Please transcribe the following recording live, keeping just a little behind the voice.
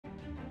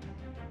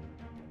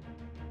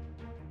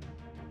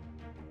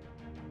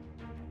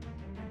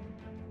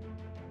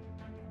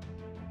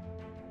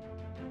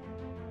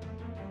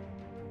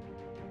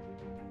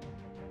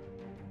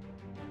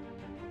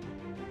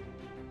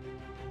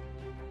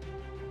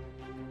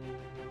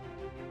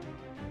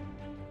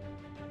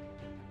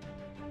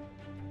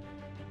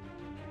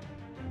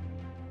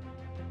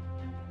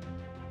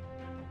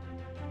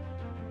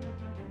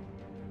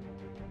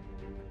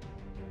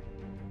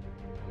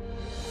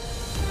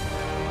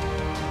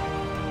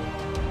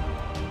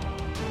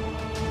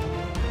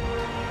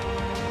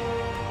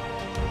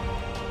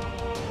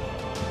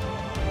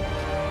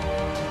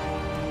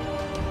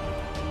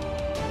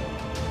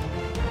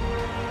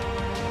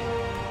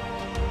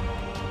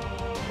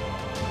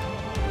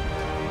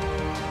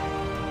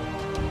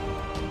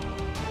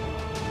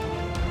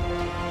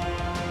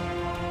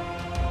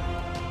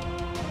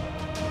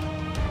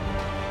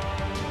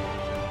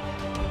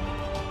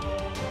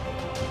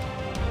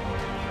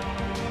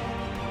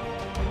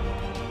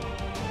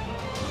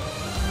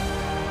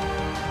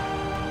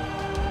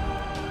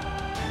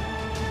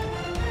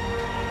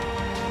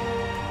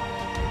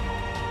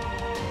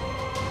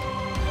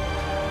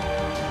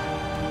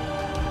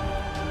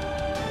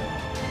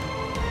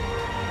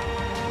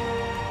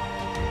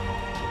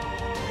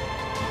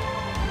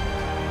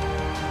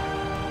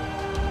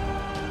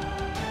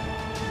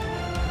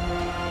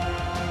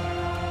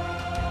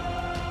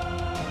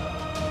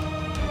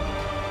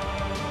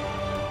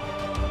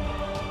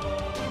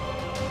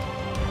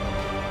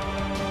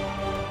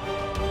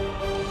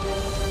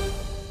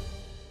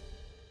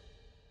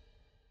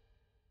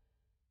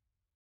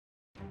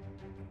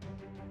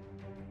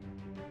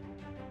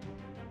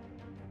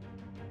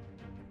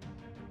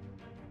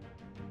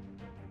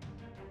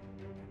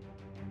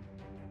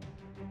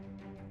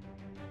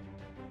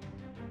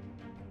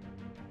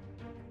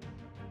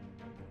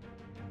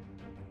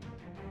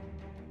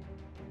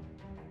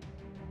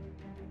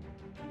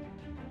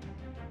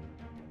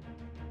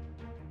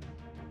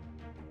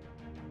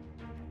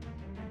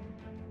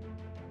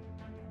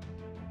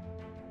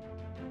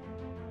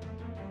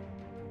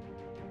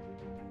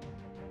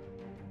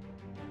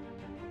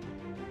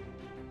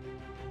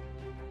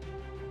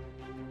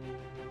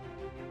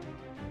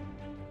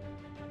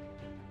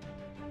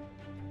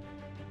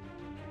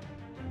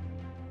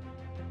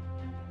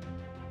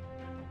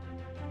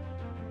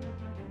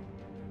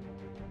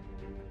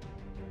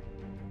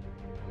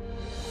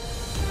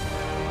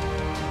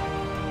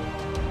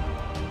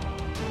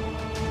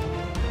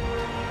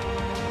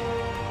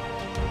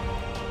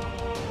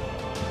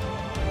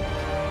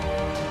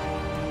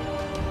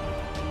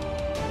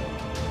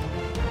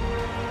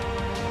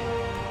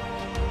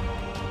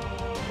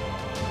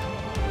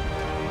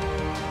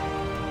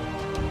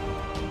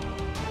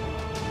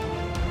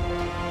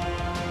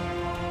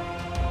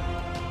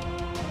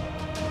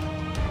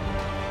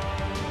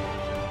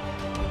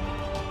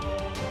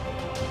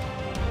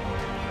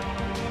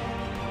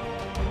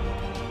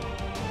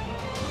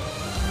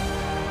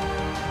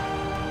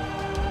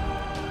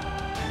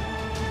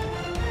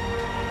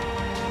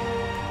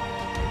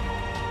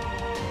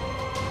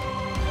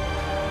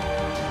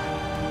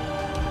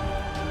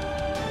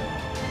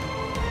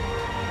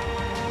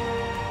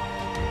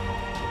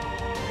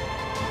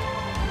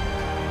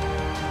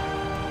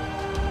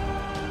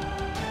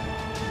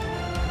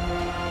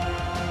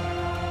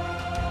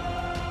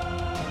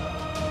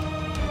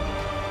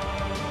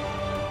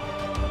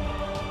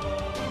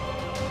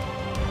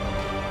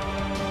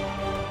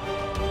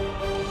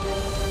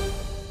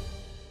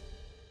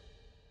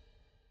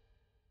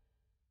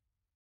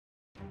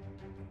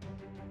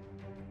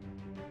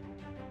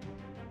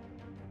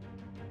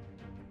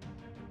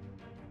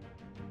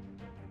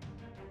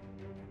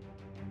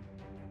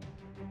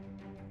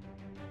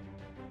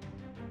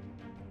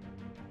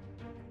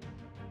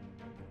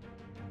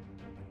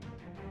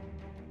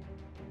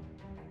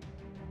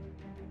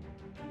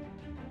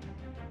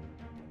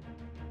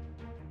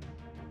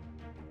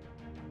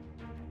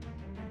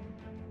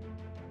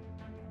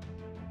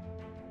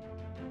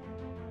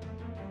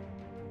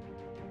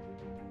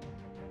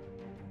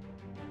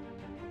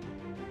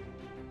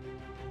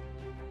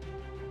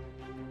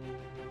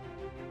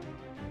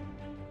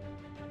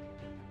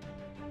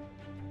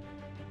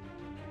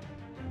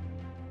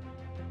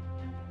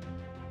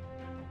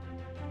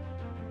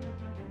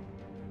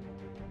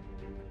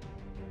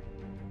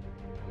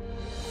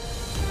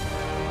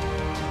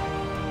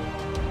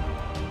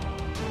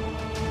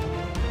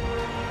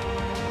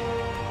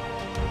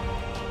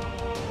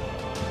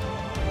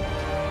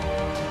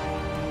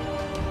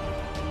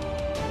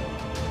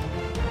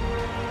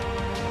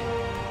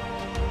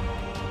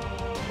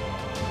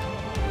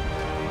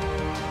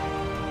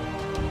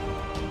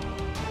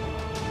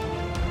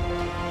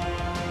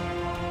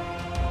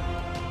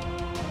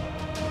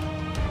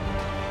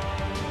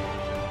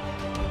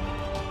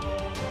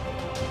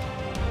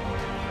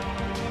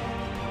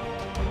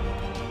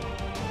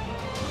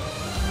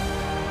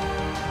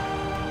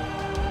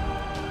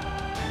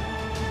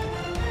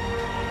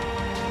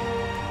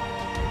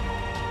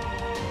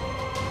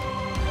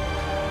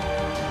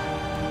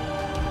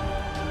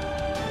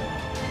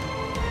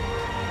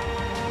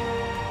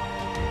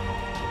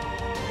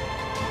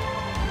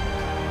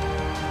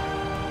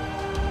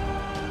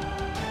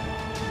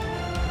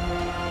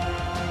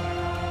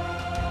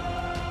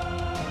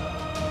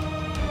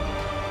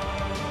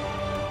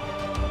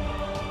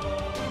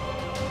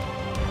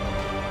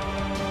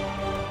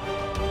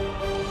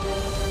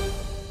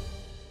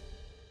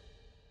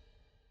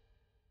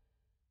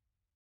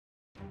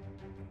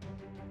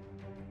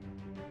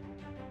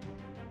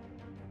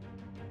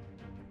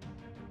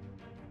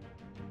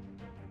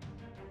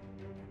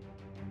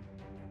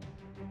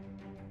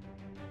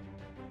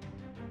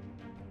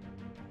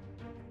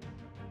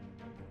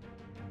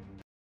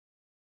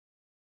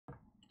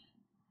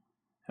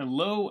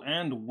Hello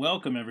and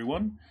welcome,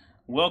 everyone.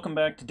 Welcome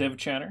back to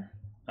DevChatter.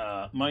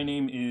 My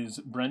name is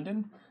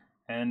Brendan,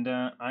 and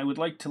I would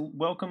like to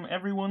welcome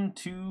everyone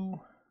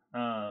to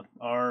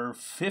our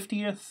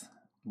 50th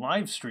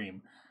live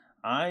stream.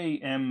 I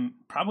am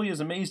probably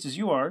as amazed as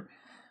you are.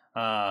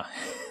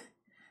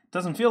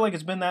 Doesn't feel like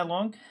it's been that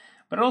long,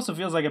 but it also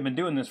feels like I've been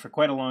doing this for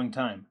quite a long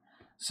time.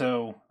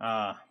 So,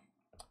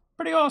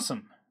 pretty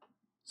awesome.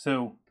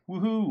 So,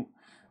 woohoo!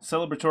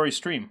 Celebratory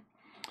stream.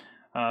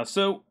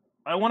 So,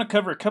 I want to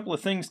cover a couple of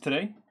things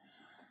today.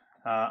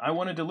 I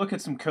wanted to look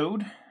at some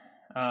code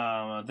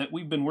that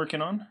we've been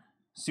working on,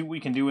 see what we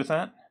can do with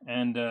that,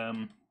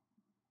 and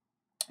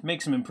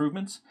make some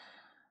improvements.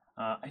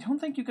 I don't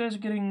think you guys are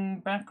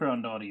getting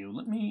background audio.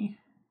 Let me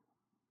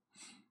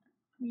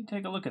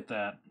take a look at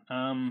that.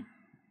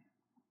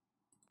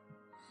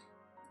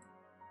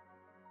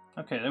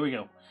 Okay, there we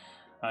go.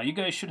 You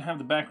guys should have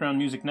the background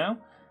music now.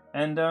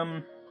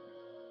 And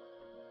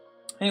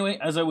anyway,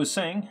 as I was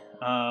saying,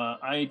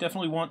 I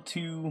definitely want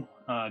to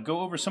go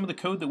over some of the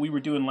code that we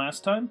were doing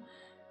last time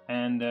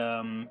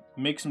and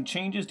make some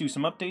changes, do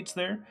some updates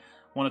there.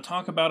 Want to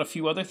talk about a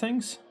few other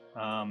things.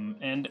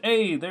 And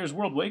hey, there's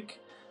WorldWake.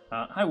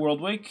 Hi,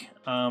 WorldWake.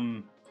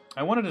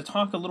 I wanted to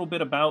talk a little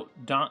bit about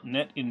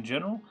 .NET in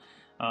general.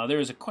 There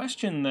is a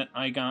question that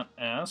I got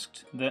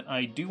asked that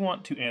I do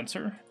want to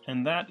answer,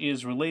 and that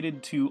is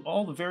related to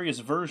all the various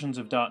versions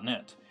of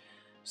 .NET.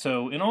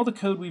 So in all the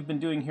code we've been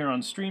doing here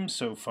on stream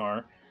so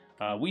far,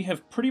 we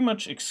have pretty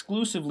much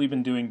exclusively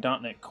been doing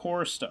 .NET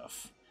Core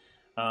stuff.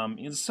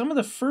 In some of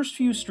the first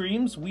few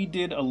streams, we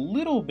did a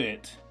little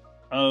bit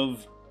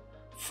of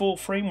full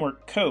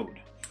framework code.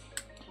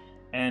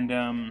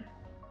 And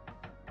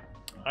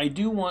I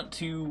do want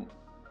to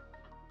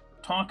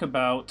talk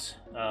about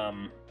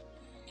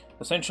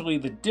essentially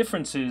the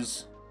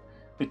differences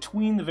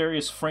between the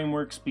various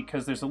frameworks,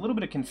 because there's a little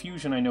bit of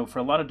confusion, I know, for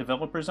a lot of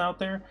developers out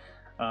there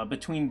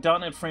between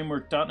 .NET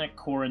Framework, .NET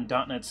Core, and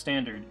 .NET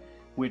Standard,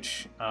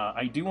 which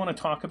I do want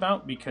to talk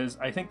about because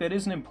I think that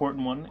is an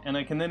important one, and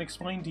I can then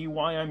explain to you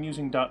why I'm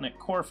using .NET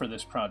Core for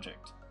this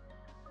project.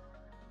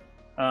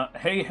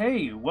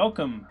 Hey,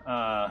 welcome.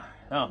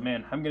 Oh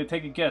man, I'm going to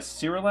take a guess.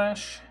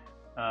 Siralash?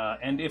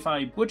 And if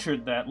I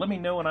butchered that, let me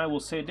know and I will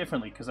say it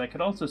differently, because I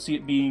could also see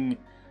it being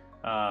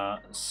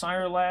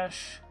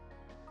Siralash,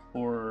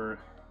 or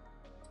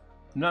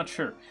I'm not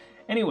sure.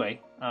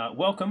 Anyway,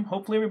 welcome.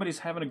 Hopefully everybody's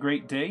having a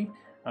great day.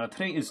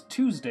 Today is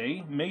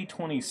Tuesday, May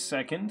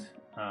 22nd,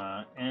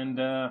 and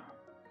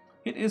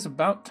it is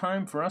about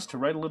time for us to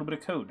write a little bit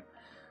of code.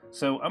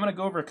 So I'm going to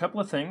go over a couple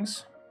of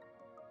things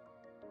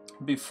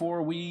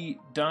before we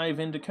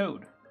dive into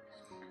code.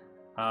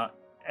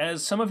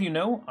 As some of you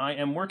know, I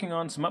am working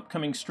on some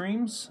upcoming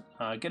streams,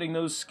 getting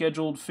those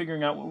scheduled,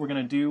 figuring out what we're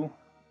going to do.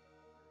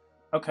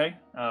 Okay,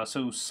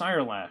 so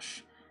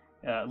Siralash.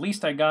 At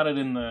least I got it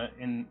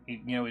in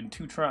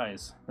 2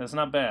 tries. That's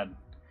not bad.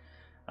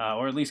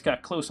 Or at least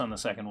got close on the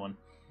second one.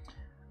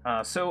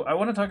 So I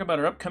want to talk about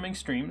our upcoming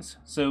streams.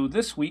 So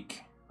this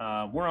week,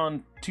 we're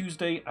on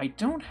Tuesday. I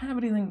don't have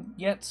anything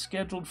yet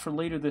scheduled for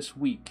later this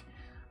week.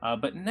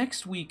 But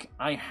next week,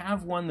 I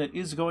have one that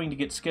is going to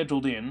get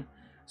scheduled in.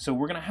 So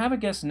we're going to have a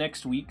guest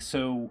next week.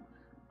 So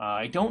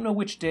I don't know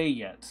which day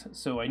yet.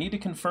 So I need to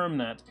confirm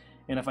that.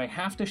 And if I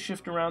have to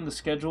shift around the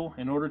schedule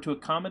in order to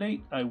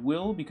accommodate, I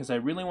will, because I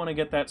really want to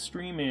get that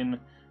stream in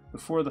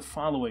before the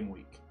following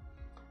week.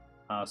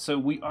 So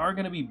we are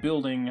going to be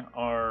building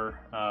our,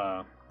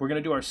 we're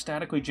going to do our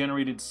statically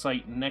generated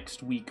site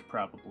next week,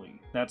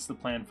 probably. That's the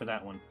plan for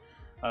that one.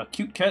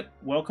 Cute Cat,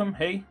 welcome,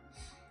 hey.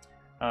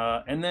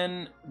 And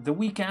then the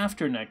week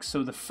after next,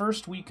 so the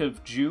first week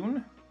of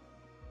June,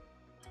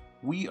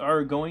 we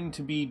are going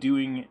to be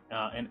doing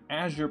an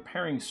Azure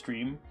pairing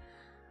stream.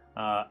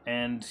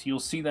 And you'll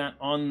see that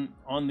on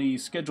the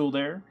schedule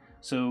there.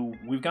 So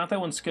we've got that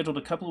one scheduled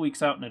a couple of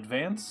weeks out in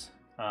advance.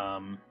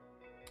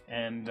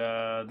 And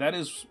that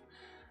is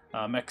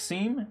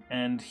Maxime,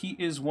 and he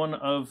is one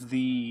of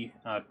the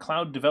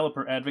cloud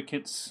developer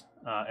advocates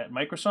at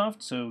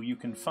Microsoft, so you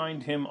can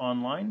find him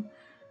online.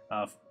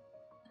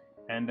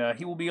 And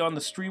he will be on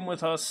the stream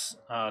with us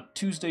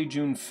Tuesday,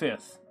 June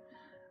 5th.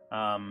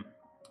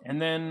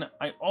 And then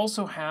I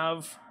also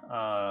have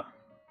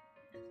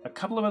a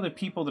couple of other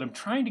people that I'm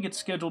trying to get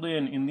scheduled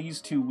in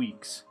these 2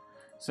 weeks.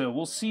 So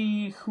we'll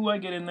see who I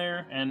get in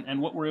there and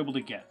what we're able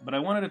to get. But I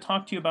wanted to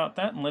talk to you about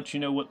that and let you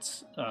know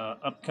what's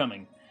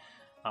upcoming.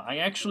 I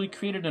actually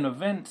created an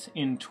event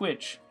in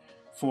Twitch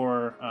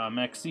for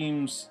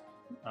Maxime's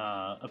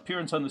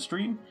appearance on the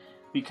stream,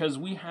 because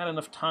we had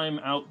enough time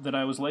out that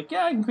I was like,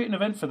 yeah, I can create an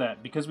event for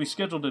that, because we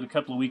scheduled it a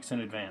couple of weeks in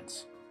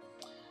advance.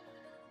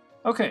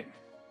 Okay.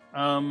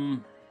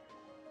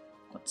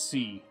 Let's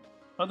see.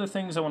 Other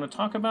things I want to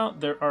talk about,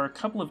 there are a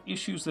couple of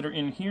issues that are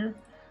in here.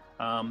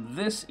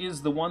 This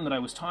is the one that I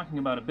was talking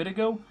about a bit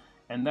ago,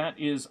 and that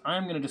is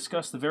I'm going to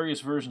discuss the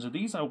various versions of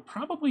these. I'll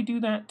probably do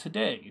that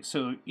today.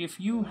 So if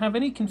you have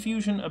any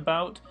confusion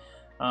about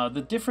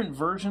the different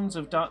versions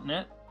of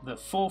 .NET, the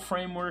full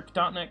framework,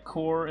 .NET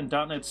Core, and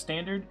 .NET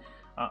Standard,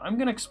 I'm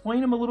going to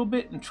explain them a little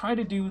bit and try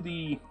to do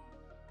the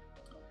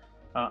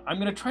I'm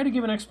going to try to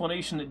give an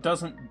explanation that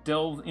doesn't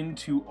delve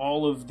into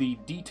all of the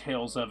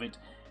details of it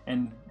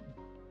and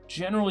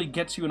generally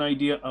gets you an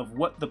idea of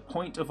what the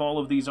point of all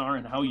of these are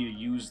and how you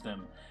use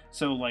them.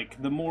 So,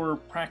 like, the more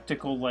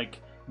practical, like,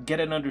 get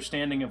an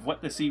understanding of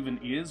what this even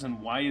is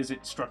and why is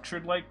it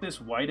structured like this,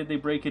 why did they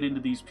break it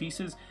into these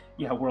pieces?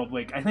 Yeah,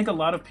 WorldWake, I think a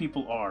lot of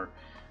people are.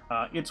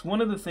 It's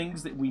one of the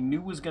things that we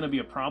knew was going to be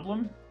a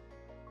problem,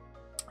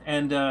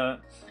 and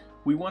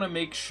we want to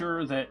make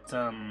sure that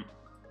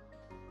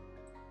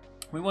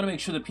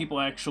people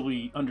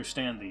actually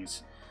understand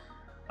these.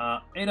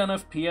 8 on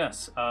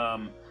FPS.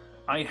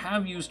 I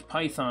have used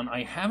Python.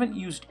 I haven't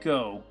used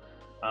Go.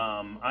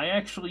 I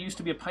actually used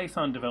to be a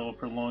Python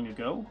developer long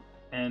ago,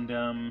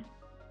 and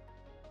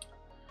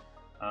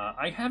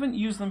I haven't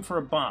used them for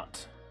a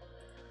bot.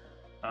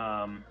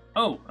 Yeah,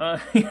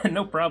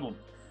 no problem.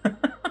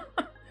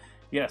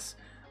 Yes,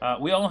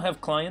 we all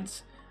have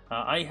clients.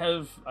 I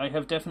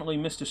have definitely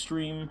missed a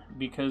stream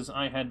because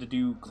I had to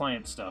do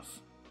client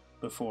stuff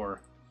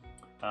before.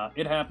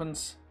 It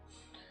happens.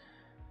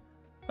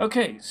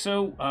 Okay,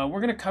 so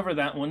we're going to cover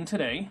that one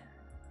today.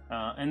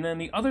 And then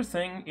the other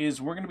thing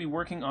is we're going to be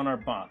working on our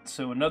bot.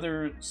 So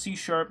another C#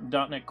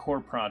 .NET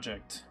Core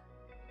project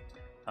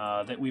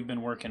that we've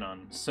been working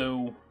on.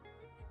 So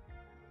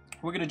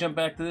we're going to jump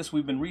back to this.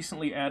 We've been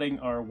recently adding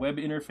our web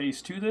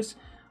interface to this.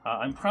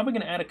 I'm probably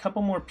going to add a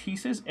couple more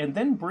pieces and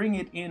then bring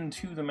it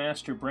into the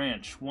master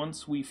branch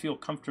once we feel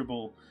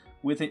comfortable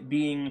with it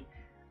being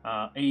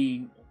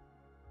a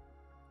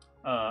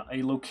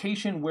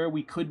location where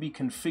we could be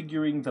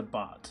configuring the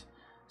bot.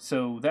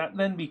 So that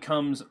then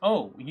becomes,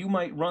 oh, you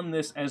might run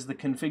this as the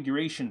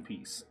configuration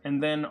piece.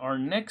 And then our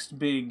next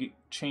big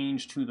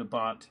change to the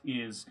bot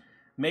is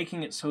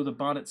making it so the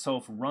bot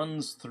itself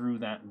runs through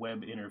that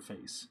web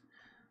interface.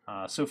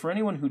 So for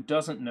anyone who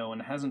doesn't know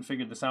and hasn't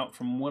figured this out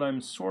from what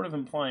I'm sort of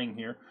implying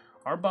here,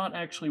 our bot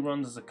actually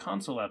runs as a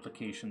console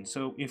application.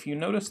 So if you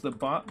notice the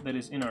bot that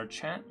is in our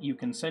chat, you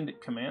can send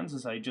it commands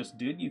as I just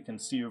did. You can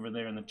see over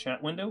there in the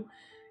chat window.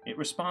 It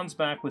responds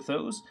back with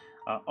those.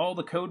 All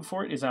the code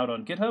for it is out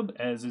on GitHub,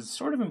 as is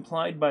sort of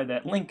implied by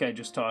that link I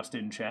just tossed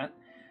in chat.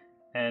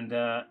 And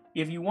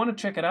if you want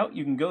to check it out,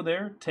 you can go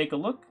there, take a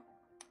look.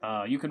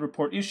 You could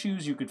report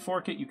issues, you could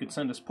fork it, you could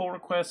send us pull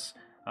requests,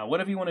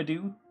 whatever you want to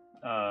do.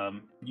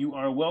 You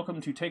are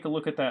welcome to take a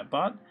look at that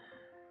bot.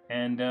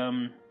 And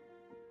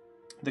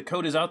the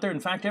code is out there. In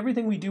fact,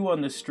 everything we do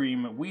on this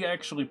stream, we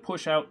actually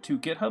push out to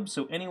GitHub,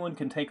 so anyone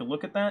can take a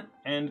look at that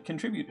and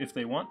contribute if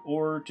they want,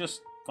 or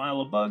just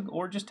file a bug,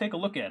 or just take a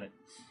look at it.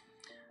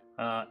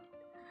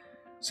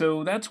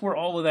 So that's where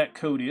all of that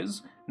code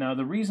is. Now,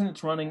 the reason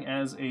it's running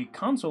as a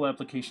console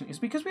application is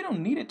because we don't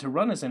need it to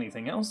run as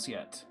anything else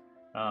yet.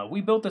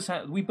 We built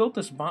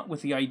this bot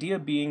with the idea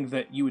being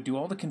that you would do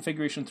all the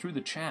configuration through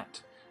the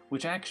chat,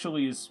 which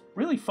actually is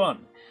really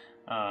fun.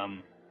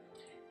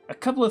 A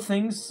couple of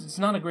things it's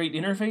not a great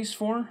interface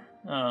for,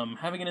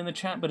 having it in the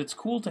chat, but it's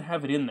cool to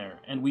have it in there.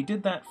 And we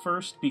did that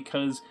first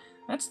because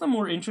that's the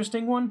more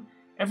interesting one.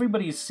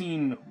 Everybody's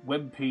seen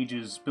web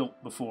pages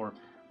built before,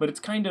 but it's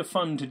kind of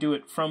fun to do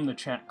it from the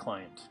chat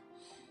client.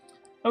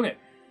 Okay,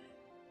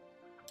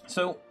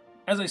 so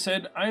as I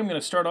said, I'm going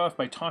to start off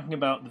by talking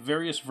about the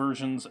various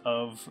versions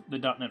of the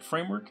 .NET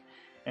Framework,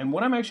 and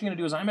what I'm actually going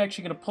to do is I'm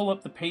actually going to pull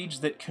up the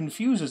page that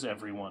confuses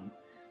everyone,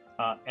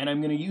 and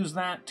I'm going to use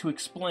that to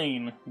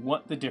explain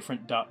what the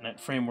different .NET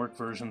Framework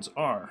versions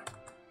are.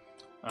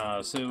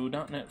 So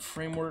 .NET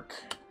Framework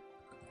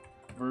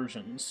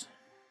versions.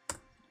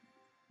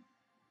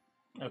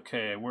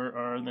 Okay, where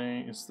are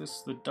they? Is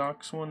this the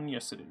docs one?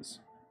 Yes, it is.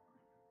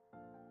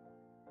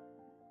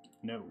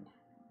 No.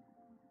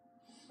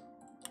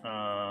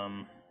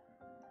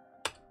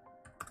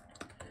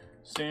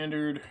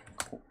 Standard,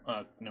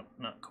 no,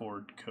 not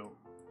code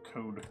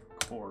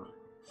core.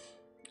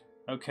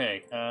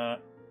 Okay,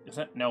 is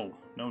that, no.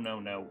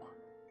 I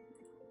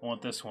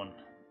want this one.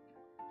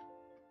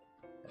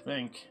 I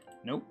think,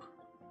 nope.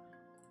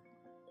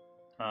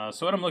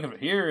 So what I'm looking for,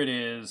 here it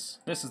is.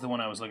 This is the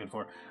one I was looking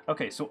for.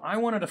 Okay, so I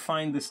wanted to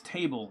find this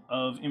table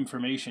of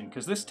information,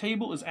 because this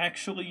table is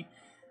actually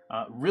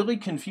really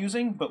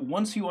confusing, but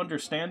once you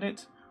understand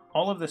it,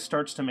 all of this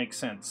starts to make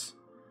sense.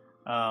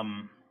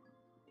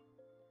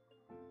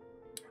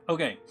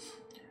 Okay,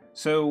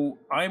 so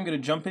I'm going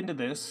to jump into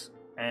this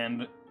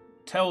and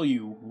tell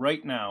you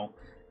right now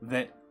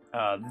that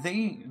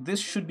this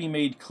should be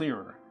made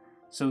clearer.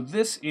 So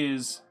this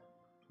is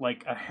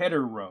like a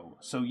header row.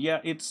 So yeah,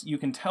 you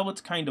can tell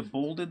it's kind of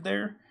bolded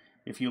there.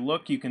 If you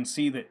look, you can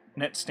see that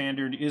net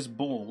standard is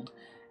bold,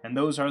 and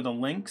those are the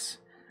links.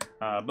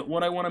 But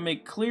what I want to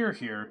make clear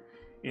here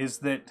is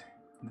that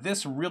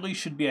this really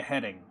should be a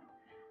heading,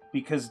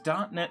 because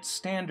 .NET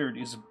Standard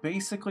is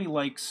basically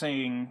like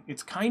saying,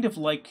 it's kind of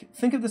like,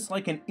 think of this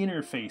like an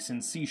interface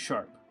in C#.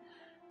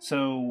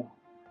 So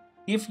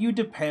if you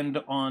depend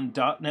on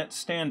 .NET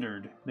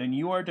Standard, then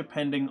you are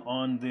depending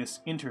on this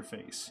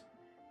interface.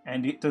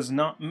 And it does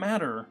not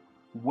matter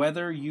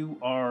whether you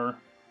are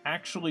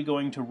actually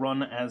going to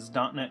run as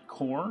 .NET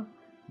Core,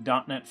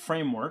 .NET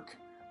Framework,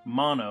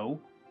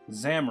 Mono,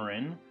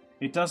 Xamarin,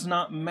 It does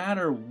not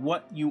matter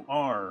what you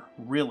are,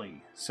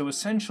 really. So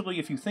essentially,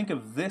 if you think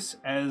of this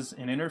as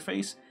an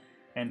interface,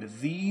 and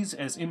these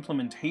as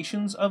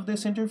implementations of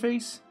this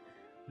interface,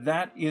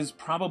 that is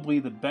probably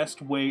the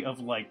best way of,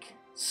 like,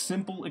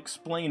 simple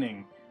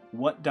explaining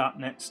what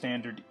 .NET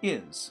Standard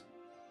is.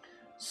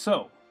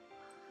 So,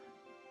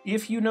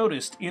 if you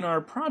noticed in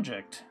our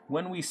project,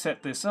 when we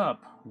set this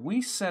up,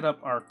 we set up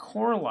our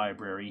core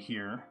library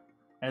here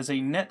as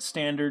a Net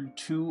Standard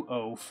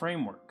 2.0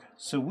 framework.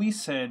 So we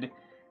said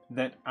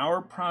that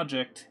our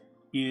project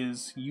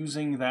is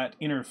using that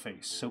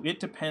interface, so it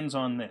depends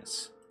on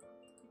this.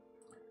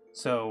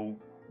 So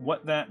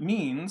what that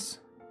means,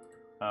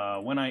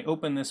 when I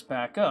open this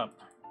back up,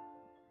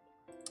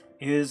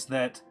 is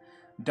that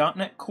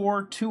 .NET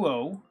Core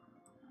 2.0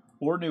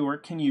 or newer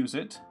can use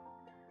it,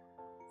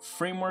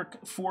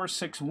 Framework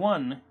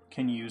 4.6.1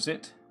 can use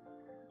it,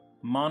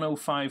 Mono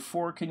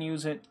 5.4 can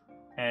use it,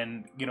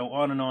 and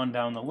on and on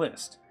down the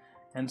list.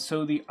 And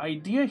so the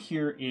idea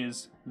here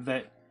is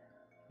that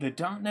the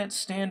 .NET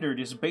Standard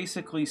is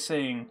basically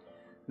saying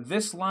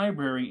this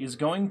library is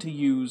going to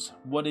use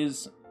what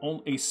is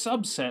a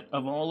subset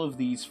of all of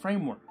these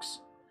frameworks.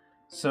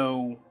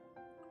 So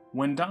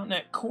when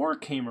 .NET Core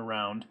came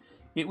around,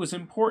 it was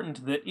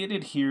important that it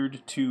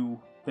adhered to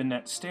the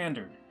Net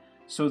Standard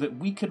so that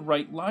we could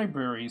write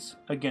libraries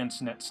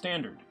against Net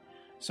Standard.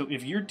 So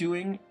if you're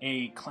doing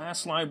a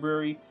class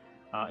library,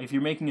 if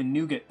you're making a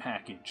NuGet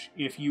package,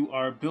 if you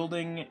are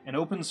building an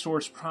open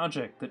source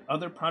project that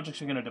other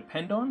projects are going to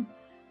depend on,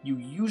 you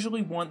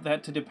usually want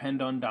that to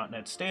depend on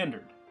 .NET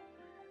Standard.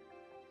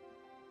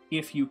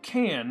 If you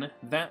can,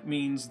 that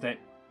means that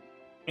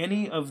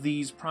any of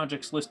these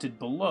projects listed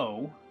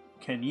below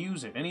can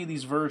use it, any of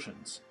these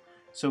versions.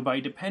 So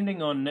by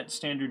depending on Net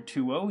Standard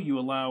 2.0, you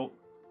allow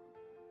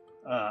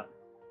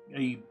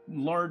a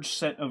large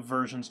set of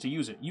versions to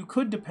use it. You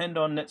could depend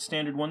on Net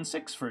Standard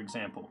 1.6, for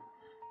example,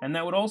 and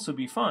that would also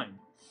be fine.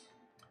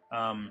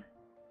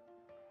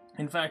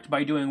 In fact,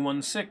 by doing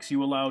 1.6,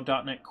 you allow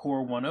 .NET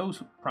Core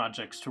 1.0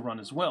 projects to run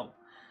as well.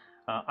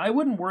 I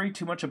wouldn't worry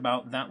too much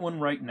about that one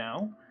right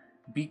now,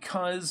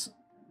 because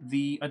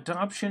the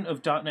adoption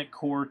of .NET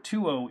Core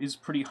 2.0 is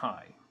pretty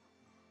high.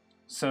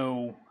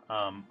 So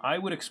I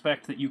would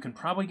expect that you can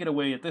probably get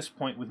away at this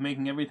point with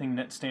making everything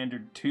Net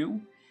Standard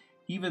 2,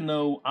 even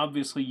though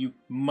obviously you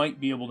might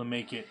be able to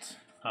make it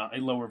a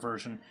lower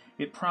version.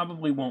 It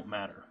probably won't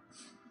matter.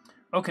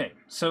 Okay,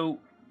 so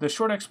the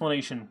short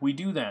explanation, we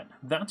do that.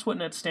 That's what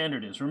Net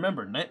Standard is.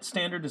 Remember, Net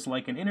Standard is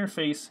like an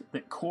interface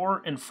that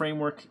Core and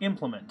Framework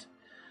implement.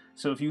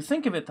 So if you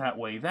think of it that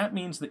way, that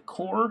means that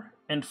Core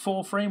and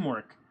full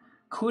Framework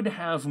could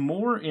have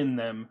more in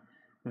them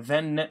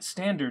than Net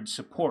Standard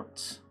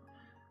supports.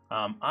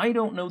 I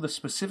don't know the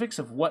specifics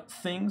of what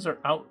things are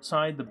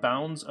outside the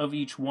bounds of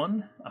each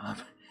one.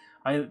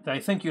 I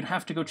think you'd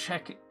have to go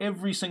check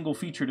every single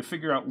feature to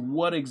figure out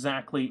what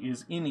exactly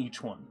is in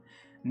each one.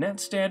 Net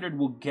Standard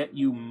will get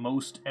you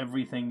most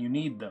everything you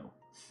need, though.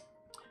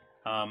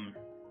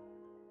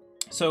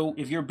 So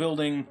if you're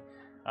building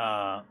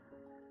an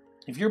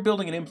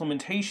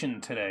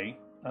implementation today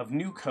of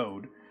new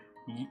code,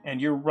 and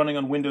you're running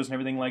on Windows and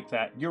everything like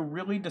that, you're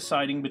really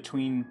deciding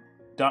between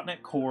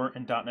 .NET Core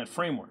and .NET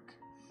Framework.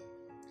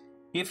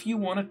 If you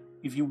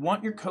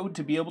want your code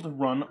to be able to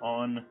run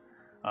on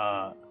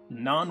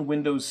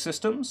non-Windows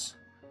systems,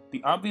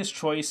 the obvious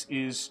choice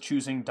is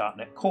choosing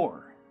 .NET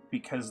Core,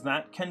 because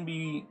that can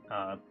be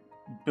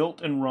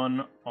built and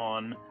run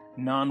on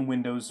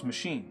non-Windows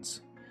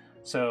machines.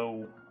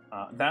 So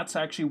that's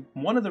actually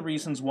one of the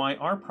reasons why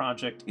our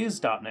project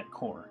is .NET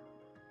Core.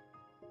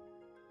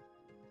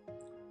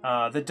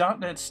 The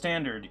 .NET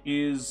Standard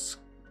is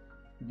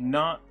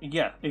not...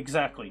 Yeah,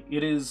 exactly.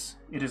 It is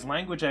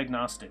language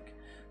agnostic.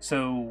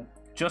 So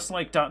just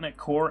like .NET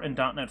Core and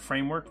 .NET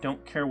Framework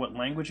don't care what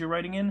language you're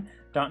writing in,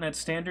 .NET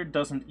Standard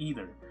doesn't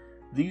either.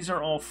 These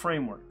are all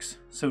frameworks.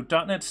 So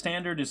 .NET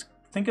Standard is...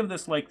 Think of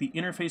this like the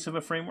interface of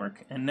a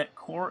framework, and Net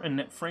Core and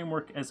Net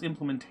Framework as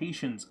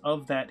implementations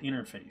of that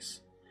interface.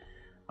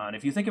 And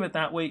if you think of it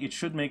that way, it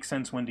should make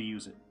sense when to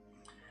use it.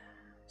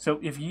 So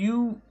if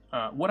you...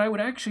 what I would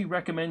actually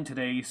recommend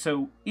today,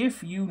 so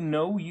if you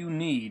know you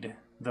need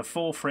the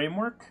full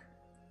framework,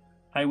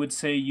 I would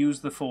say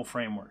use the full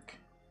framework.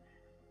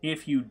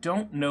 If you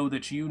don't know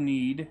that you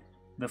need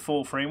the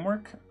full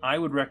framework, I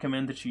would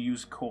recommend that you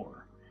use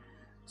Core.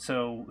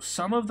 So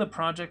some of the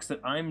projects that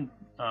I'm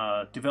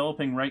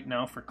developing right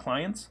now for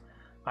clients,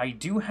 I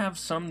do have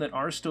some that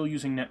are still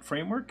using Net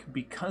Framework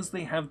because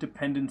they have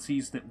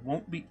dependencies that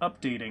won't be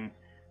updating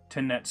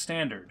to Net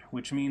Standard,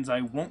 which means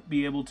I won't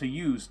be able to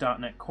use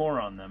 .NET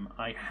Core on them.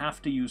 I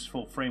have to use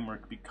full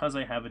framework because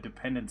I have a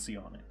dependency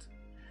on it.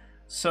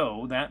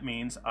 So that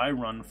means I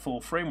run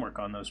full framework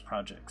on those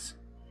projects.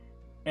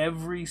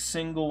 Every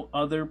single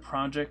other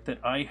project that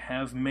I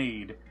have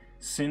made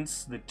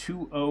since the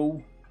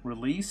 2.0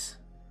 release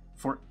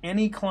for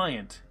any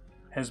client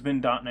has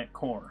been .NET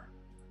Core.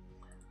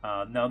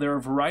 Now there are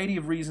a variety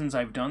of reasons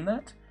I've done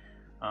that.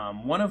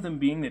 One of them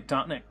being that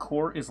 .NET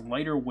Core is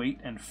lighter weight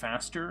and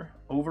faster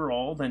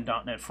overall than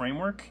 .NET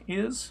Framework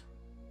is.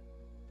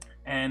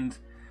 And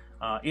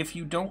if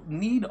you don't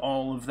need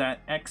all of that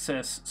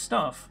excess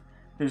stuff,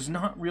 there's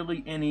not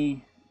really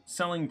any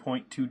selling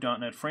point to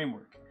 .NET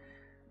Framework.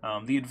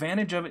 The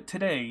advantage of it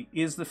today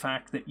is the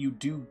fact that you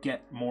do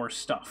get more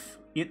stuff.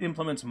 It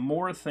implements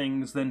more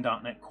things than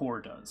 .NET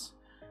Core does.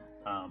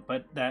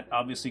 But that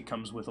obviously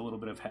comes with a little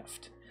bit of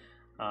heft.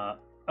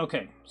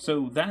 Okay,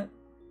 so that...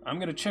 I'm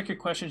going to check your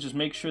questions, just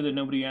make sure that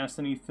nobody asked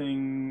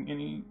anything...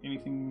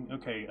 anything...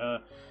 Okay,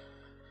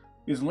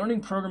 is learning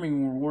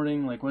programming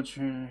rewarding? Like, what's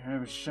your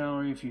average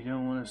salary if you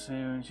don't want to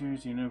say what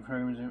yours? You know,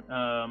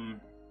 programmers...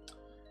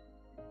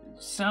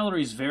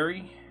 salaries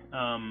vary,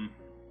 and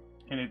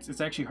it's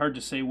actually hard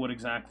to say what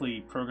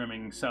exactly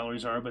programming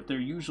salaries are, but they're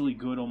usually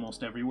good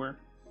almost everywhere.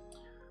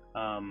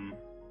 Let's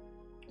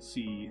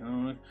see...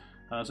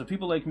 so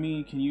people like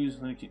me can use...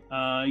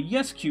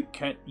 yes, Cute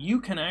Cat,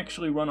 you can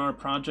actually run our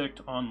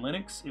project on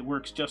Linux. It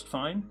works just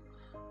fine.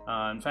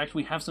 In fact,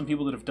 we have some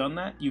people that have done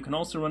that. You can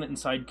also run it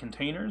inside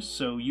containers,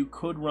 so you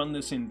could run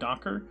this in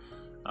Docker,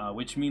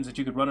 which means that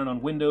you could run it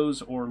on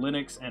Windows or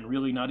Linux and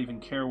really not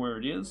even care where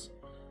it is.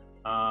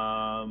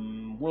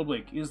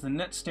 WorldWake, is the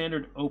net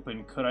standard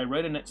open? Could I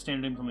write a net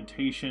standard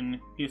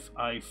implementation if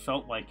I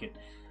felt like it?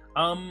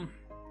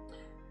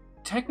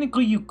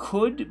 Technically you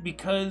could,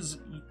 because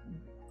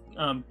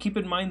keep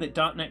in mind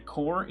that .NET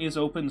Core is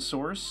open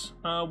source,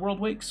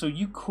 WorldWake, so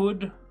you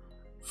could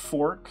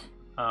fork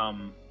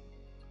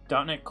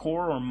 .NET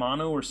Core or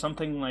Mono or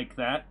something like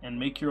that and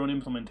make your own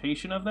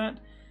implementation of that.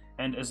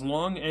 And as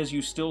long as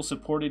you still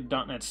supported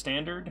 .NET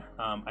Standard,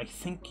 I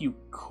think you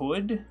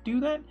could do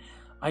that.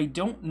 I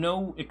don't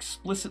know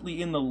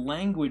explicitly in the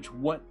language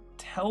what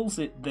tells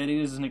it that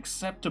it is an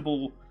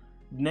acceptable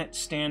net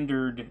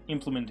standard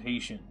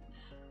implementation.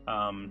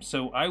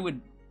 So I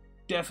would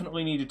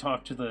definitely need to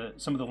talk to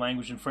some of the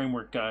language and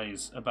framework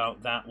guys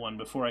about that one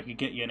before I could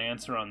get you an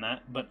answer on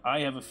that. But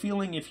I have a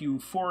feeling if you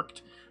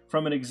forked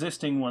from an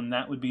existing one,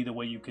 that would be the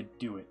way you could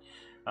do it.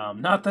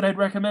 Not that I'd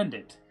recommend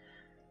it.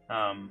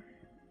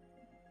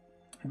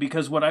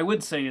 Because what I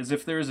would say is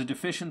if there is a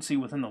deficiency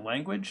within the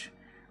language,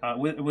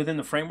 within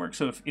the framework,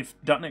 so if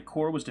 .NET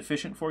Core was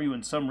deficient for you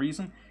in some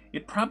reason,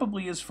 it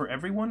probably is for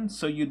everyone,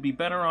 so you'd be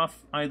better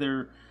off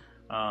either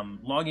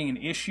logging an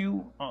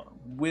issue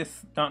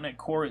with .NET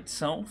Core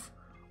itself,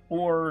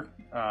 or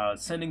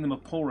sending them a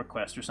pull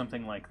request or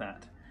something like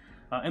that.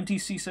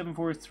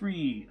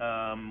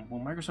 MTC743, will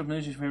Microsoft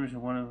Manage Framework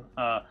one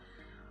of...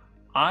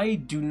 I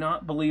do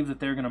not believe that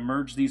they're going to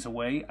merge these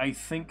away. I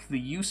think the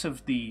use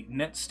of the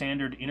net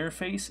standard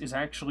interface is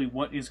actually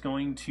what is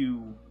going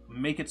to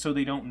make it so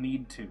they don't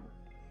need to.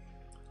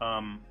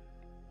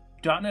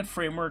 .NET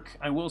Framework,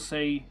 I will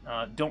say,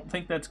 don't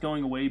think that's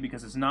going away,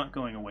 because it's not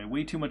going away.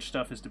 Way too much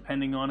stuff is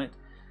depending on it.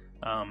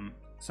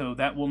 So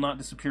that will not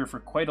disappear for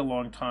quite a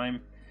long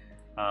time.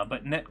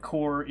 But .NET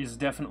Core is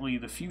definitely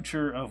the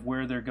future of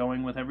where they're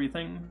going with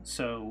everything.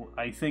 So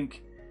I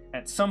think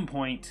at some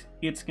point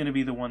it's going to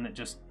be the one that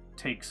just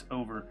takes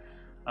over.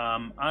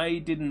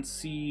 I didn't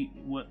see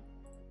what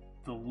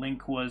the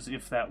link was,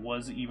 if that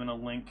was even a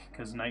link,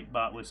 because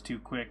Nightbot was too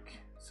quick.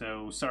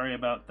 So sorry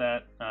about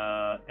that,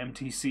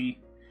 MTC.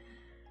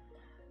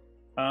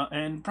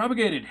 And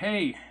Propagated,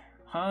 hey,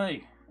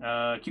 hi,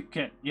 Cute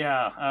Cat,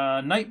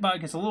 yeah,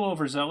 Nightbot gets a little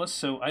overzealous,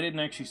 so I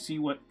didn't actually see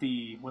what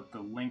the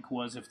link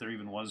was, if there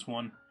even was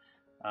one.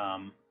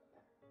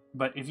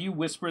 But if you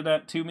whisper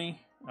that to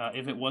me,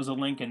 if it was a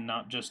link and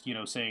not just, you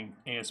know, saying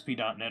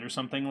ASP.NET or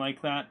something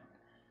like that,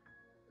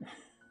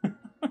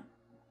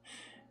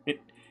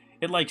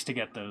 it likes to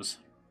get those.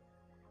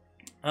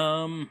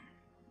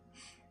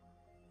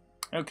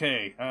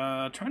 Okay,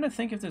 trying to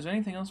think if there's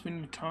anything else we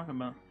need to talk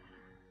about.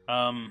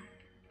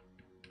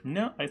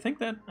 No, I think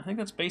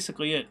that's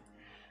basically it.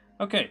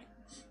 Okay,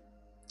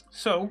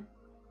 so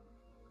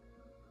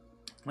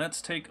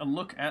let's take a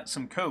look at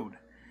some code.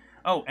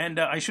 Oh, and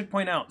I should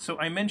point out, so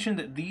I mentioned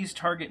that these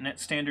target Net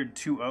Standard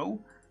 2.0,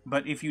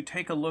 but if you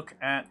take a look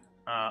at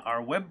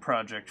our web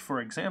project,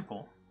 for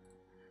example,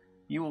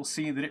 you will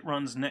see that it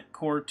runs Net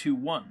Core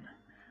 2.1.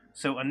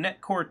 So a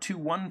Net Core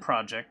 2.1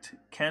 project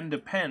can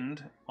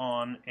depend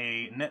on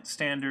a Net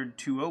Standard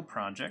 2.0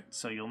 project.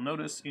 So you'll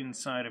notice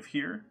inside of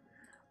here,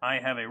 I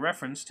have a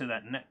reference to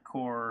that Net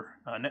Core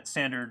Net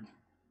Standard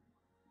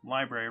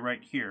library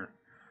right here.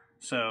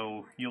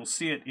 So you'll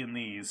see it in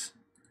these.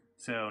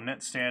 So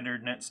Net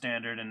Standard,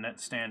 and Net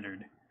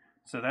Standard.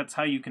 So that's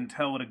how you can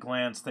tell at a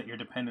glance that your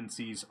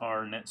dependencies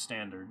are Net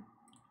Standard,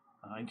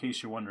 in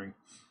case you're wondering.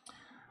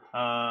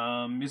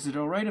 Is it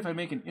alright if I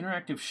make an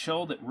interactive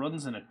shell that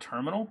runs in a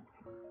terminal?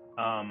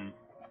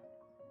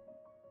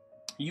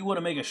 You want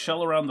to make a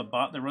shell around the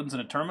bot that runs in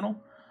a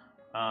terminal?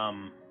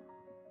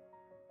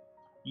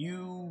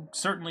 You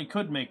certainly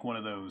could make one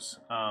of those.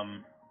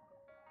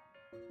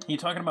 You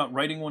talking about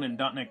writing one in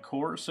 .NET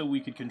Core so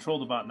we could control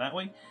the bot in that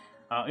way?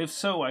 If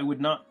so, I would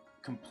not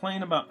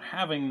complain about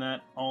having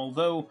that,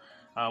 although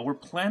we're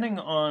planning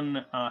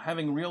on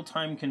having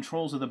real-time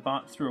controls of the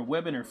bot through a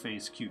web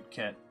interface, Cute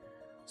Cat.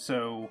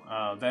 So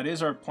that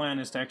is our plan,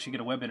 is to actually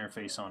get a web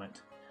interface on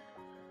it.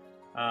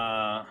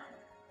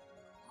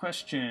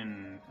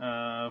 question.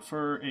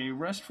 For a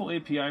RESTful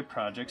API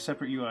project,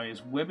 separate UI,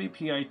 is Web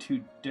API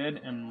 2 dead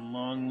and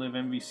long live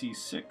MVC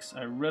 6?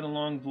 I read a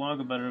long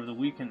blog about it over the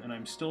weekend and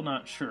I'm still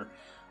not sure.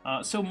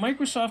 So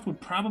Microsoft would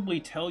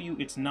probably tell you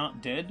it's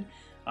not dead,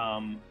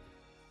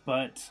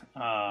 but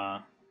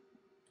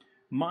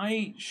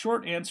my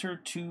short answer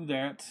to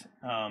that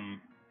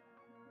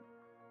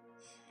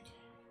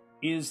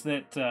is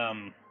that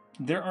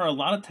there are a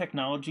lot of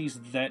technologies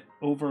that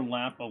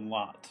overlap a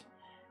lot.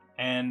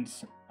 And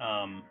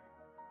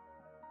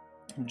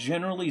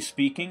generally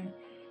speaking,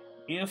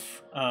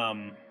 if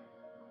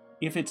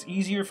it's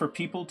easier for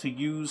people to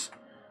use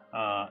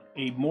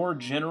a more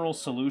general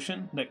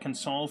solution that can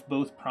solve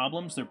both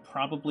problems, they're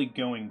probably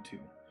going to.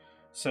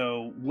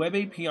 So Web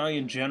API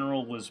in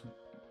general was,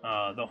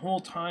 the whole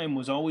time,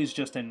 was always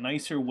just a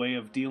nicer way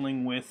of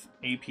dealing with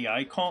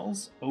API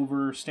calls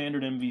over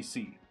standard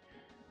MVC.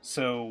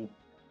 So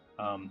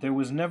there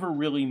was never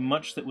really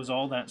much that was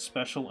all that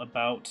special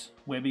about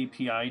Web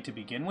API to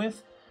begin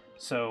with,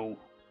 so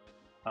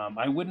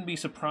I wouldn't be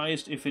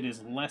surprised if it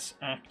is less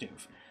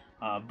active.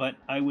 But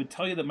I would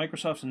tell you that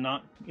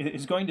Microsoft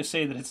is going to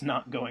say that it's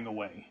not going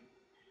away.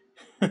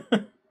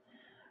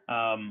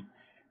 One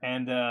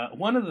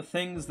of the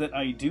things that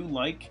I do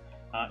like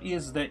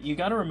is that you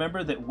got to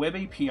remember that Web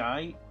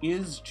API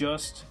is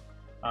just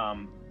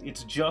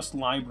it's just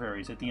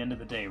libraries at the end of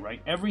the day,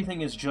 right?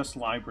 Everything is just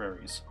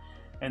libraries.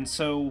 And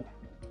so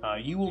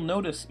you will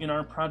notice in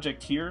our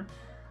project here,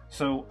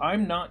 so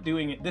I'm not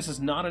doing it, this is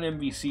not an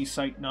MVC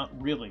site, not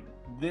really.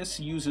 This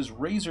uses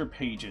Razor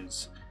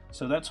Pages.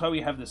 So that's why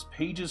we have this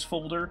Pages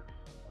folder.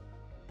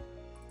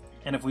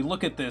 And if we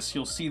look at this,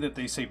 you'll see that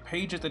they say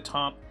page at the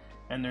top,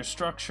 and their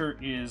structure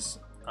is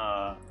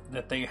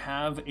that they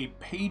have a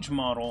page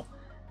model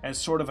as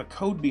sort of a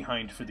code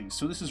behind for these.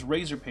 So this is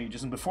Razor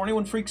Pages, and before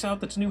anyone freaks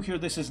out that's new here,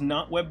 this is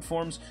not web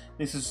forms.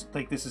 This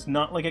is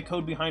not like a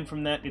code behind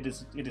from that. It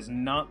is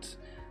not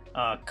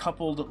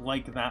coupled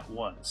like that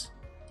was.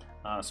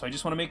 So I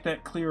just want to make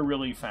that clear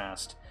really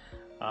fast.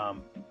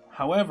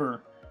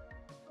 However,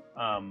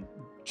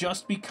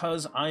 just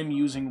because I'm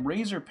using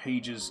Razor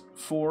Pages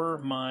for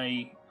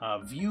my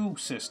view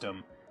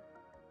system,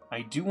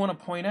 I do want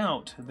to point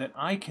out that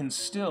I can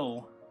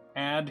still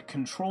add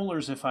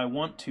controllers if I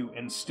want to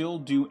and still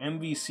do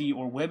MVC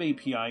or Web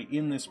API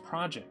in this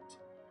project.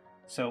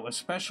 So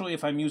especially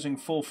if I'm using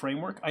full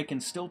framework, I can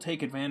still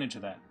take advantage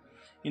of that.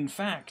 In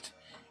fact,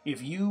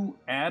 if you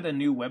add a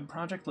new web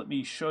project, let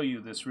me show you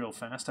this real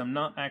fast. I'm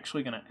not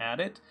actually going to add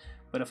it,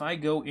 but if I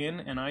go in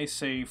and I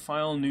say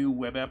File New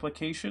Web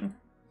Application,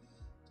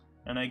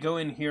 and I go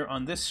in here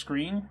on this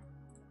screen,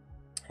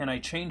 and I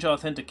change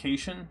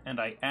authentication, and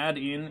I add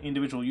in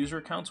individual user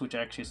accounts, which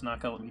actually it's not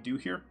going to let me do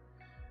here.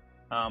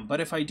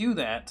 But if I do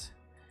that,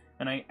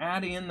 and I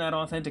add in that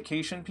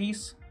authentication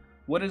piece,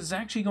 what it's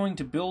actually going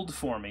to build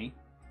for me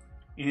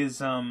is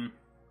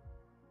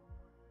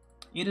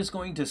it is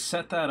going to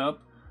set that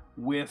up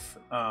with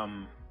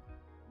a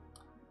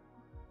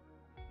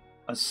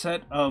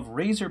set of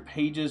Razor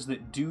Pages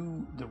that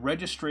do the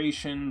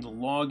registration, the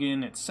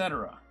login,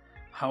 etc.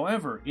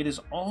 However, it is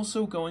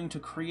also going to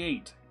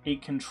create a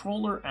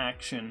controller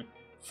action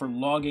for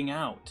logging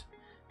out,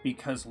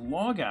 because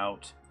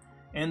logout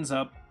ends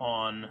up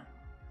on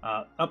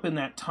up in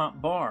that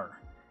top bar,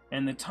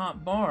 and the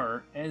top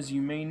bar, as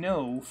you may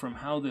know from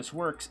how this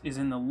works, is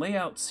in the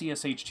layout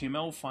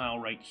CSHTML file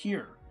right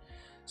here.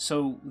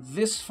 So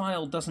this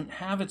file doesn't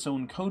have its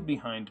own code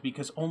behind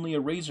because only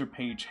a Razor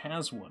Page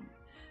has one,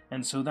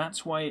 and so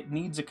that's why it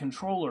needs a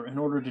controller in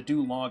order to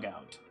do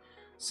logout.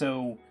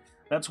 So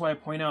that's why I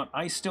point out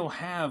I still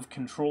have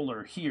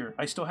controller here.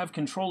 I still have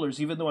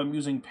controllers even though I'm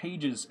using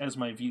pages as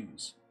my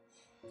views.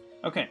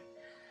 Okay.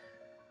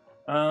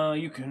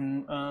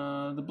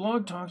 The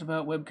blog talked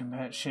about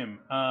WebCompat shim.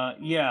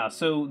 Yeah,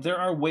 so there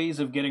are ways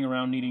of getting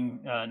around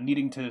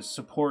needing to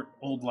support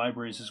old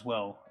libraries as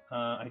well.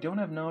 I don't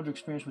have knowledge or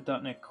experience with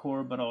 .NET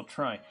Core, but I'll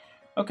try.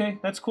 Okay,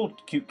 that's cool,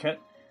 Cute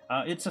Cat.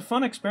 It's a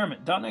fun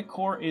experiment. .NET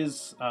Core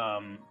is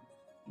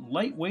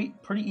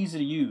lightweight, pretty easy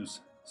to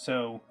use.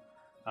 So,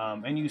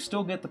 and you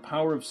still get the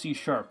power of C#,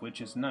 which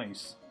is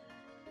nice.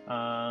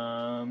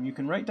 You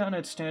can write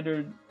 .NET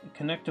Standard,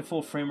 connect to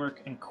full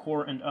framework, and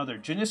core and other.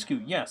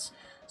 Janiscu, yes.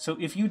 So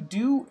if you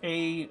do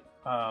an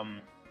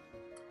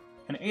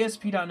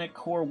ASP.NET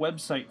Core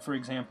website, for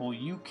example,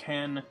 you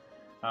can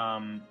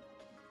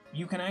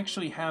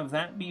actually have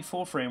that be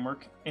full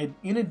framework. And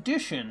in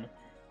addition,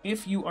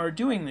 if you are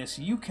doing this,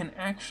 you can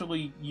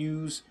actually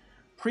use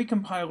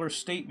precompiler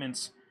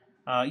statements.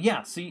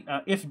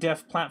 If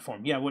def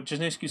platform. Yeah, what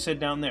Janiscu said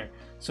down there.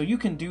 So you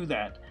can do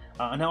that.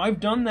 Now, I've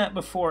done that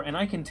before, and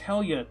I can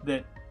tell you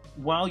that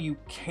while you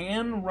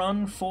can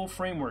run full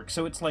framework,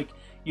 so it's like,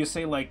 you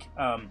say like,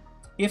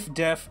 if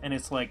def, and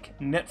it's like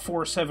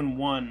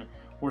net471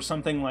 or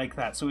something like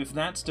that. So if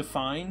that's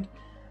defined,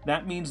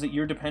 that means that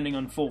you're depending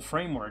on full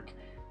framework.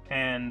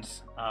 And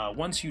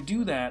once you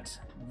do that,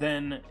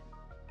 then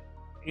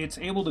it's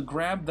able to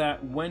grab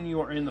that when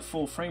you're in the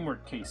full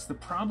framework case. The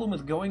problem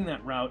with going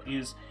that route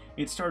is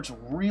it starts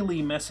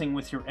really messing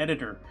with your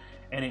editor,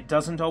 and it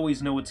doesn't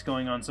always know what's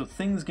going on, so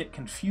things get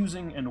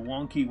confusing and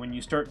wonky when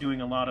you start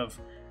doing a lot of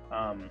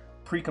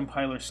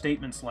precompiler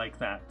statements like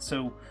that.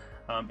 So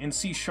in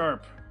C#,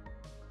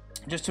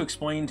 just to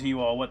explain to you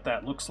all what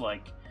that looks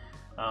like,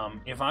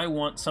 if I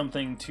want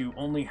something to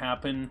only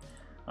happen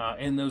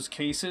in those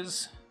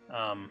cases,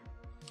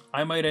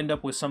 I might end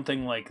up with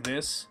something like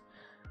this,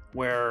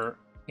 where,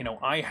 you know,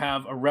 I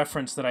have a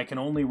reference that I can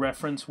only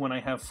reference when I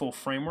have full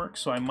framework.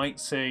 So I might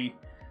say,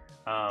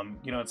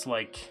 you know, it's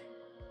like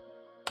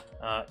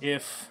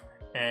if,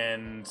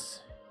 and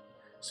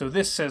so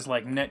this says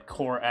like net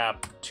core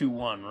app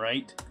 2.1,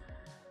 right?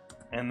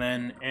 And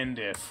then end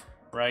if,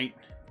 right?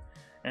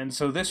 And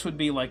so this would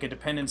be like a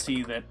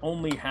dependency that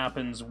only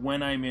happens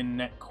when I'm in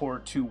net core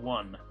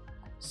 2.1.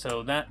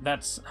 So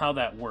that's how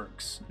that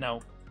works.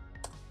 Now,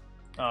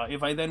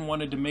 if I then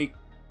wanted to make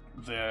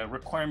the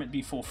requirement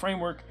be full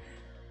framework,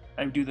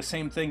 I would do the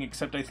same thing,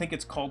 except I think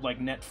it's called like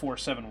net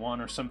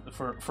 471 or something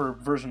for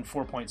version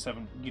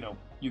 4.7. You know,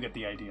 you get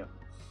the idea.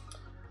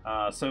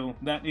 So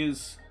that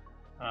is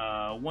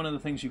one of the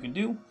things you can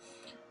do.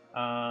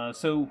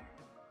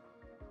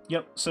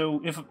 Yep,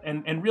 so if,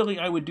 and really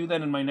I would do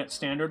that in my net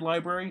standard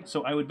library.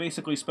 So I would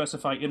basically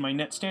specify in my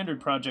net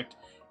standard project,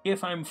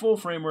 if I'm full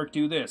framework,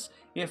 do this.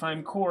 If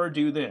I'm core,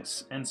 do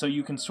this. And so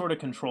you can sort of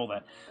control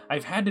that.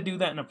 I've had to do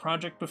that in a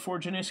project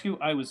before, Janiscu.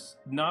 I was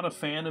not a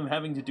fan of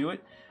having to do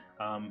it,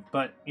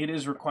 but it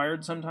is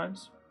required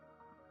sometimes.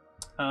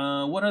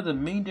 What are the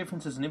main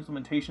differences in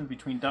implementation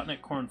between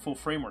 .NET Core and full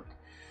framework?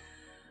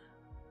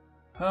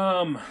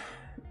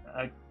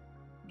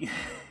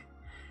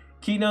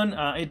 Keenan,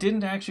 it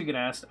didn't actually get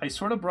asked. I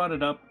sort of brought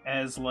it up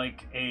as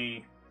like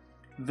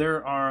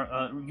there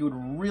are, you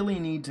would really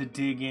need to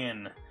dig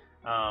in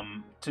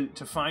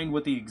to find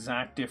what the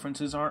exact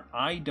differences are.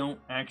 I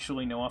don't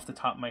actually know off the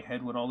top of my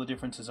head what all the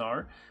differences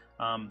are.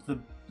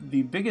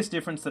 The biggest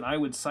difference that I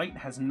would cite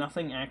has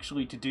nothing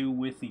actually to do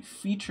with the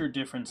feature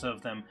difference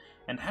of them,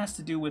 and has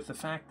to do with the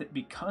fact that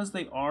because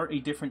they are a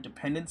different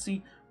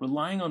dependency,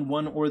 relying on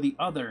one or the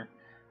other,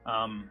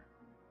 how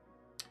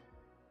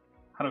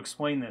to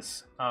explain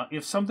this?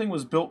 If something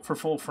was built for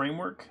full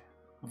framework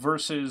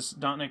versus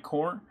 .NET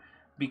Core,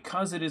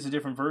 because it is a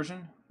different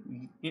version,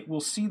 it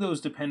will see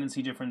those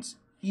dependency difference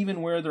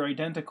even where they're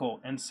identical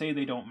and say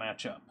they don't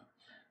match up.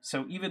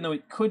 So even though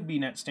it could be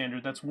net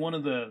standard, that's one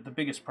of the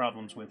biggest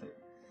problems with it.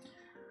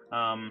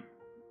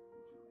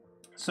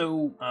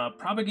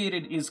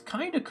 Propagated is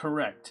kind of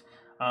correct.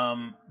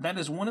 That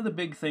is one of the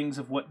big things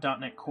of what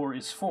 .NET Core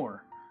is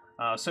for.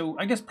 So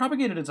I guess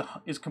propagated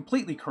is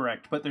completely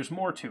correct, but there's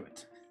more to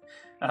it.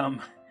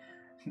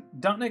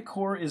 .NET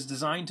Core is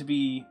designed to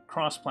be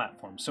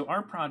cross-platform. So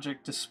our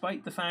project,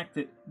 despite the fact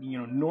that, you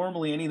know,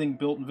 normally anything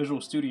built in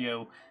Visual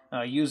Studio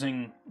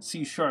using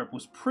C#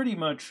 was pretty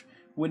much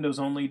Windows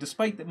only,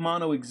 despite that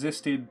Mono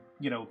existed,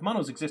 you know,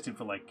 Mono's existed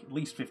for like at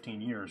least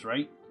 15 years,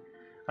 right?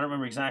 I don't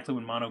remember exactly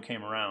when Mono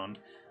came around,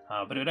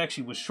 but it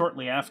actually was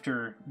shortly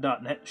after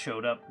 .NET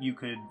showed up. You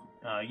could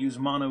use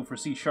Mono for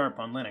C#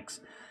 on Linux.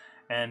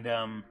 And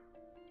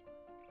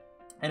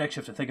I'd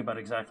actually have to think about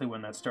exactly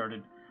when that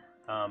started.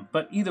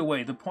 But either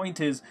way, the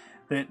point is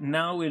that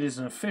now it is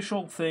an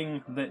official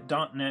thing that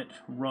 .NET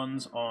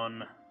runs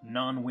on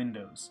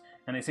non-Windows.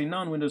 And I say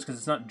non-Windows because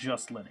it's not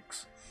just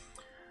Linux.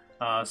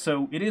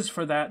 So it is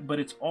for that, but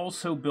it's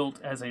also built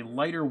as a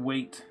lighter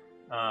weight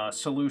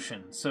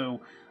solution.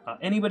 So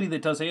anybody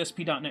that does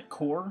ASP.NET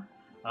Core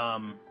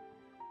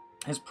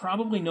has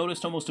probably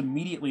noticed almost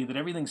immediately that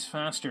everything's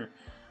faster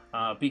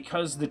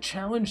because the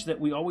challenge that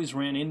we always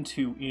ran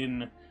into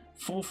in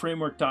full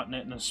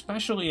framework.NET, and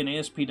especially in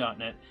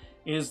ASP.NET,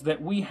 is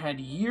that we had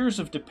years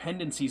of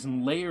dependencies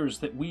and layers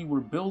that we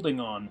were building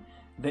on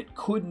that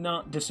could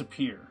not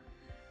disappear.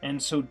 And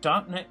so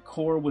 .NET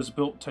Core was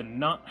built to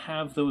not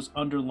have those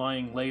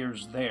underlying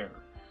layers there,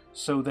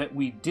 so that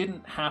we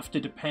didn't have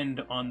to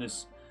depend on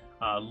this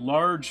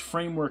large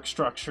framework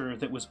structure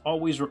that was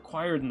always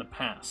required in the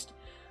past.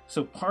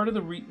 So part of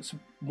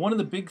one of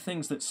the big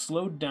things that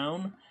slowed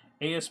down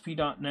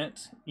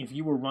ASP.NET, if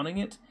you were running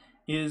it,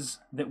 is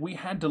that we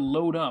had to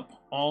load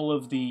up all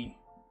of the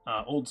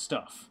old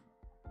stuff.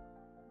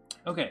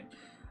 Okay,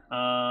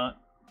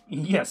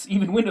 yes,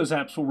 even Windows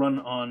apps will run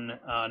on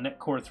 .NET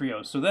Core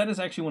 3.0. So that is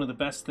actually one of the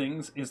best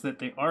things, is that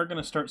they are going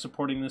to start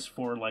supporting this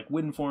for like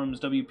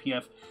WinForms,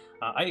 WPF.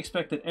 I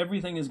expect that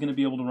everything is going to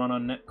be able to run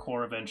on .NET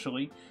Core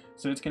eventually,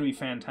 so it's going to be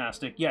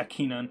fantastic. Yeah,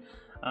 Keenan.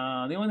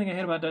 The only thing I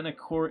hate about .NET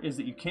Core is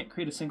that you can't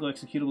create a single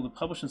executable to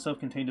publish and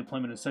self-contained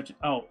deployment as such.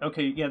 Oh,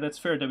 okay, yeah, that's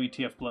fair,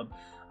 WTF Blub.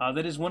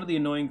 That is one of the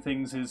annoying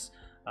things is,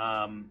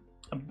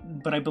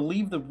 but I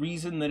believe the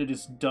reason that it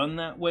is done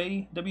that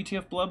way,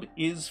 WTF Blub,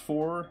 is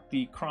for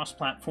the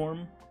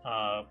cross-platform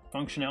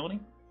functionality.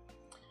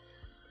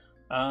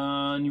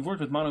 And you've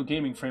worked with Mono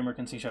Gaming Framework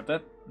in C#.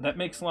 That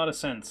makes a lot of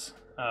sense.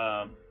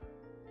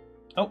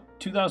 Oh,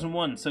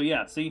 2001, so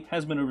yeah, see,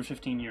 has been over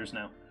 15 years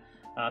now.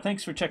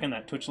 Thanks for checking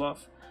that,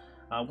 Twitchloff.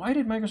 Why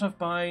did Microsoft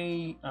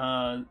buy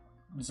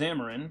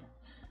Xamarin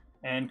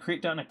and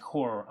create .NET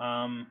Core.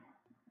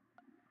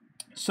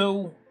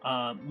 So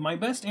my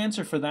best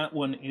answer for that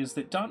one is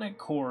that .NET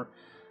Core,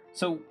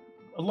 so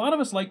a lot of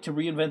us like to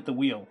reinvent the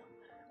wheel.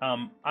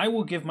 I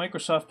will give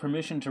Microsoft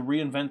permission to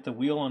reinvent the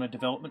wheel on a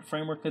development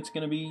framework that's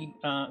going to be,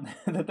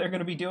 that they're going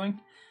to be doing.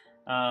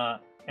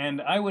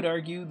 And I would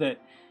argue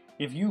that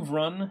if you've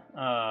run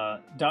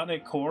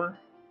 .NET Core,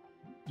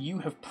 you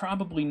have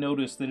probably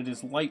noticed that it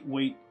is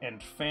lightweight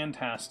and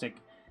fantastic,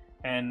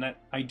 and that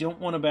I don't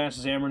want to bash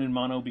Xamarin and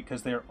Mono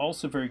because they are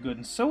also very good,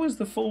 and so is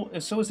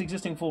the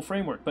existing full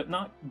framework. But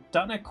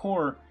 .NET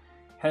Core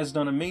has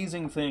done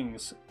amazing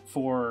things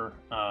for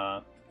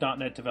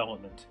 .NET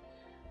development,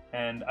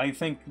 and I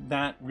think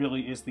that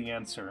really is the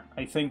answer.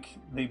 I think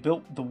they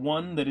built the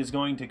one that is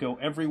going to go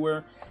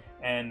everywhere,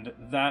 and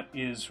that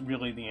is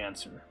really the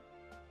answer.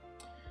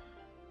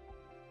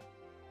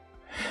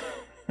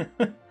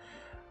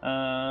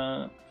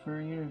 For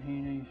a year,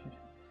 he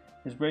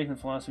is breaking the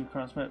philosophy of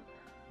cross-met.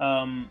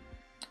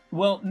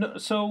 Well, no,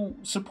 so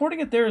supporting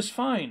it there is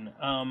fine.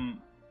 And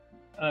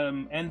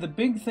the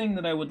big thing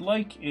that I would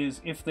like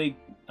is if they,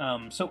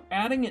 so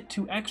adding it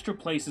to extra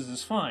places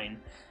is fine.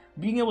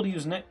 Being able to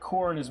use .NET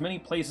Core in as many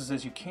places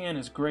as you can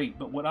is great,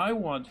 but what I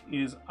want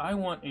is I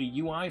want a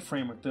UI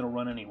framework that'll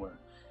run anywhere.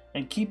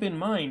 And keep in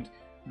mind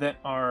that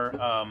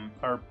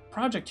our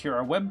project here,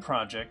 our web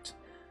project,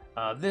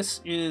 this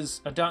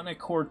is a .NET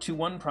Core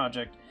 2.1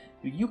 project.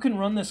 You can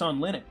run this on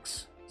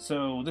Linux,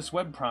 so this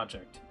web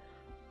project.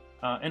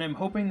 And I'm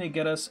hoping they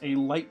get us a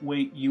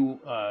lightweight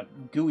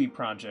GUI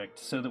project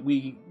so that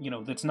we,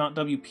 that's not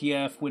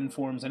WPF,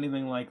 WinForms,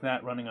 anything like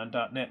that running on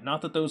 .NET.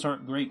 Not that those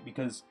aren't great,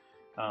 because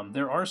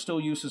there are still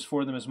uses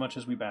for them as much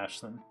as we bash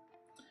them.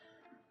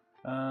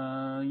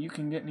 You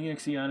can get an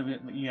exe out of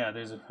it, but yeah,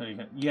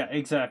 yeah,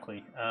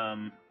 exactly.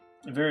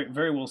 Very,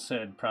 very well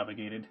said,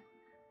 Propagated.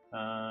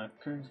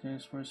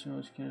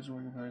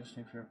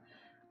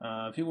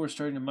 People were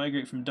starting to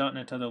migrate from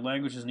 .NET to other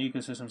languages and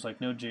ecosystems like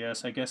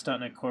Node.js. I guess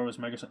 .NET Core was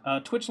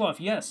Microsoft. Twitchloff,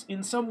 yes,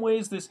 in some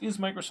ways this is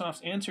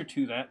Microsoft's answer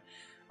to that.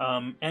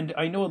 And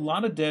I know a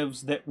lot of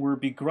devs that were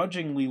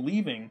begrudgingly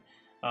leaving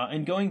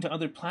and going to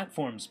other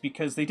platforms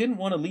because they didn't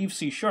want to leave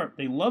C#.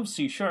 They love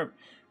C#,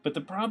 but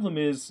the problem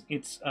is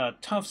it's a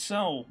tough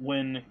sell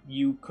when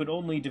you could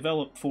only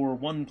develop for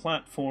one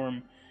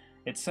platform,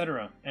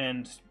 etc.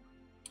 And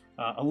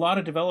a lot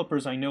of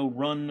developers I know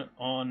run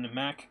on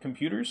Mac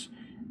computers,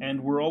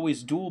 and were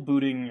always dual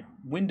booting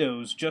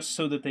Windows just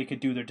so that they could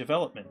do their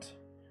development.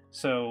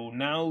 So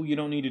now you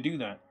don't need to do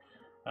that.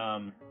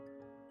 I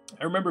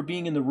remember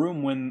being in the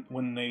room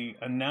when they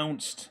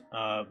announced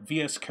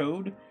VS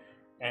Code,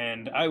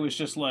 and I was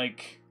just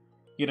like,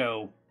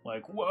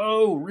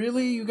 whoa,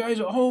 really? You guys?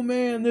 Oh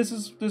man, this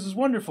is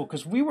wonderful,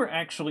 because we were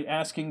actually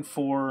asking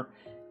for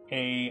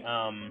a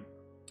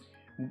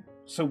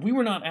so we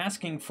were not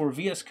asking for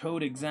VS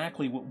Code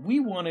exactly. What we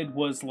wanted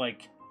was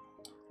like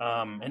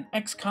an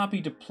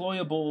Xcopy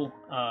deployable.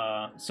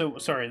 So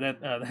sorry,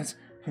 that's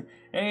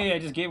hey, I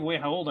just gave away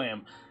how old I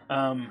am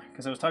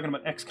because I was talking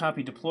about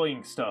Xcopy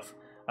deploying stuff.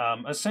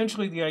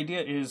 Essentially, the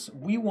idea is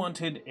we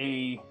wanted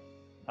an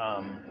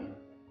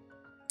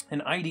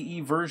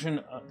IDE version,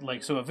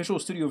 a Visual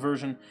Studio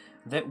version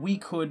that we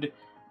could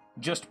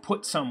just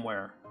put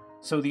somewhere.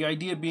 So the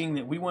idea being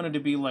that we wanted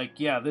to be like,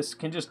 yeah, this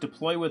can just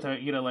deploy with our,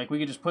 we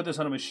could just put this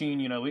on a machine,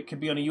 it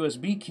could be on a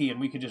USB key and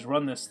we could just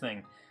run this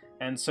thing.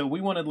 And so we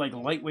wanted like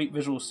lightweight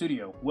Visual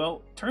Studio.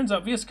 Well, turns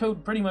out VS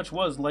Code pretty much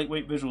was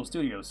lightweight Visual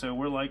Studio. So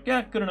we're like,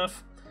 yeah, good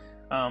enough.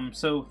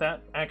 So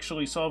that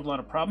actually solved a lot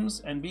of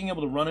problems, and being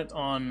able to run it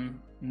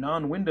on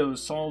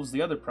non-Windows solves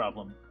the other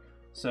problem.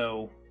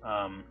 So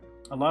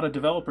a lot of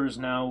developers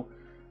now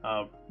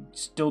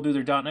still do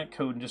their .NET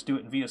code and just do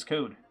it in VS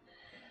Code.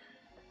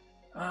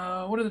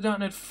 What are the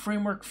 .NET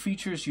Framework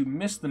features you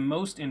miss the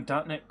most in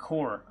 .NET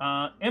Core?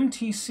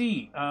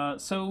 MTC.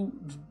 So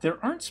there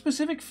aren't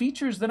specific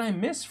features that I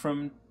miss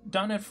from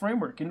 .NET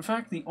Framework. In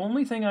fact, the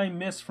only thing I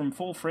miss from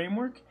full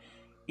framework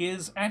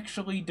is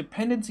actually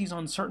dependencies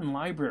on certain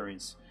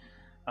libraries.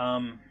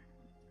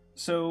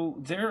 So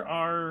there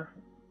are,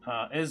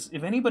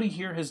 if anybody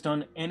here has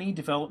done any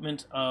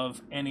development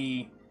of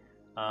any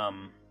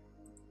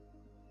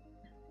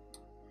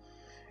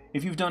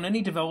if you've done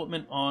any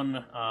development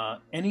on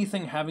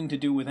anything having to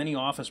do with any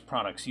Office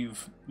products,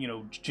 you've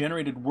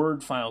generated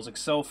Word files,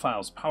 Excel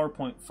files,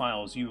 PowerPoint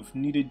files, you've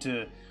needed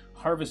to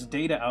harvest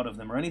data out of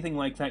them or anything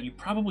like that, you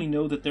probably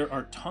know that there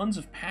are tons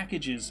of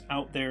packages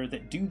out there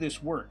that do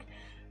this work.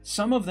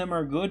 Some of them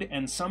are good,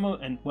 and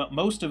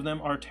most of them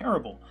are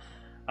terrible.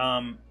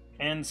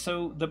 And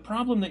so the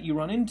problem that you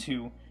run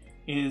into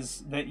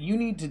is that you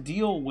need to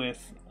deal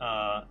with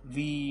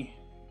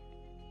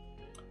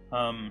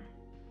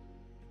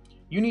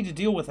you need to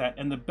deal with that,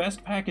 and the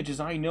best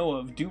packages I know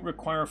of do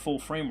require full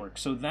framework.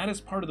 So that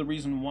is part of the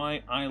reason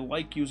why I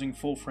like using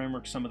full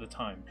framework some of the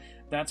time.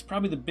 That's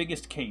probably the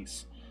biggest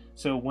case.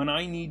 So when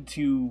I need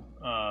to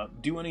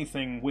do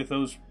anything with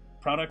those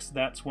products,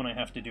 that's when I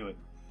have to do it.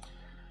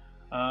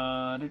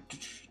 I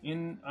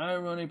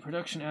run a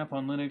production app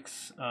on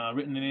Linux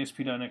written in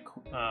ASP.NET.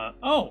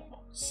 Oh,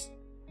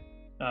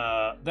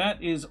 That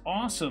is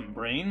awesome,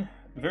 Brain.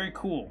 Very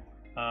cool.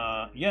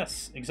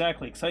 Yes,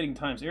 exactly. Exciting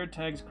times. Air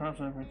tags,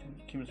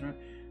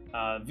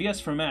 VS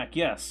for Mac,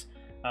 yes.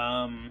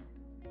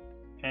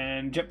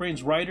 And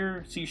JetBrains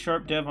Writer, C#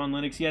 Dev on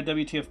Linux. Yeah,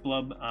 WTF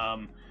Blub.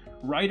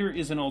 Writer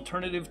is an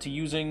alternative to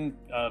using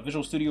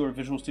Visual Studio or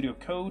Visual Studio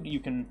Code. You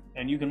can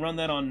run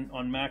that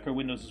on Mac or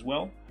Windows as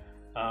well.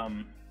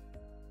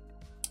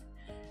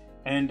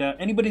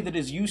 Anybody that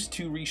is used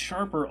to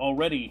ReSharper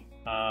already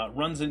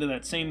runs into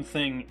that same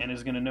thing and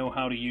is going to know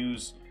how to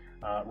use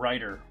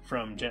Writer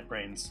from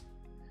JetBrains.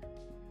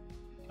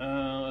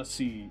 Let's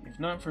see. If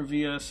not for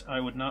VS, I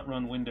would not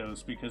run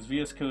Windows because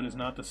VS Code is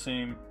not the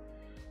same.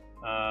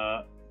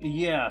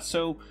 Yeah,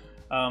 so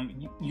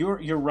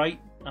you're right.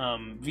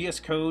 VS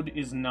Code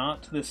is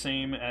not the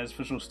same as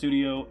Visual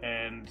Studio,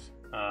 and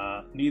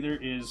neither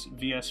is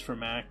VS for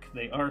Mac.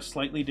 They are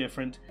slightly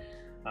different.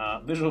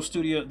 Visual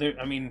Studio,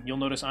 I mean, you'll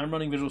notice I'm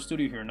running Visual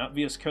Studio here, not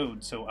VS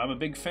Code, so I'm a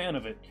big fan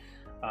of it.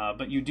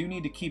 But you do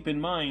need to keep in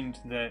mind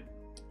that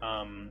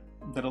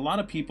that a lot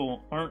of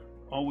people aren't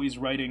always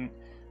writing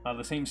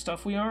the same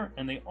stuff we are,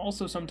 and they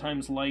also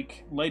sometimes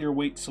like lighter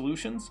weight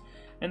solutions.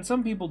 And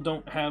some people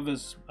don't have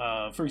as,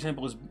 for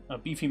example, as a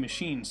beefy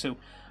machine. So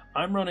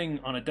I'm running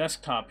on a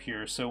desktop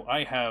here, so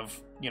I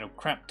have,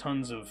 crap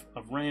tons of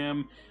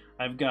RAM.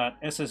 I've got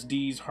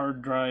SSDs,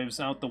 hard drives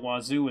out the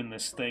wazoo in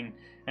this thing,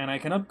 and I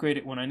can upgrade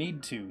it when I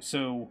need to.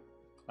 So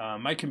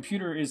my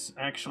computer is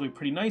actually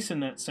pretty nice in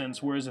that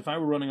sense, whereas if I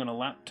were running on a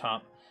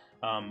laptop,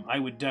 I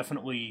would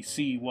definitely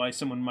see why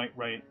someone might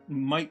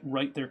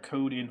write their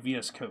code in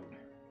VS Code.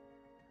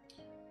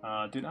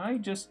 Did I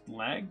just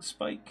lag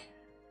spike?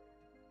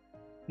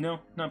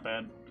 No, not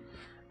bad.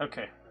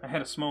 Okay, I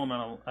had a small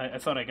amount of... I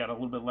thought I got a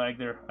little bit lag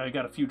there. I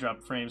got a few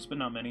dropped frames, but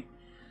not many.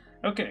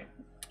 Okay,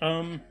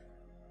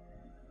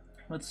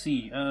 let's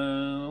see.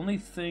 Only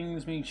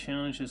things being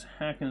challenged is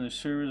hacking the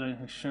servers. I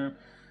sure.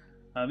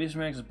 VS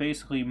Max is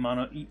basically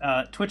mono...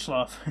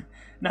 Twitchloff.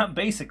 Not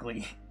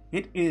basically.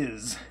 It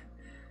is.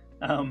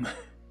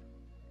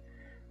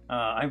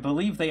 I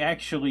believe they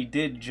actually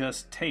did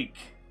just take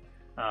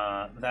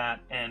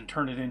that and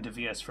turn it into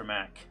VS for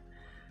Mac.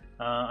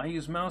 I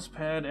use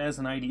mousepad as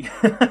an IDE.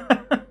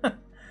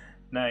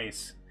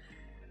 Nice.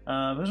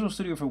 Visual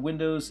Studio for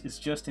Windows is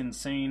just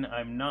insane.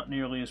 I'm not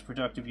nearly as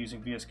productive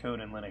using VS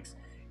Code and Linux.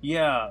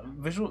 Yeah,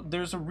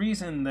 there's a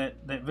reason that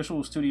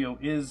Visual Studio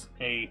is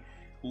a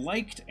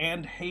liked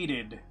and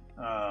hated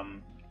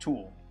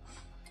tool.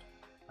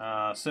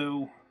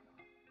 The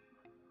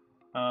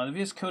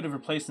VS Code have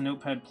replaced the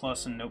Notepad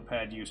Plus and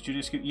Notepad use.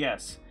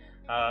 Yes.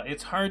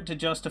 It's hard to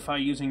justify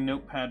using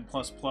Notepad++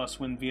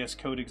 when VS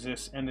Code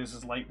exists and is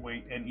as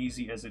lightweight and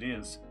easy as it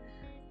is.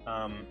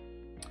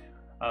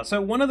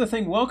 So one other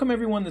thing, welcome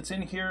everyone that's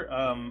in here.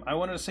 I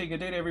wanted to say good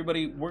day to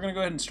everybody. We're going to go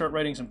ahead and start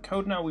writing some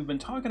code now. We've been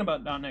talking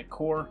about .NET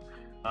Core.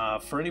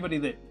 For anybody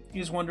that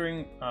is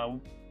wondering,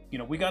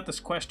 we got this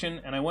question,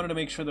 and I wanted to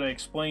make sure that I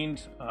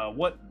explained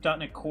what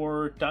 .NET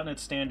Core, .NET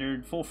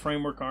Standard, full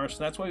framework are, so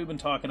that's why we've been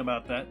talking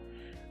about that.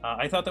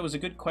 I thought that was a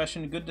good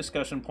question, a good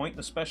discussion point,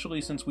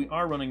 especially since we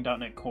are running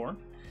 .NET Core.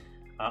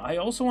 I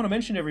also want to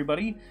mention to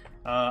everybody,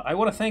 I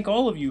want to thank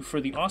all of you for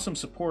the awesome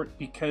support,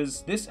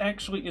 because this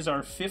actually is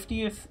our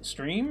 50th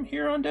stream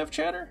here on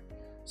DevChatter.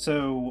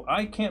 So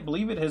I can't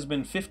believe it has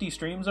been 50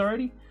 streams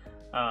already.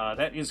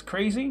 That is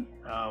crazy.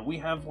 We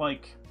have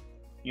like,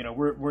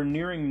 we're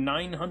nearing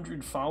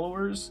 900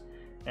 followers,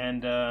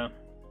 and I've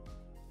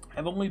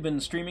only been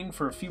streaming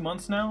for a few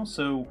months now,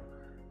 so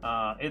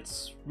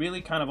it's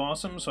really kind of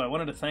awesome. So I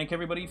wanted to thank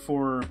everybody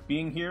for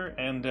being here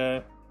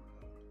and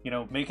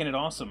making it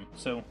awesome.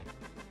 So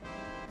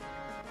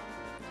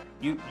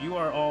you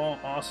are all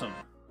awesome.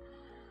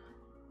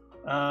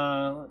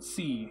 Let's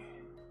see.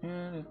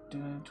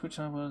 Twitch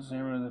was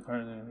the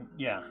part of the...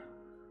 Yeah.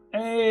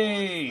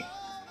 Hey.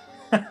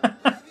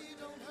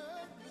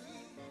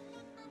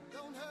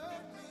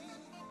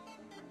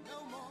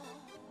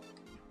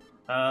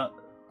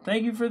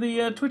 Thank you for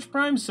the Twitch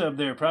Prime sub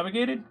there,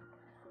 Propagated.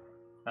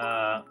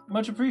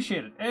 Much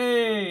appreciated.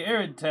 Hey,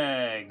 Arid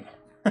Tag.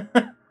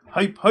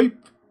 Hype,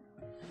 hype.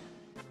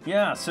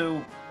 Yeah,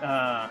 so,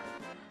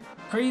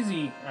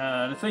 crazy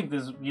to think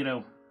there's,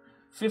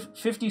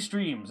 50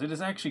 streams. It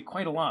is actually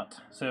quite a lot,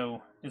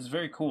 so it's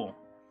very cool.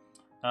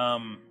 I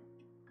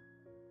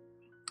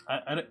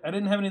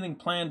didn't have anything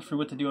planned for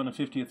what to do on the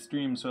 50th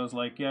stream, so I was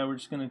like, yeah, we're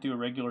just going to do a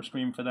regular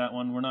stream for that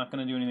one. We're not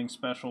going to do anything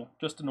special,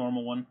 just a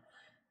normal one.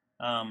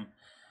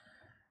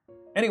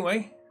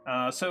 Anyway,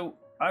 so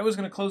I was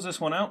going to close this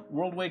one out.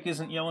 WorldWake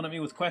isn't yelling at me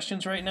with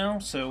questions right now,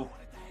 so...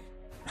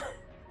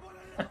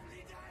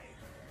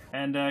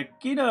 And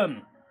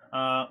Gideon,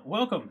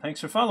 welcome. Thanks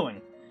for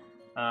following.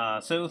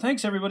 So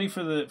thanks everybody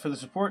for the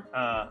support.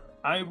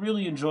 I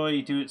really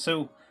enjoy doing it.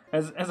 So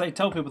as I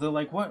tell people, they're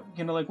like, "What?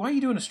 Why are you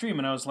doing a stream?"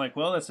 And I was like,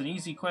 "Well, that's an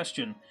easy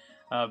question,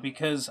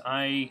 because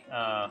I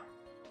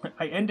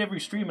end every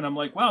stream and I'm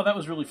like, wow, that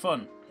was really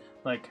fun.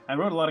 Like, I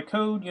wrote a lot of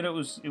code. It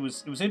was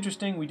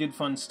interesting. We did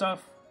fun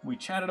stuff. We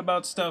chatted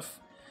about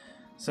stuff.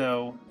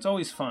 So it's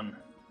always fun."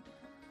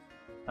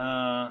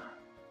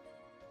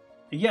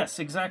 Yes,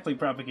 exactly,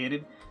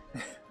 Propagated.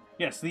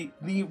 Yes, the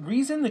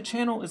reason the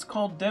channel is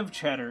called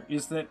DevChatter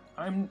is that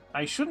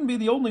I shouldn't be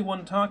the only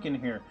one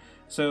talking here.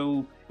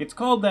 So it's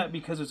called that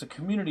because it's a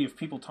community of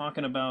people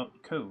talking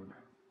about code.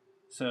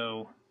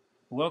 So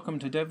welcome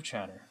to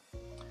DevChatter.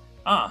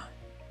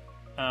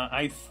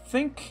 I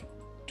think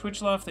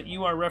Twitchloft that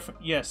you are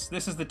yes,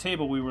 this is the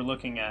table we were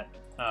looking at,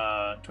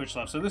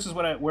 Twitchloft. So this is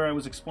where I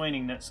was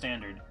explaining net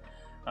standard.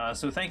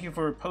 So thank you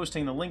for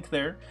posting the link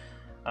there.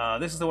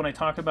 This is the one I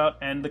talked about,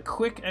 and the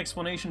quick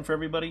explanation for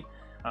everybody.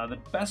 The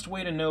best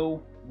way to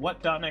know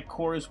what .NET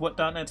Core is, what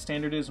 .NET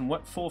Standard is, and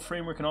what full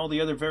framework and all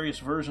the other various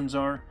versions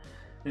are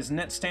is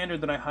net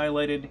standard that I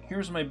highlighted.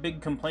 Here's my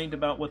big complaint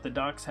about what the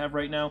docs have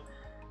right now.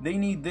 They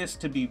need this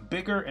to be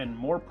bigger and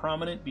more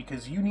prominent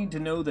because you need to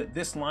know that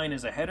this line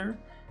is a header,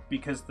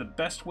 because the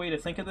best way to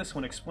think of this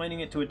when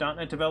explaining it to a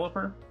 .NET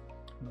developer,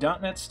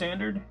 .NET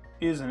Standard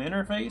is an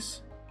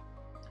interface,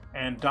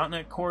 and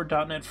 .NET Core,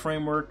 .NET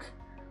Framework,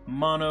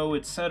 Mono,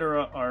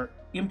 etc. are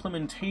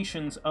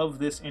implementations of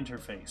this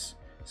interface.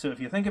 So if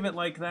you think of it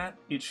like that,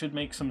 it should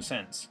make some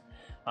sense.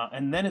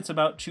 And then it's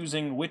about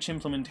choosing which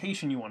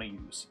implementation you want to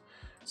use.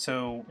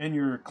 So in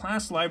your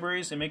class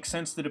libraries, it makes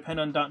sense to depend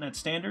on .NET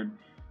Standard,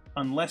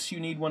 unless you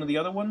need one of the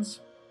other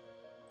ones,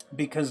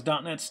 because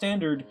 .NET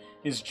Standard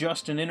is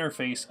just an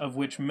interface of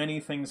which many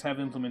things have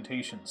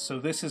implementations. So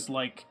this is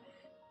like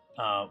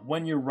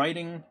when you're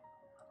writing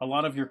a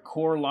lot of your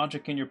core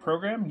logic in your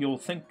program, you'll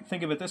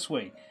think of it this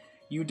way.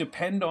 You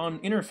depend on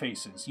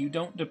interfaces. You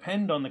don't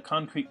depend on the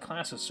concrete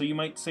classes. So you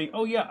might say,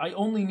 oh yeah, I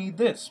only need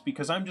this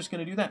because I'm just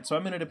going to do that. So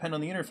I'm going to depend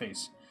on the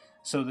interface.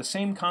 So the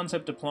same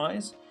concept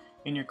applies.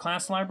 In your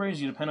class libraries,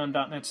 you depend on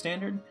 .NET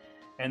Standard,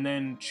 and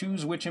then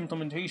choose which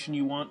implementation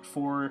you want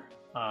for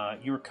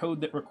your code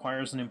that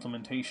requires an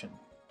implementation.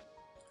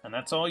 And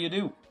that's all you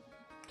do.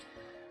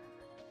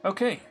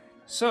 Okay,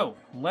 so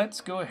let's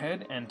go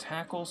ahead and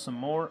tackle some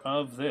more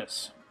of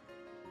this.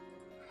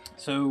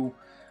 So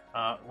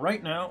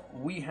right now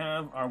we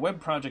have our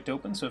web project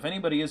open, so if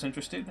anybody is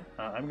interested,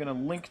 I'm going to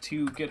link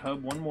to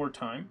GitHub one more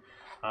time.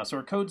 So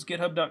our code's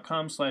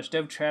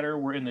github.com/devchatter.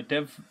 We're in the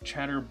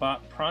DevChatter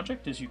bot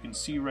project, as you can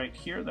see right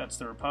here. That's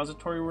the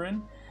repository we're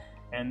in.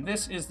 And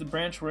this is the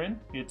branch we're in.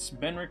 It's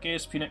Benrick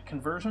ASP.NET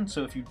Conversion,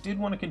 so if you did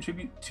want to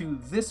contribute to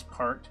this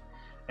part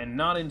and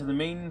not into the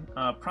main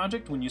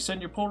project, when you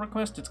send your pull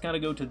request, it's got to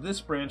go to this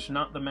branch,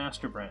 not the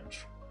master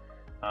branch.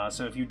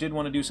 So if you did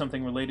want to do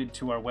something related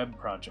to our web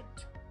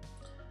project.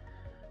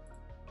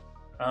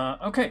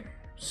 Okay,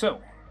 so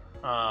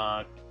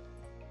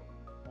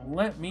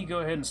let me go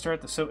ahead and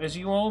start this. So as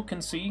you all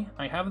can see,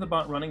 I have the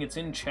bot running. It's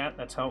in chat.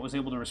 That's how it was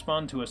able to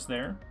respond to us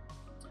there.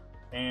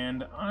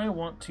 And I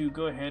want to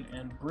go ahead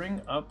and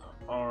bring up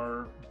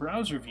our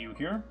browser view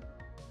here.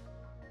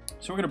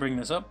 So we're going to bring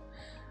this up.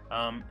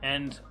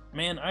 And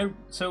man,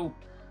 to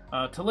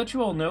let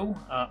you all know,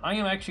 I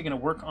am actually going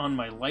to work on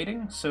my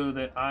lighting so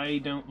that I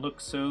don't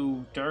look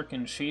so dark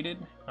and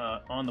shaded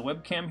on the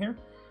webcam here.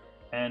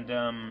 And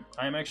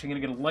I'm actually going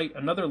to get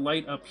another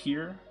light up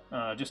here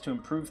just to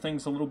improve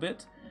things a little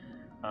bit.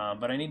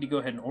 But I need to go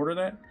ahead and order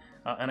that.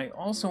 And I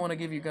also want to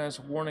give you guys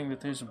a warning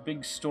that there's a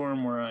big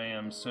storm where I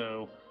am,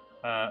 so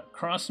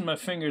crossing my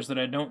fingers that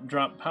I don't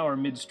drop power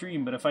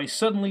midstream, but if I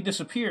suddenly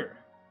disappear,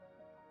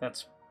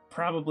 that's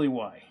probably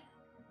why.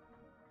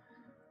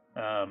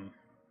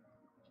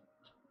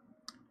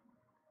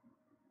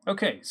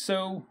 Okay,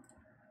 so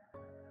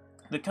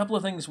the couple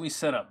of things we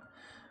set up.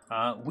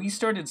 We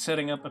started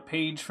setting up a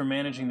page for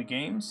managing the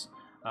games.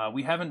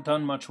 We haven't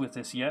done much with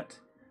this yet.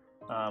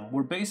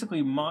 We're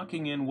basically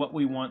mocking in what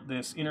we want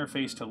this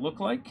interface to look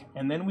like,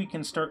 and then we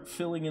can start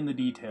filling in the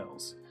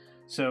details.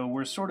 So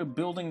we're sort of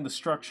building the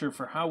structure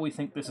for how we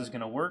think this is going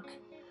to work.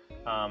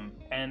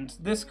 And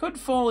this could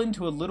fall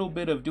into a little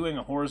bit of doing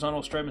a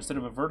horizontal stripe instead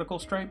of a vertical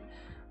stripe,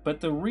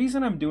 but the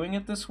reason I'm doing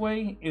it this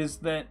way is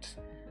that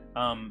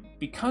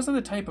because of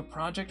the type of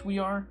project we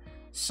are,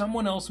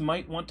 someone else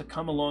might want to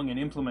come along and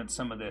implement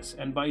some of this,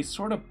 and by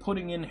sort of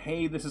putting in,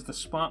 hey, this is the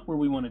spot where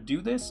we want to do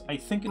this, I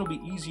think it'll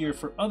be easier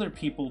for other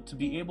people to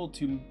be able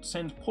to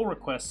send pull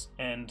requests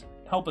and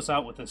help us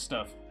out with this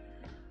stuff.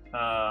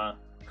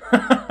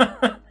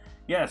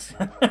 Yes.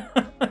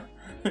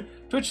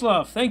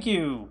 Twitchloft, thank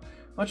you.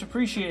 Much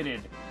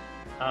appreciated.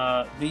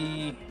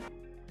 The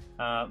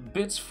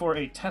bits for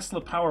a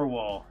Tesla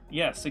Powerwall.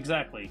 Yes,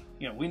 exactly.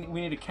 You know, we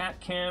need a cat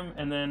cam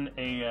and then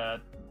a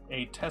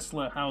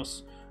Tesla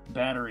house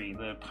battery,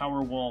 the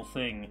Powerwall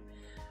thing.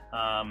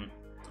 I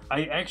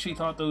actually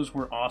thought those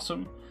were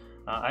awesome.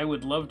 I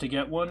would love to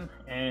get one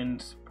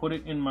and put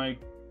it in my...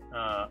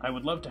 I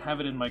would love to have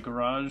it in my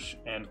garage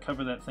and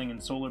cover that thing in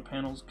solar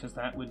panels, because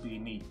that would be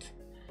neat.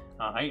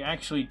 I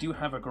actually do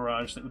have a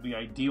garage that would be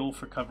ideal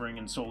for covering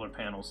in solar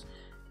panels.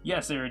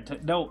 Yes, Aaron.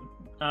 No,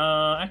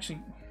 actually,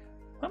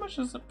 how much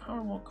does the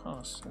Powerwall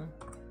cost?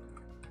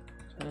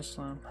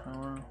 Tesla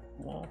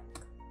Powerwall.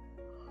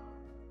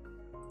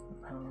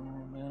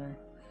 Powerwall battery.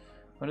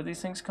 What do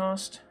these things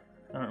cost?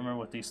 I don't remember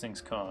what these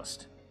things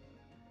cost.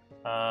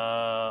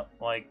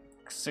 Like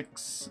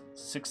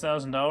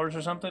 $6,000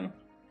 or something.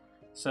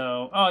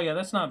 So, oh yeah,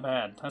 that's not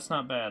bad. That's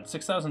not bad.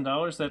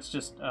 $6,000. That's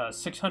just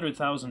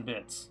 600,000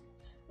 bits.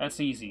 That's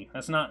easy.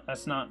 That's not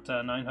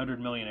 900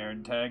 millionaire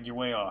tag. You're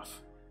way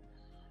off.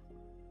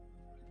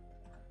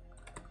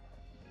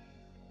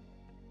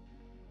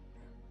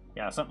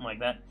 Yeah, something like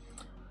that.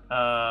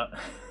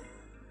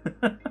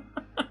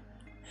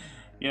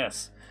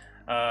 Yes.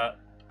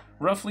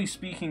 Roughly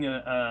speaking,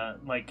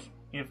 like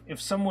if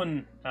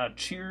someone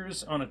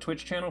cheers on a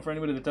Twitch channel, for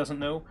anybody that doesn't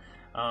know,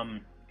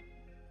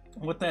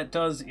 what that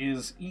does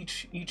is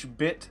each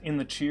bit in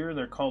the cheer,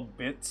 they're called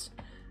bits,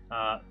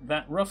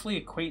 that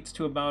roughly equates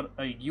to about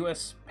a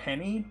US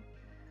penny.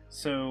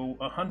 So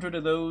 100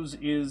 of those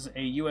is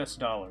a US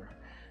dollar.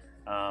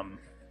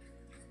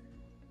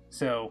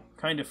 So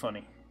kind of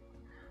funny.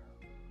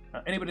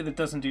 Anybody that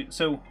doesn't do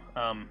so,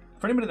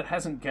 for anybody that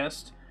hasn't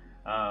guessed,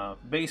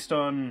 based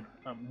on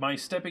my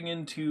stepping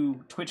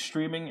into Twitch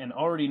streaming and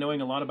already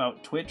knowing a lot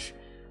about Twitch,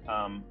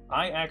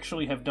 I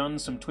actually have done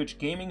some Twitch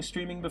gaming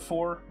streaming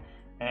before,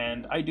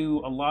 and I do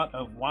a lot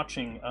of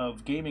watching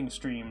of gaming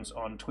streams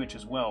on Twitch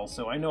as well,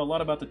 so I know a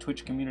lot about the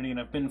Twitch community, and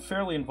I've been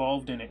fairly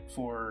involved in it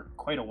for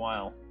quite a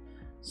while.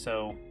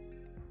 So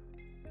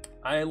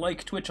I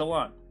like Twitch a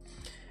lot.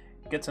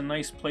 Gets a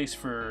nice place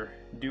for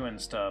doing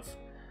stuff.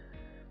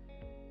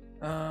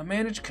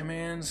 Manage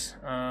commands,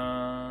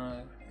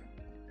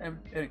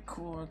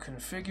 cool,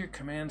 configure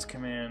commands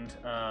command,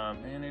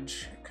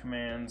 manage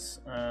commands.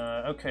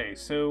 Okay,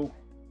 so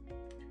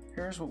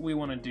here's what we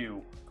want to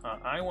do.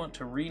 I want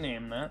to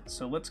rename that,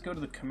 so let's go to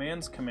the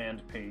commands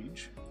command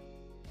page.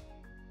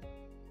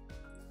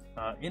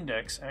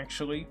 Index,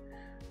 actually.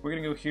 We're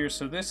going to go here,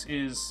 so this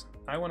is,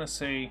 I want to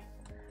say,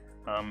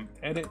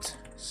 edit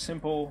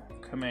simple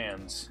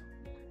commands.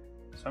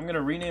 So I'm going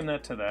to rename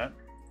that to that.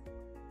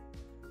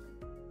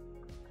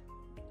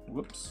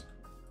 Whoops.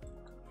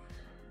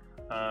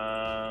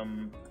 Oh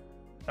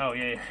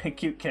yeah,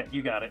 cute cat,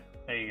 you got it.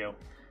 There you go.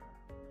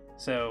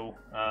 So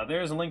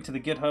there's a link to the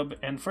GitHub,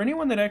 and for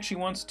anyone that actually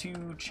wants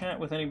to chat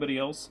with anybody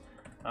else,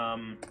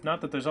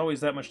 not that there's always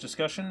that much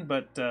discussion,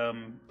 but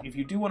if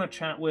you do want to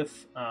chat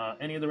with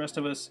any of the rest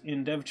of us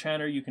in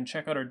DevChatter, you can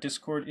check out our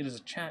Discord. It is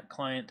a chat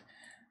client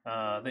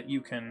that you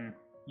can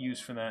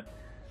use for that.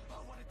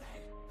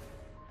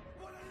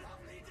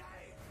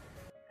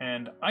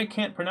 And I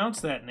can't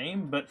pronounce that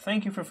name, but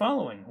thank you for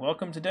following.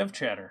 Welcome to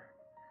DevChatter.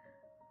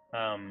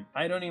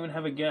 I don't even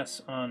have a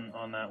guess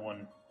on that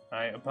one.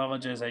 I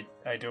apologize,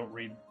 I don't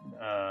read,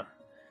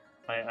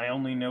 I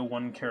only know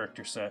one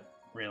character set,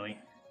 really.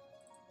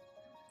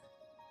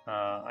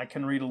 I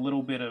can read a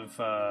little bit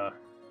of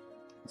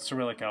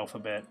Cyrillic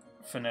alphabet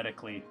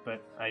phonetically,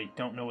 but I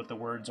don't know what the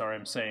words are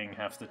I'm saying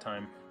half the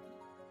time.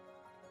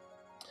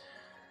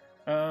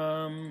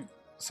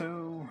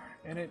 So,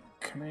 edit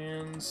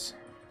commands...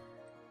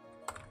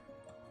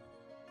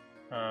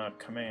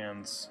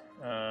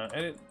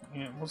 edit,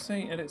 yeah, we'll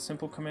say edit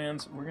simple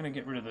commands. We're going to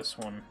get rid of this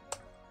one,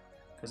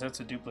 because that's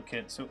a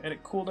duplicate. So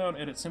edit cooldown,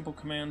 edit simple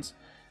commands,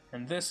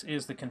 and this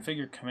is the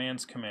configure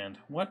commands command.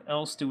 What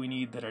else do we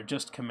need that are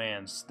just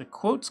commands? The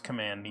quotes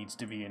command needs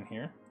to be in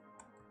here.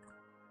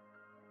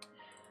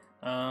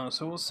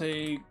 So we'll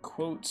say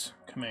quotes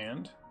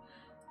command.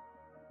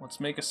 Let's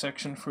make a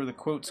section for the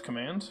quotes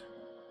command.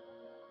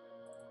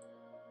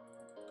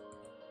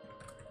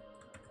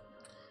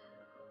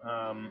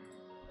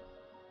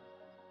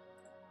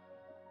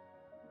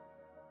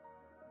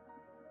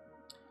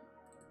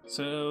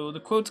 So the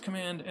quotes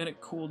command,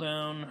 edit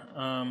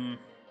cooldown,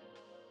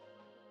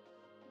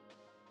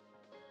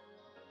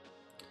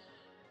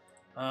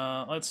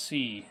 let's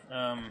see,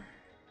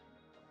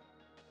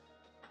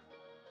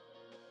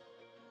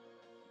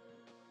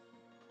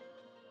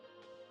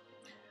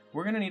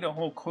 we're going to need a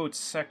whole quotes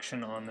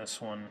section on this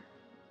one.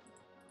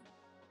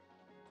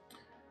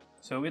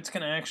 So it's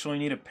going to actually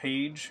need a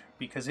page,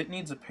 because it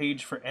needs a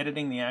page for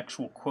editing the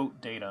actual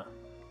quote data.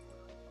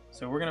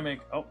 So we're going to make,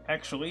 oh,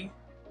 actually,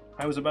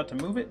 I was about to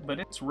move it, but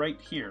it's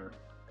right here.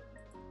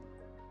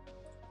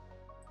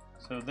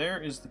 So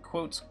there is the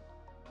quotes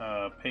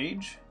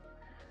page.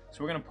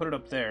 So we're going to put it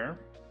up there.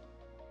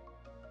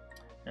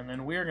 And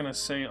then we're going to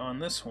say on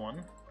this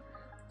one,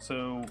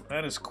 so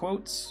that is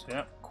quotes,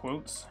 yeah,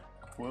 quotes,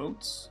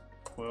 quotes,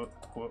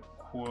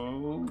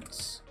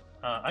 quotes.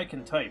 I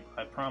can type,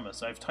 I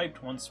promise. I've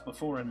typed once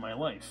before in my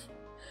life.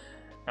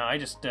 Now I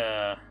just,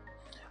 I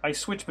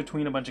switch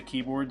between a bunch of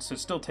keyboards, so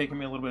it's still taking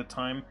me a little bit of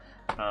time.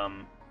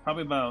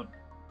 Probably about,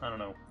 I don't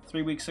know,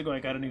 3 weeks ago I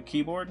got a new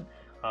keyboard.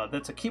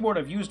 That's a keyboard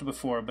I've used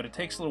before, but it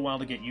takes a little while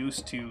to get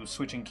used to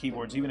switching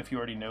keyboards, even if you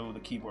already know the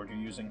keyboard you're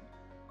using.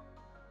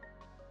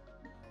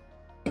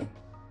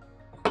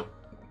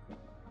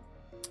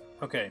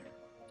 Okay.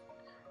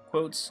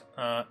 Quotes,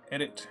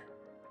 edit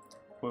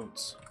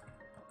quotes.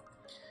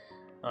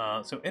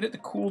 So edit the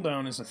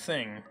cooldown is a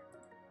thing.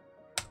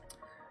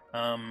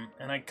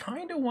 And I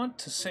kind of want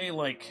to say,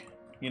 like,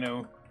 you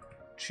know,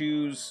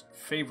 choose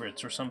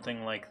favorites or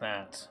something like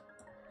that.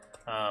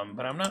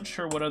 But I'm not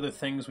sure what other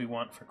things we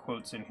want for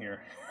quotes in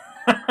here.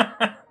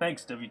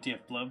 Thanks, WTF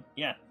Blub.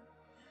 Yeah.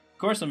 Of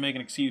course I'm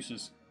making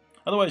excuses.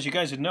 Otherwise, you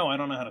guys would know I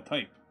don't know how to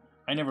type.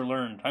 I never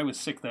learned. I was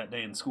sick that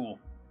day in school.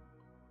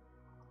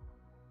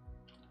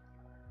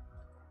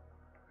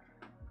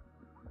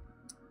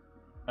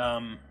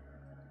 Oh,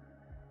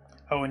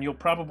 and you'll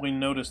probably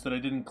notice that I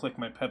didn't click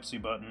my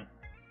Pepsi button.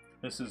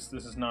 This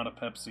is not a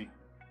Pepsi.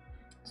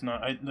 It's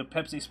not. The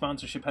Pepsi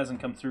sponsorship hasn't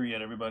come through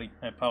yet, everybody.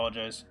 I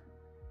apologize.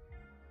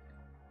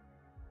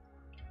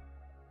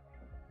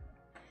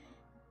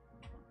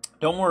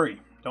 Don't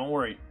worry. Don't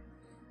worry.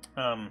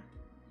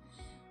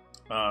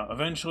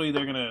 Eventually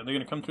they're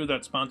gonna come through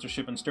that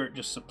sponsorship and start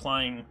just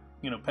supplying,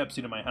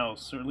 Pepsi to my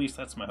house, or at least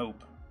that's my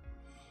hope.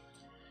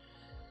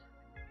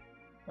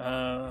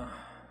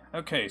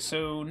 Okay,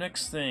 so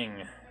next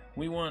thing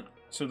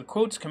so the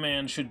quotes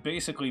command should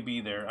basically be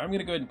there. I'm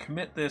gonna go ahead and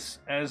commit this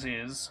as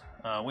is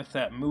with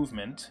that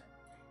movement.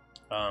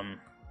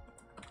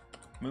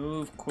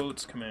 Move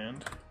quotes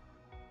command.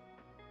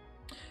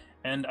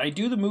 And I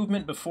do the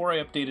movement before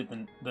I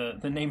updated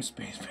the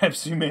namespace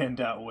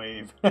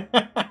PepsiMan.wave.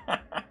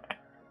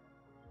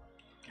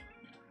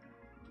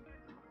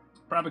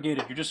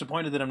 Propagated, you're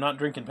disappointed that I'm not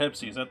drinking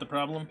Pepsi. Is that the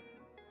problem?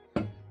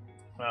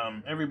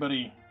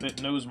 Everybody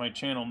that knows my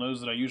channel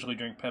knows that I usually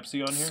drink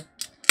Pepsi on here.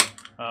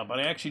 But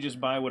I actually just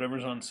buy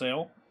whatever's on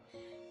sale.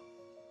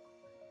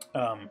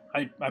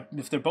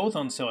 If they're both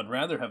on sale, I'd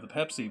rather have the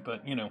Pepsi,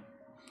 but,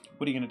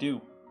 what are you going to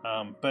do?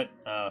 But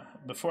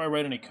before I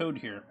write any code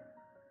here...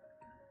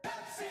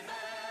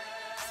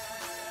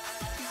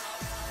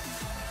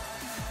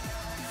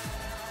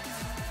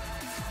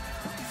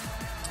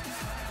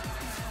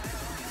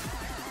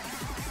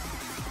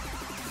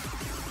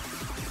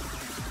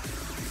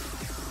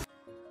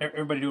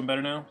 Everybody doing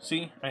better now?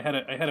 See? I had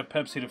a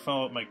Pepsi to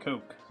follow up my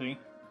Coke, see?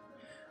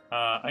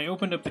 I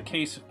opened up the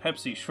case of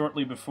Pepsi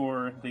shortly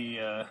before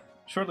the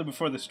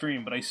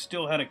stream, but I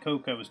still had a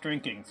Coke I was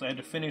drinking, so I had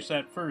to finish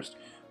that first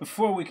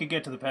before we could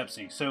get to the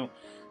Pepsi. So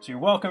you're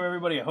welcome,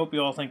 everybody. I hope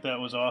you all think that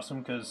was awesome,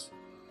 because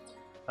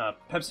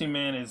Pepsi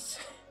Man is...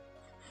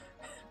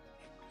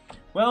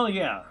 Well,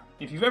 yeah,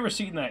 if you've ever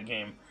seen that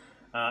game.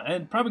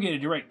 And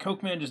Propagated, you're right,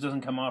 Coke Man just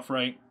doesn't come off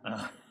right.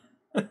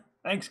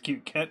 Thanks,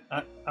 Cute Cat.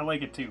 I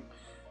like it too.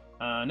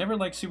 Never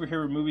liked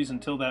superhero movies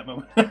until that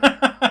moment.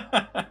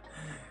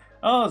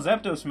 Oh,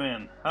 Zapdos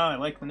Man. I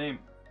like the name.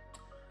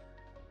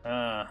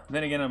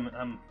 Then again,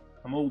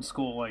 I'm old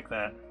school like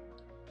that.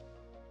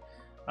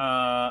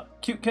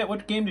 Cute Cat,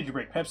 what game did you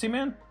break? Pepsi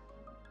Man?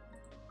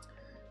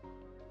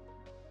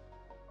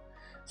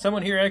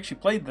 Someone here actually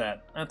played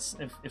that. That's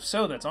if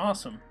so, that's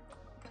awesome.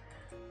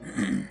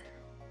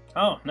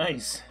 Oh,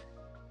 nice.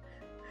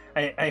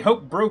 I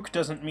hope broke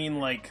doesn't mean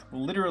like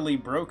literally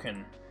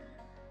broken.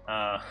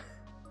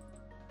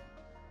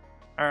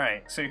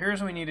 Alright, so here's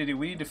what we need to do.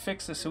 We need to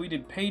fix this. So we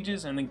did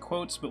pages and then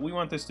quotes, but we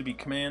want this to be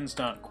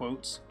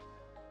commands.quotes.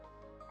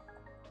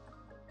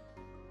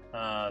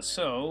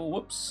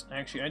 Whoops.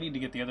 Actually, I need to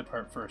get the other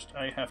part first.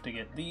 I have to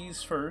get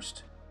these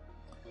first.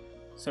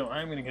 So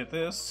I'm going to get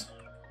this.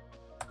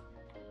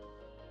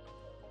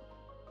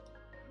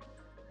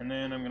 And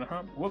then I'm going to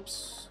hop...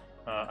 Whoops.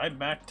 I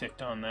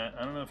backticked on that.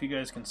 I don't know if you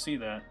guys can see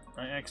that.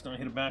 I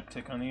accidentally hit a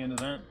backtick on the end of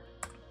that.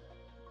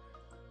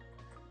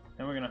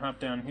 Then we're going to hop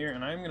down here,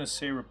 and I'm going to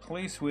say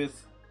replace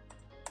with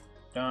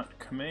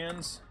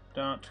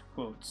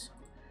 .commands.quotes.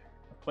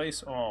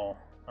 Replace all.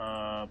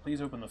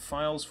 Please open the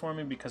files for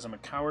me because I'm a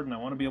coward and I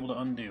want to be able to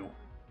undo.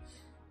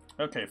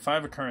 Okay,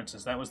 5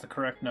 occurrences. That was the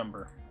correct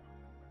number.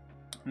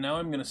 Now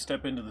I'm going to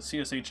step into the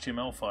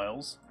CSHTML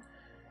files,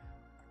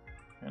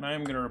 and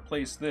I'm going to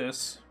replace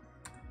this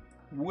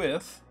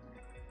with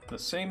the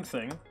same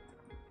thing.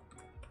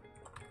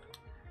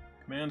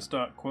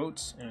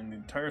 Commands.quotes and the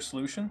entire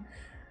solution.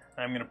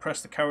 I'm going to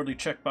press the cowardly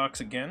checkbox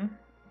again.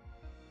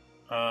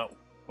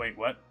 Wait,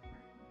 what?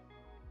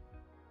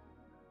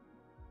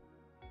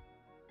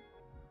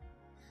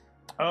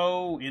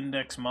 Oh,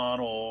 index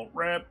model.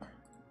 Rep.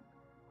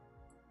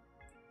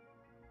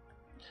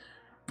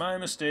 My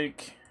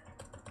mistake.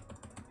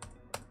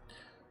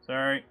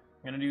 Sorry,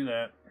 I'm going to do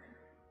that.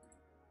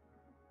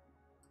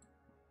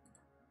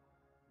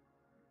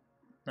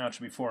 Now it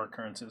should be 4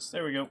 occurrences.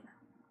 There we go.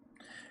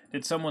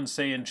 Did someone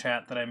say in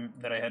chat that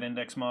I had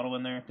index model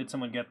in there? Did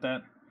someone get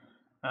that?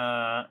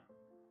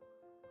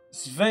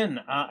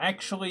 Sven,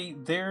 actually,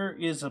 there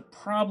is a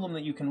problem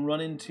that you can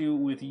run into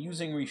with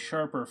using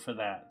ReSharper for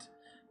that.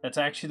 That's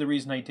actually the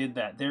reason I did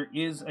that. There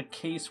is a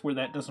case where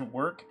that doesn't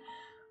work.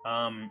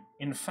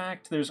 In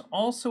fact, there's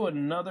also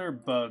another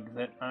bug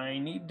that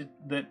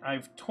that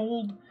I've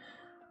told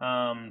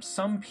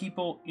some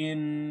people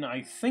in,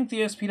 I think,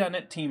 the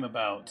ASP.NET team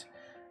about.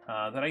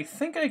 That I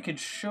think I could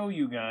show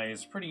you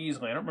guys pretty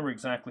easily. I don't remember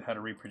exactly how to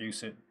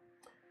reproduce it.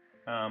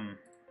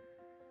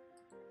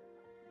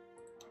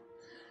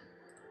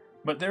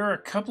 But there are a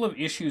couple of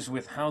issues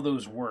with how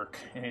those work,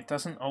 and it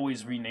doesn't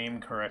always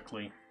rename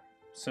correctly.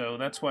 So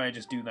that's why I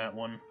just do that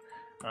one.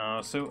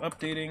 So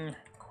updating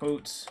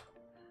quotes,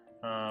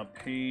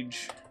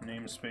 page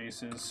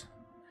namespaces.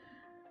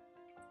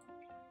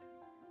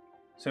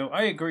 So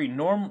I agree.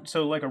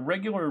 So like a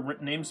regular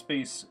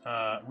namespace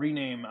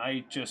rename,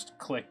 I just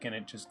click and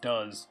it just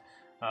does.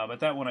 but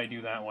that one I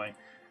do that way.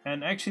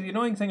 And actually, the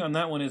annoying thing on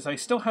that one is I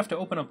still have to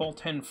open up all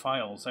 10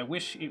 files. I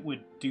wish it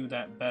would do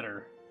that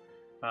better.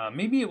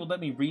 Maybe it will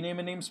let me rename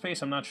a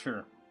namespace, I'm not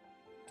sure.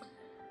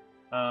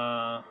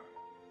 To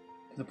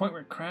the point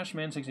where it crashed,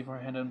 man64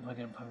 I had to unplug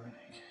it and plug it in.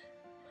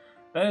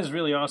 That is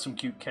really awesome,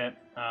 Cute Cat.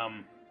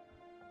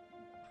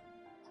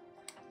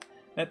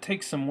 That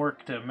takes some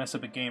work to mess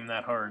up a game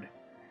that hard.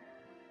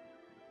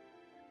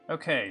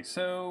 Okay,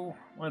 so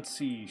let's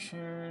see.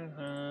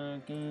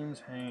 Share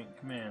games, hang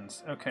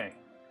commands. Okay.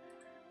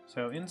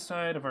 So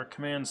inside of our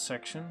commands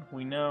section,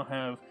 we now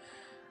have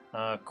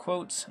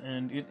quotes,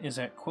 and it is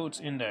at quotes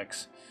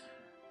index.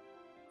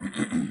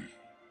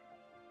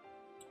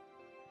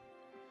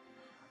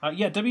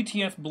 Yeah,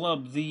 WTF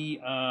Blub, the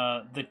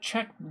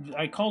check,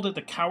 I called it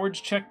the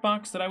cowards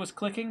checkbox that I was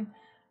clicking.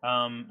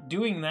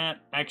 Doing that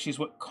actually is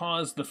what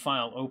caused the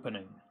file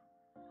opening.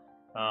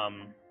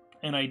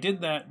 And I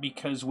did that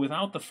because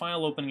without the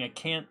file opening, I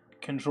can't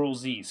Control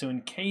Z. So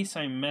in case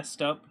I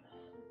messed up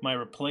my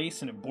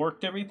replace and it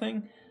borked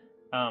everything,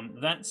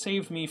 that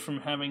saved me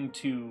from having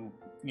to,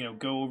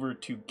 go over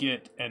to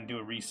Git and do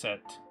a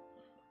reset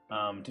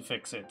to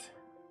fix it,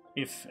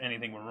 if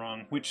anything were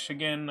wrong. Which,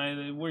 again,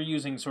 we're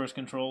using source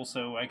control,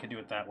 so I could do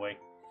it that way.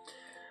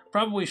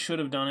 Probably should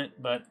have done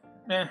it, but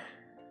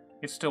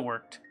it still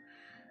worked.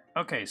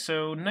 Okay,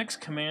 so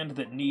next command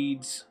that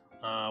needs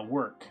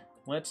work.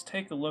 Let's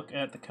take a look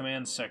at the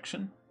commands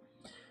section.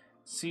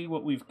 See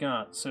what we've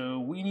got. So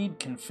we need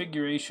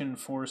configuration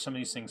for some of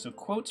these things. So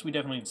quotes, we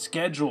definitely need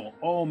schedule.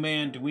 Oh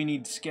man, do we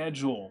need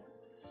schedule.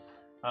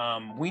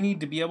 We need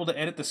to be able to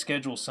edit the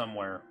schedule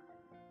somewhere.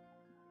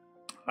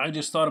 I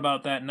just thought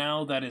about that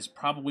now. That is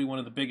probably one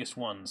of the biggest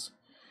ones.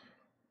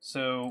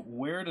 So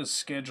where does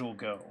schedule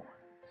go?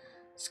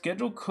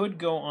 Schedule could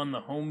go on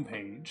the home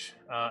page.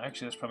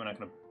 Actually, that's probably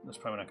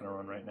not gonna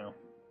run right now.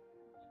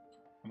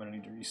 I'm gonna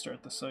need to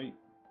restart the site.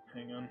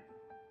 Hang on.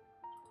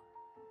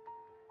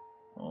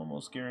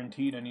 Almost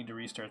guaranteed I need to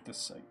restart this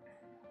site.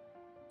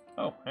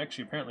 Oh,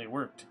 actually, apparently it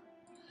worked.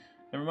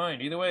 Never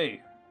mind, either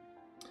way.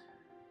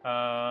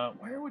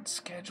 Where would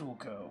schedule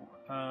go?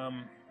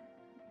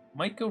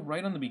 Might go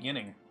right on the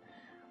beginning.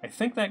 I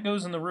think that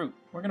goes in the root.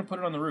 We're going to put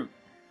it on the root.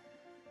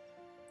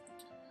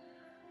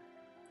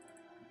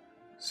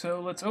 So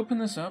let's open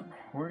this up.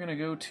 We're going to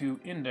go to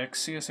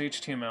index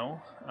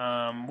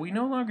CSHTML. We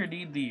no longer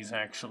need these,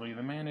 actually,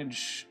 to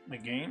manage the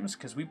games,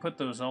 because we put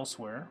those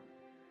elsewhere.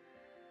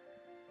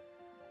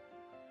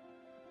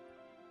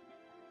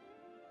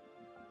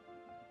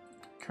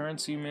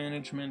 Currency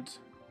management.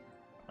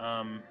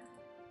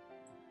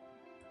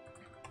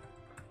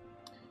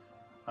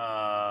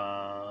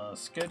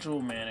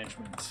 Schedule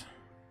management.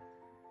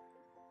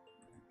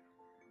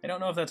 I don't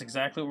know if that's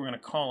exactly what we're going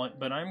to call it,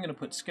 but I'm going to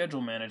put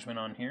schedule management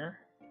on here.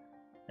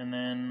 And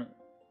then,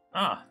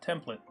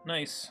 template.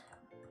 Nice.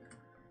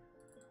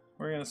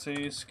 We're going to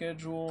say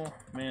schedule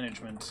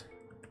management.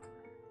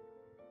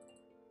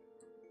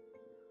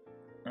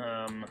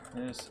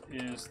 This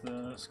is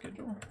the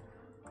schedule.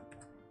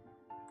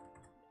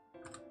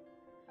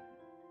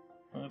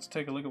 Let's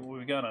take a look at what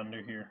we got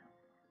under here.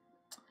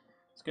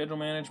 Schedule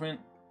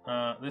management.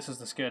 This is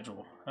the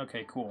schedule.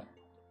 Okay, cool.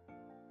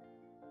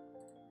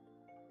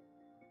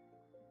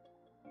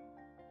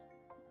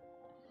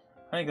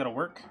 I think that'll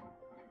work.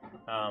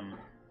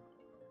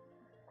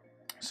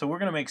 So we're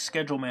going to make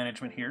schedule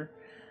management here.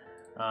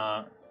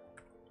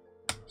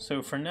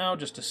 So for now,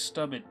 just to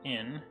stub it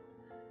in,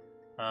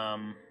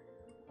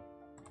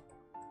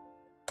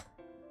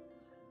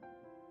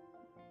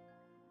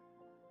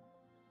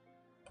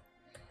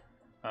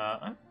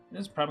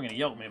 this is probably going to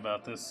yell at me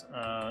about this.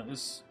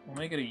 We'll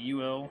make it a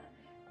UL.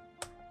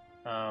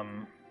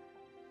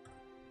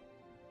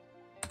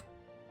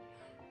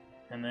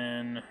 And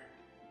then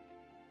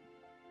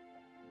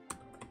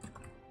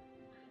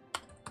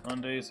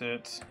Mondays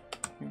at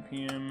 2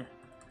 p.m.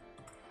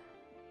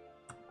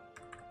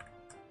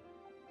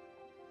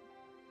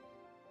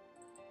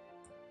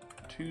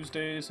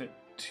 Tuesdays at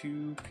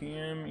 2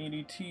 p.m.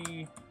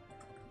 EDT.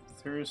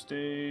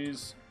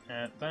 Thursdays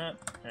at that.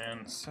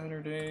 And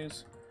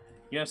Saturdays.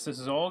 Yes, this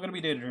is all going to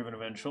be data-driven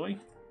eventually.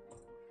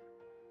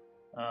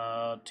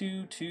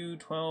 2, 2,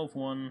 12,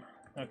 1.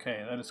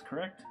 Okay, that is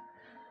correct.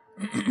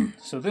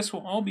 So this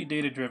will all be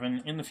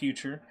data-driven in the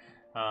future.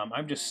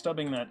 I'm just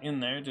stubbing that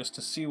in there just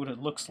to see what it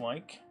looks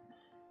like.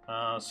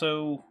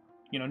 So,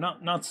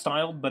 not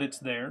styled, but it's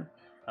there.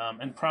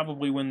 And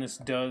probably when this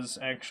does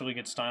actually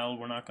get styled,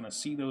 we're not going to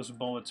see those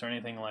bullets or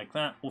anything like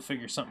that. We'll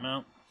figure something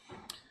out.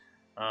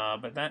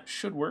 But that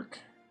should work.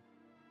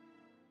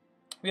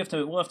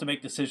 We'll have to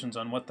make decisions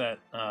on what that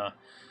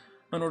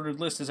unordered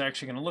list is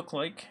actually going to look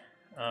like.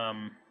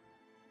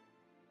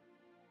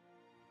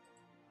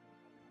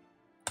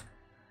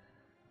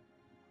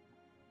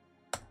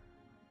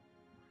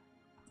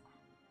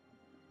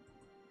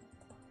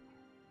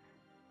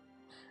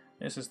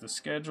 This is the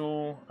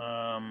schedule.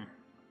 Do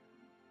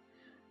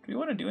we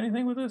want to do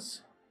anything with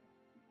this?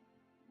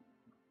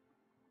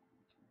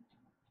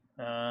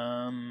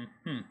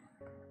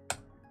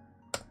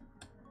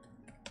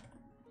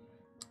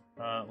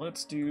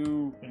 Let's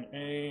do an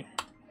A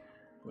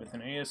with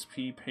an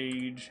ASP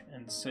page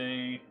and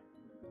say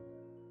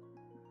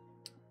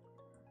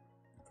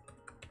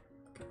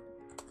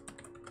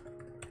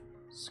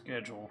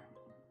schedule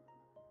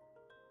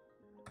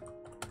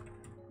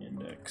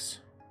index.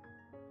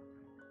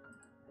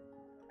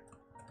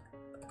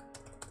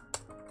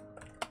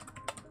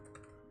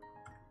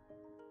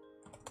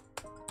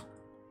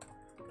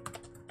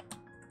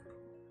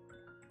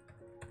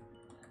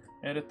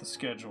 Edit the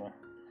schedule.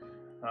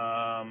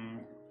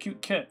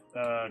 Cute kit,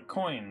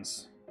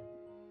 coins.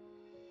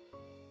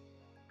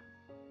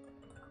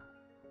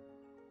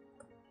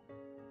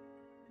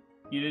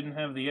 You didn't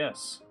have the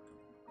S.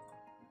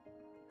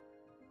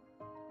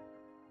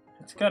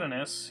 It's got an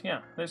S.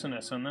 Yeah, there's an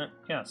S on that.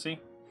 Yeah, see?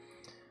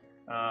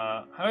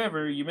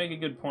 However, you make a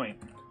good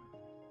point.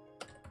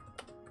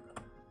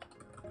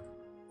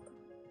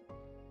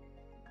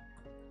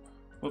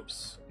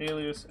 Whoops.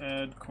 Alias,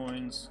 add,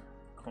 coins,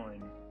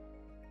 coin.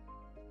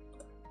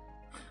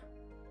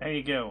 There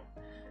you go.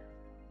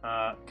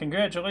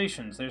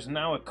 Congratulations, there's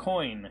now a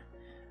coin.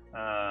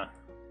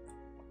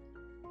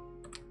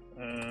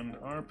 And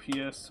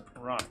RPS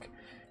rock.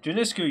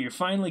 Janisku, you're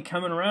finally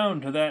coming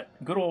around to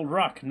that good old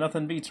rock.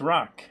 Nothing beats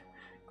rock.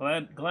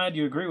 Glad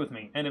you agree with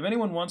me. And if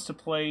anyone wants to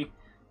play...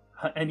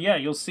 And yeah,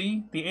 you'll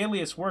see, the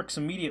alias works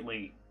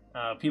immediately.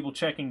 People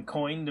checking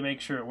coin to make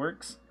sure it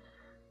works.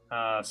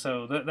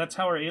 So that's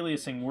how our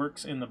aliasing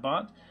works in the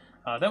bot.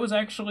 That was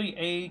actually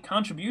a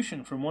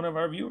contribution from one of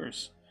our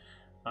viewers.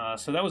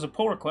 So that was a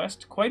pull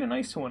request, quite a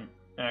nice one,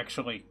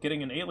 actually,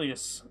 getting an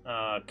alias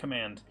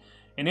command.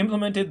 And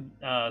implemented,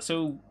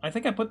 so I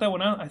think I put that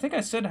one out. I think I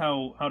said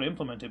how to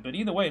implement it, but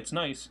either way, it's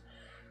nice.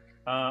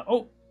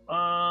 Zapdos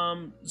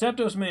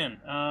Man,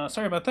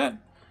 sorry about that.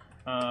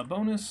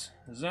 Bonus,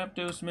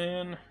 Zapdos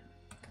Man.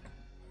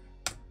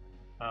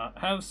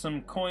 Have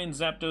some coins,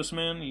 Zapdos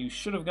Man. You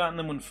should have gotten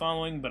them when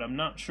following, but I'm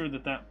not sure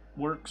that that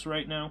works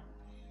right now.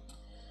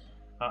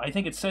 I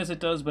think it says it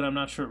does, but I'm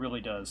not sure it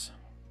really does.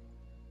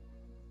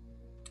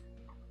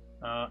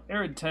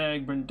 Arid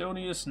Tag,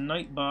 Brendonius,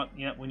 Nightbot.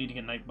 Yeah, we need to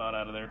get Nightbot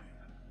out of there.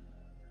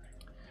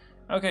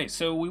 Okay,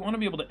 so we want to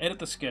be able to edit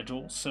the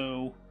schedule,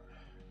 so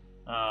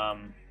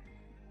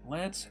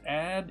let's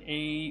add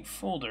a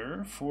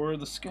folder for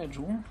the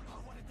schedule.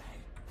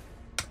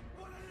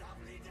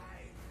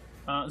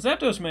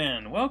 Zapdos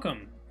Man,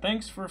 welcome.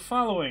 Thanks for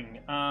following.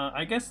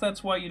 I guess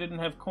that's why you didn't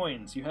have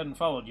coins. You hadn't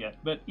followed yet.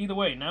 But either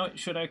way, now it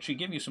should actually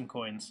give you some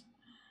coins.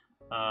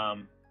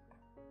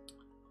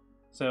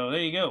 So there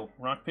you go.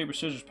 Rock, paper,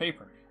 scissors,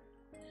 paper.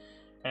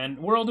 And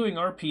we're all doing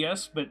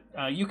RPS, but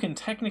you can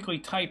technically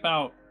type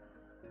out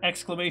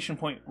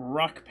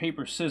 !rock,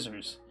 paper,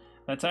 scissors.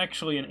 That's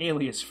actually an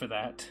alias for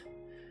that.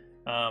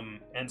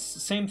 And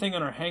same thing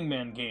on our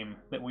Hangman game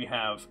that we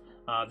have.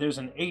 There's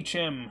an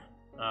HM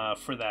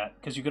for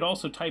that, because you could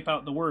also type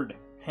out the word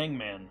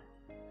Hangman.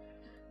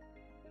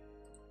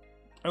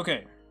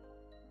 Okay.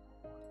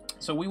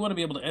 So we want to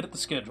be able to edit the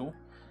schedule.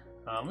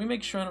 Let me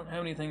make sure I don't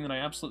have anything that I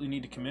absolutely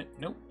need to commit.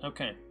 Nope.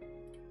 Okay.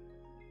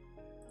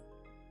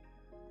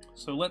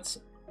 So let's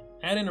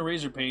add in a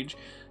Razor page.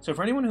 So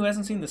for anyone who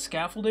hasn't seen the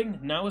scaffolding,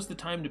 now is the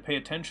time to pay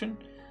attention,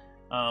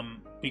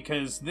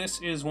 because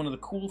this is one of the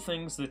cool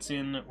things that's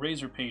in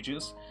Razor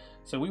pages.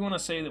 So we want to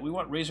say that we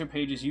want Razor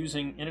pages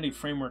using Entity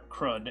Framework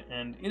CRUD,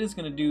 and it is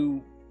going to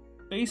do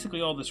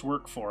basically all this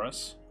work for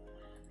us.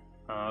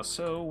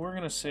 So we're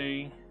going to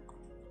say...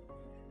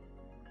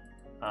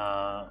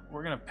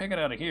 we're going to pick it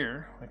out of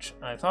here, which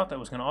I thought that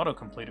was going to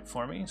autocomplete it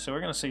for me. So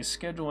we're going to say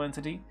schedule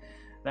entity.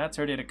 That's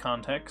our data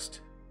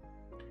context.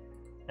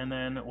 And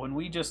then when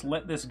we just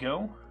let this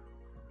go...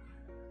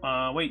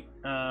 wait,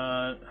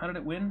 how did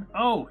it win?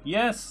 Oh,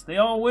 yes, they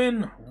all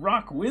win!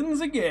 Rock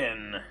wins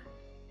again!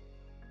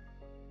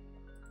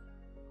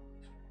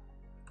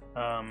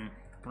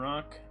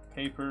 Rock,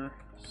 paper,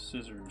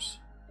 scissors.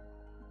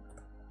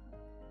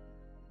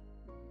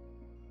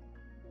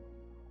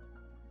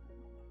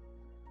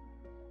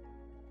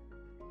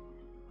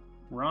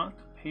 Rock,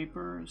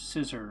 paper,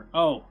 scissor.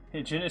 Oh,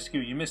 hey,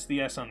 Janisku, you missed the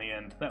S on the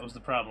end. That was the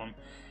problem.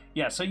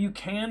 Yeah, so you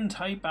can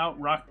type out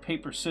rock,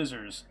 paper,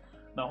 scissors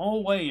the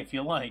whole way if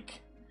you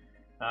like.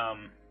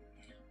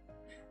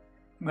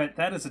 But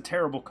that is a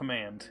terrible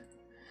command.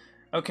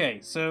 Okay,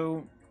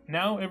 so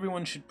now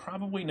everyone should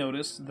probably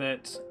notice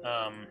that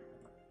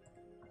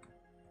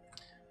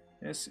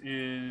this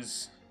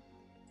is...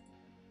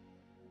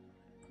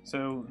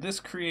 So this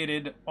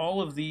created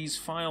all of these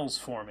files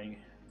for me.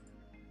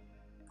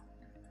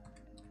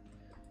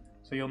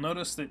 So you'll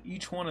notice that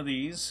each one of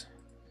these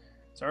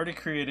is already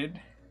created,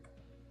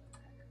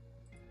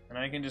 and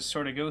I can just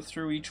sort of go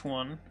through each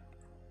one.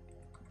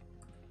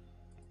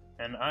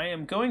 And I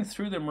am going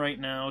through them right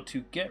now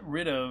to get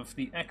rid of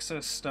the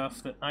excess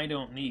stuff that I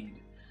don't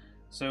need.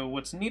 So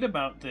what's neat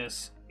about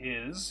this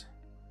is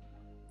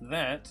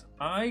that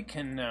I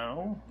can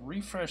now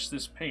refresh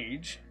this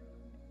page,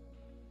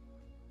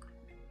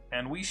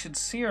 and we should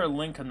see our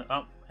link on the...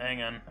 Oh,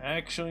 hang on. I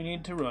actually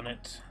need to run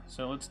it.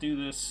 So let's do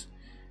this.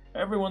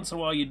 Every once in a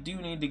while you do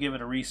need to give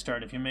it a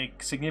restart if you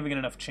make significant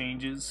enough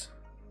changes.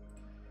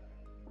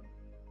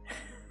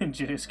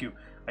 Jadiscu.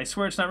 I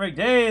swear it's not rigged.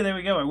 Hey, there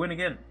we go. I win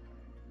again.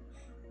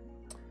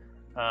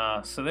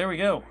 So there we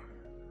go.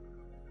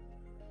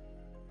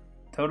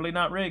 Totally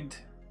not rigged.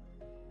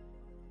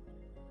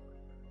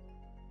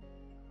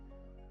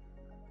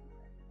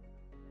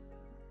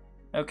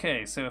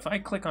 Okay, so if I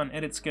click on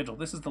Edit Schedule,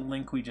 this is the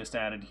link we just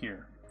added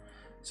here.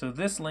 So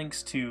this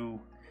links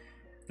to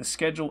the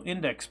schedule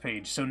index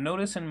page. So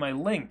notice in my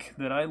link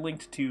that I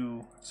linked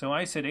to, so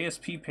I said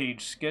ASP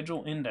page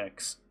schedule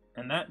index,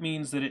 and that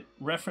means that it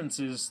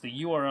references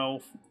the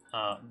URL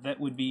that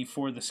would be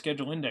for the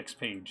schedule index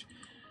page.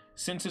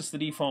 Since it's the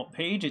default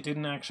page, it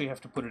didn't actually have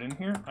to put it in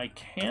here. I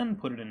can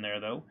put it in there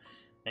though,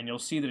 and you'll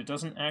see that it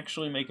doesn't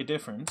actually make a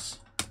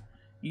difference.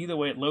 Either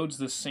way, it loads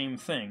the same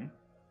thing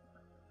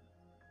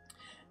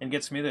and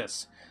gets me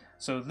this.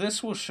 So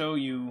this will show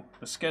you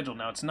the schedule.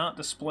 Now it's not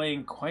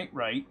displaying quite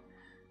right,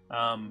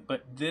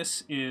 but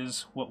this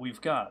is what we've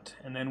got.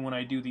 And then when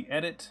I do the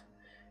edit,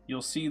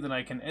 you'll see that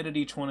I can edit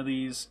each one of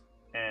these,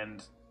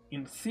 and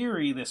in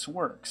theory this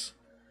works.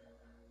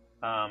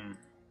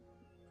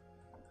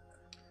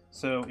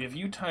 So if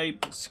you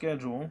type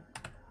schedule,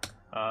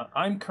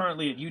 I'm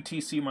currently at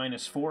UTC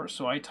 -4,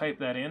 so I type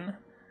that in.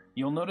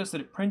 You'll notice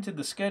that it printed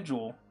the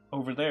schedule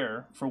over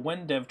there for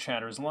when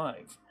DevChatter is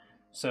live.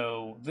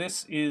 So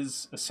this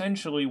is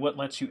essentially what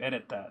lets you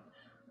edit that.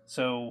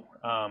 So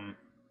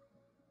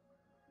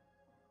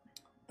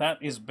that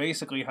is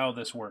basically how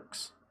this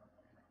works.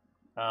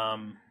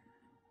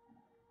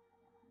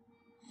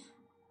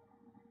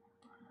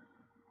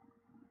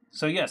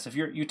 So yes, if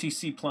you're at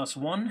UTC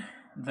 +1,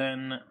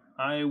 then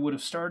I would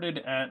have started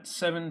at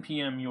 7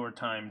 p.m. your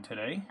time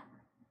today.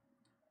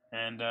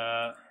 And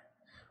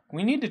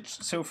we need to,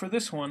 so for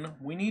this one,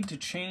 we need to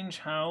change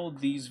how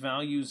these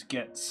values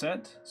get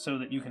set so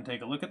that you can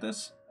take a look at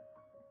this.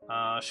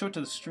 Show it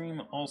to the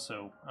stream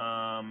also.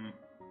 I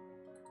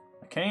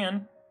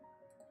can.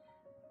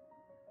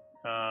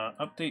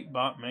 Update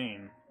bot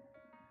main.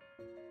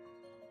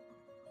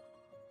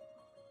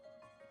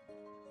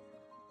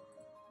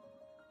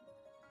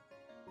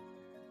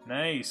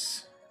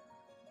 Nice.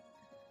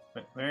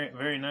 Very,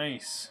 very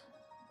nice.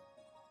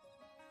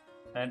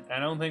 And I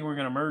don't think we're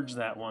going to merge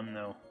that one,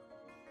 though.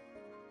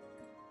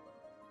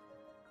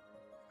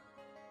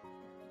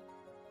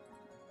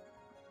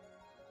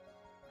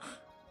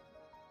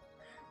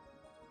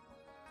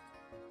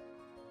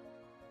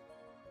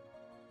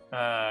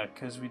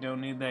 Because we don't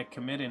need that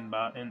commit in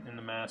bot in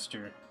the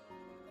master.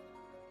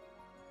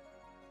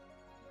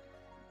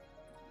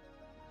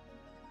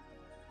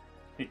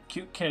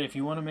 Cute Cat, if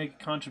you want to make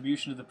a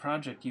contribution to the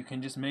project, you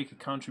can just make a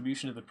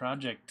contribution to the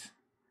project.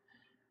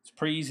 It's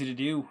pretty easy to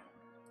do.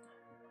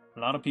 A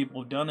lot of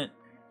people have done it.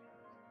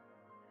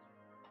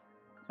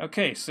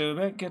 Okay, so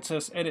that gets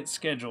us edit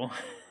schedule.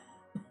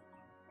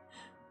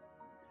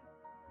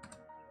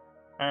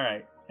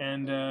 Alright,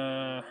 and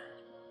I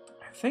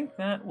think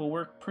that will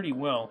work pretty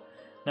well.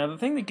 Now the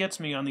thing that gets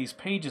me on these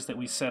pages that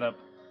we set up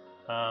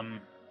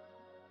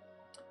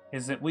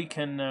is that we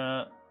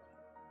can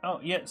oh,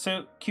 yeah,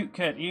 so, Cute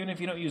Cat, even if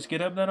you don't use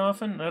GitHub that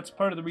often, that's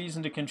part of the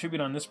reason to contribute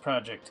on this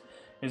project.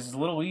 It's a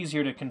little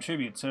easier to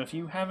contribute. So if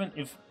you haven't,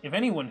 if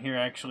anyone here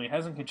actually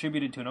hasn't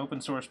contributed to an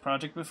open source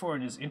project before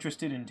and is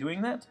interested in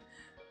doing that,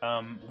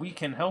 we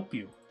can help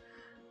you.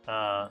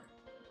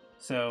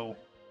 So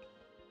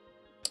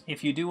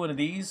if you do one of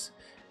these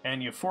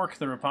and you fork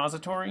the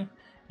repository,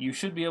 you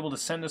should be able to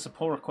send us a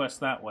pull request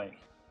that way.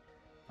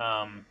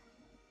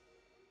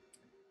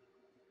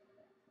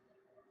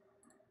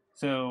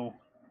 So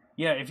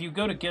yeah, if you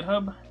go to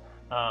GitHub,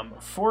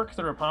 fork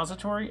the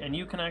repository, and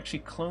you can actually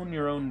clone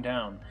your own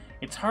down.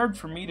 It's hard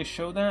for me to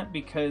show that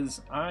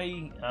because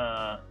I,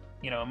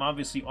 I'm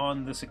obviously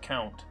on this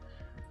account,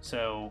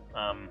 so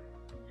I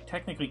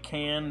technically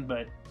can,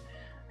 but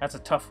that's a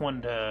tough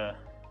one to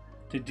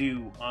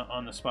do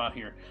on the spot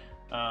here.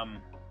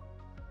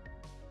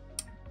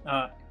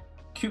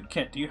 Cute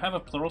Kit, do you have a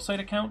Pluralsight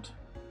account?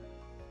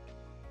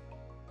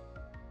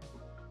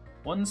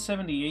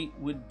 178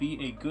 would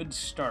be a good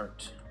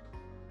start.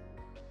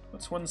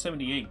 What's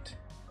 178?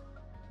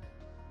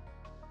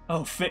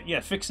 Oh,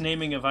 fix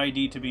naming of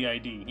ID to be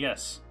ID.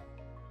 Yes.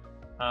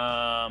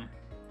 I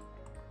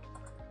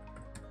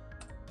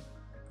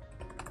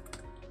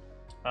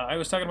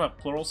was talking about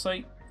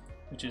Pluralsight,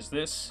 which is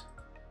this.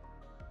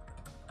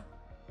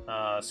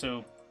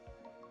 So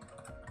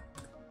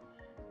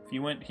if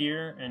you went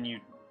here and you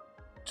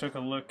took a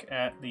look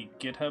at the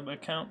GitHub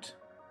account,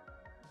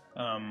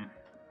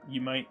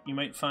 you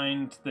might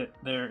find that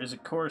there is a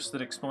course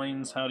that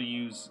explains how to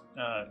use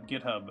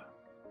GitHub.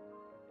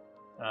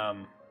 I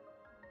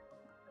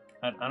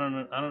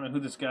don't know who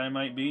this guy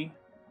might be.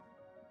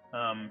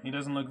 He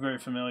doesn't look very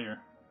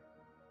familiar.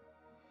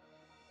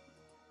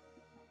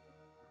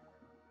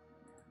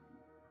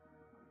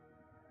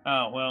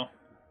 Oh well,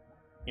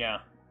 yeah.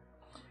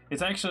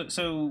 It's actually,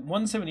 so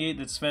 178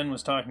 that Sven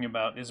was talking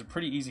about is a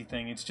pretty easy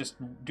thing. It's just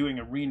doing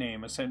a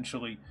rename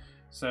essentially.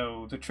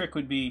 So the trick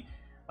would be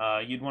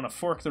you'd want to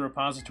fork the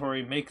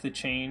repository, make the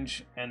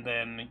change, and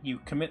then you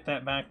commit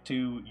that back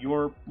to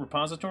your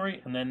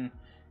repository, and then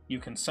you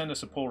can send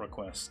us a pull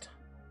request.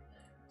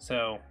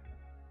 So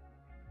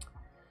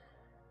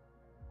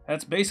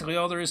that's basically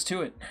all there is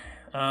to it.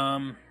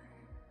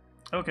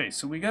 Okay,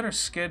 so we got our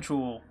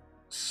schedule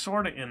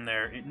sort of in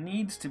there. It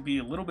needs to be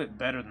a little bit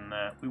better than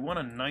that. We want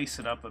to nice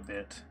it up a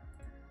bit.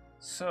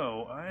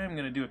 So I am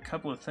going to do a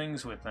couple of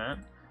things with that.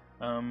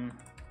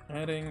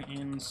 Adding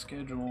in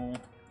schedule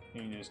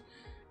changes.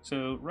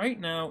 So right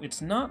now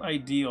it's not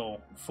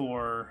ideal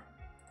for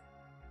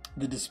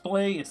the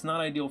display. It's not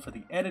ideal for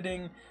the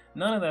editing.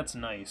 None of that's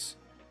nice.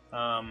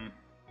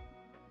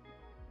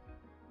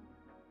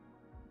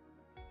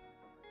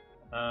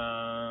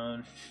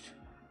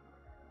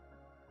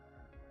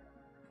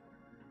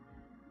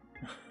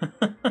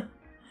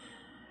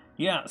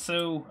 Yeah,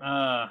 so,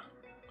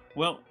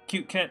 well,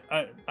 Cute Cat,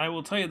 I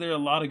will tell you there are a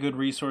lot of good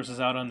resources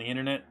out on the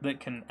internet that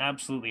can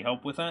absolutely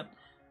help with that.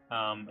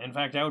 In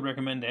fact, I would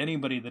recommend to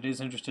anybody that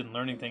is interested in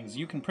learning things,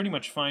 you can pretty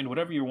much find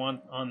whatever you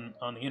want on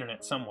the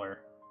internet somewhere.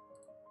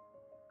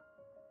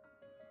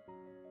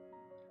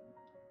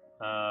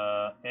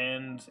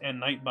 And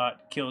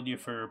Nightbot killed you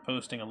for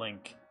posting a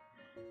link.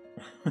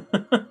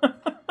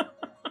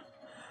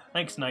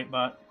 Thanks,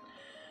 Nightbot.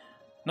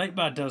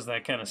 Nightbot does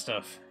that kind of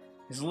stuff.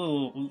 He's a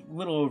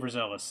little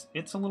overzealous.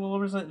 It's a little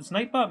overzealous. Is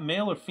Nightbot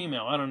male or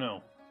female? I don't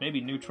know.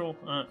 Maybe neutral?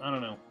 I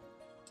don't know.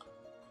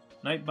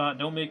 Nightbot,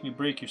 don't make me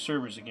break your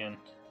servers again.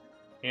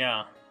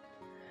 Yeah.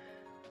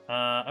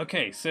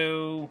 Okay,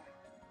 so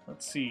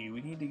let's see.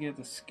 We need to get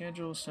the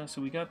schedule stuff.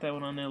 So we got that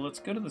one on there. Let's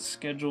go to the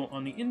schedule.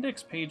 On the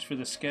index page for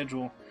the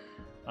schedule,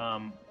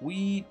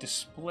 we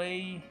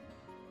display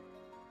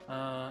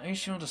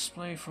HTML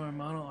display for a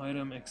model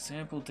item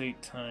example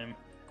date time.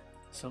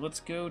 So let's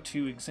go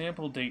to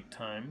example date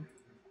time.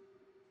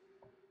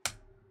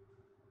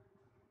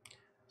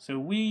 So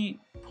we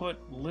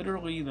put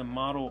literally the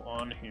model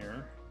on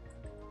here.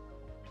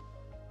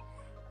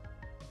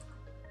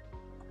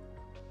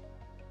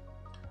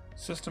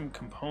 System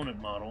component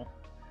model.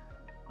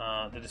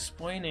 The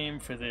display name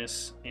for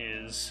this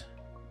is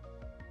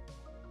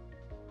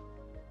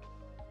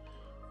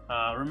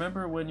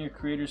remember when your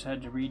creators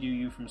had to redo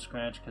you from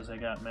scratch because I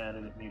got mad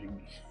at it muting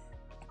me.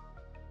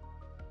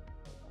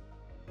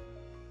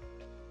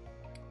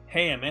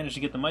 Hey, I managed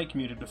to get the mic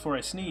muted before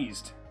I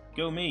sneezed.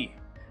 Go me.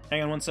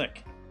 Hang on one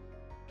sec.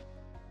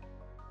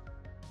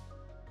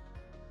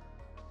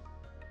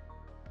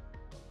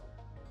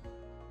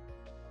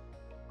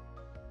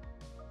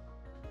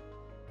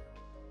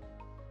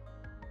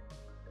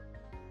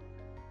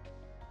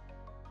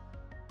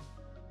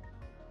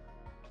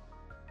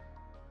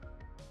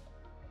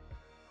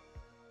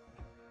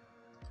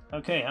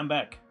 Okay, I'm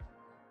back.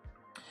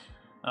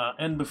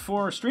 And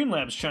before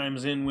Streamlabs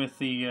chimes in with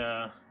the,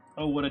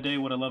 oh, what a day,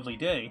 what a lovely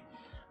day,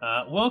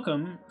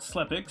 welcome,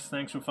 Slepix.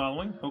 Thanks for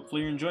following.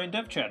 Hopefully you're enjoying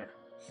DevChatter.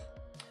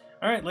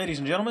 Alright, ladies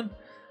and gentlemen,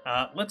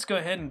 let's go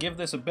ahead and give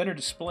this a better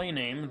display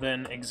name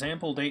than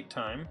example date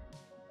time.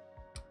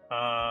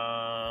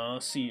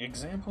 Let's see,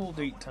 example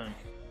date time.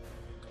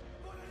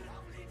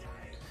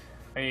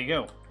 There you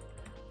go.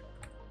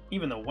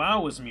 Even the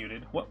wow was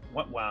muted. What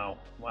wow?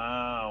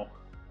 Wow.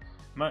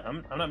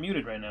 I'm not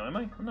muted right now, am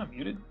I? I'm not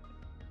muted.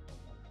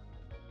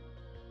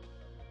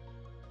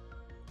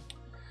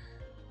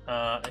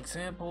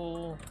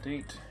 Example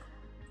date.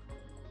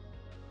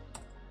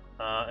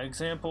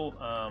 Example.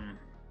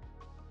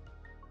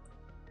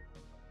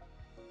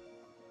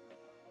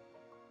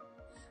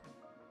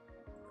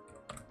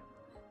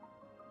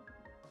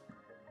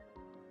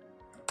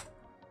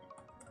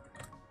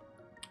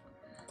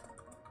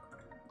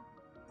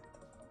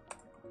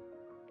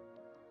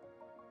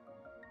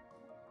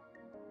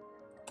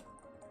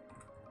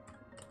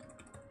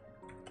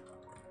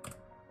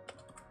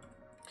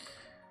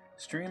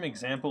 Stream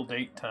example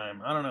date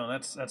time. I don't know.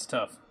 That's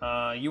tough.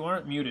 You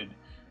aren't muted.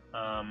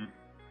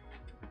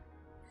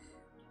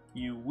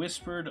 You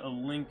whispered a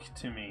link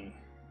to me.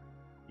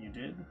 You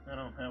did? I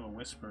don't have a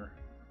whisper.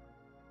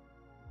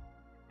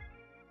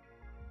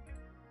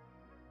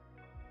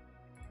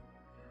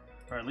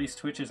 Or at least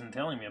Twitch isn't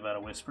telling me about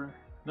a whisper.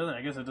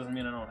 I guess it doesn't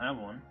mean I don't have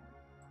one.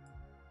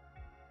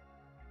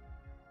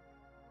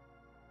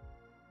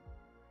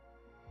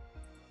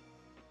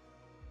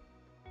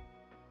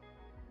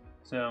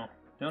 So,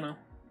 don't know.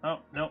 Oh,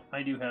 no,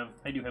 I do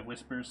have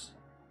whispers.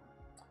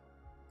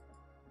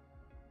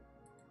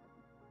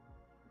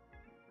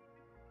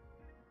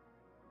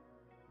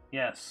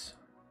 Yes.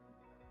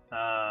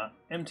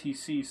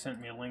 MTC sent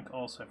me a link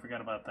also. I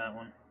forgot about that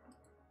one.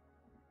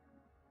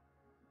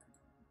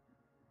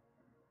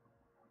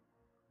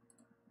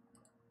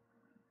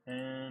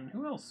 And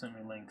who else sent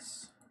me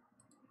links?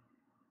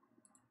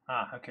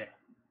 Ah, okay.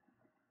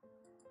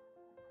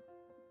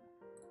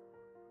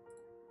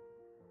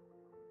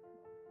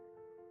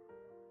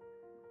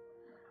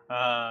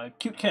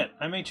 Cute Cat.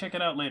 I may check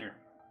it out later.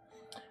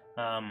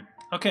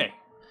 Okay.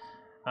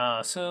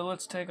 So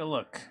let's take a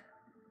look.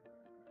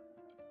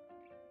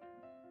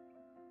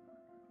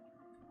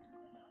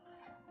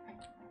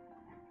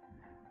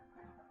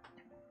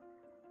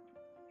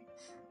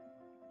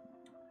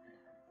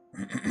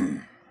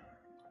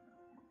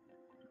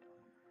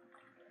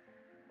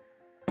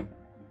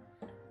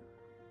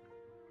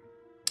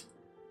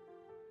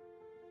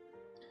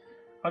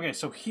 Okay,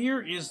 so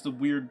here is the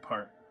weird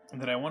part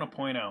that I want to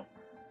point out.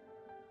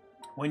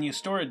 When you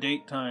store a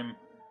date time,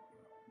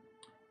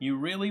 you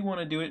really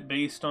want to do it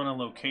based on a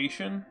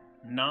location,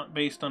 not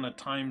based on a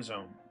time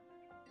zone.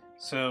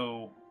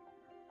 So,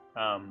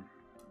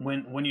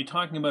 when you're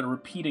talking about a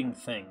repeating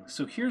thing,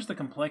 so here's the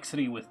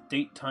complexity with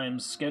date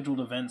times, scheduled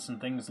events, and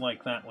things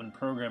like that when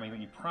programming that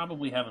you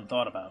probably haven't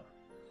thought about.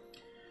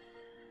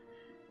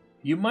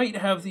 You might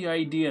have the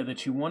idea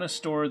that you want to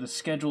store the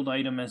scheduled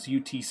item as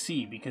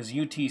UTC because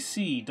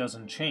UTC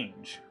doesn't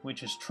change,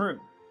 which is true.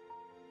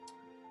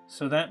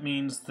 So that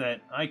means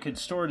that I could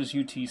store it as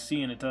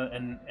UTC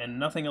and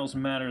nothing else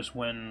matters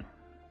when...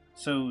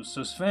 So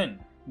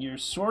Sven, you're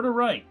sort of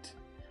right.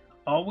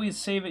 Always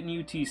save it in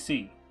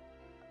UTC.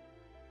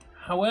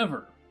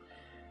 However,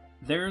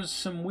 there's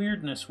some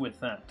weirdness with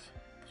that.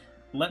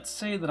 Let's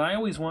say that I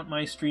always want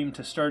my stream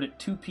to start at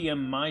 2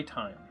 p.m. my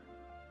time.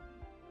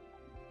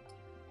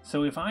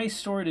 So if I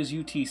store it as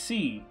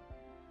UTC,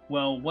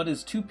 well, what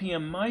is 2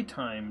 p.m. my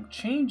time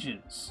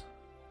changes.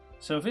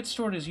 So if it's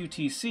stored as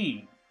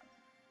UTC,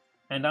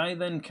 and I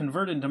then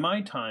convert into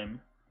my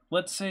time,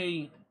 let's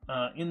say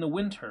in the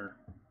winter,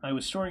 I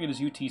was storing it as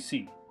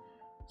UTC.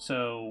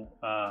 So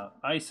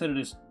I set it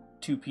as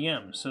 2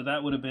 p.m., so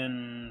that would have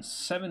been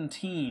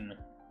 17,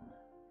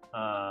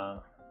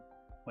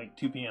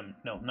 2 p.m.,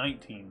 no,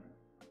 19.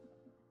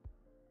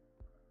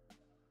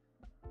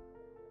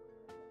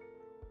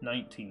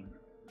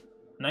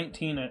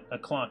 19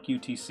 o'clock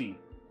UTC,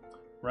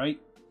 right?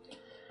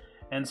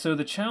 And so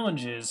the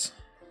challenge is,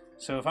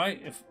 so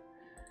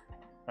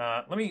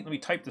let me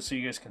type this so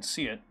you guys can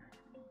see it.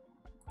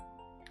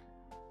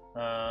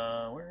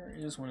 Where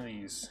is one of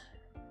these?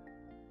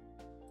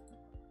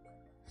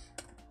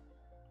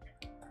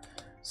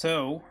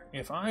 So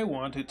if I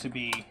want it to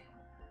be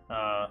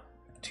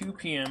 2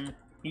 p.m.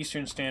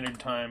 Eastern Standard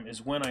Time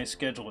is when I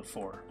schedule it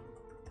for.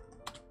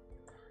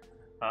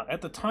 At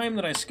the time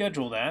that I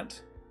schedule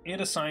that, it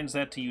assigns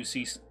that to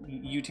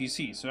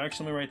UTC. So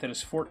actually, let me write that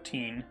as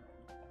 14.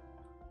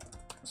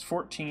 It's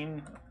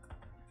 14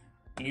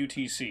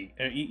 UTC,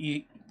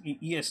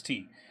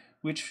 EST,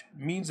 which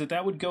means that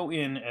that would go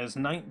in as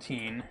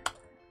 19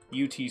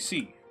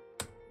 UTC.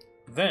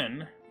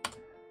 Then,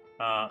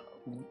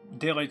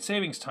 daylight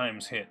savings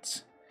times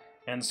hits.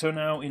 And so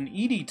now in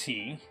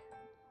EDT,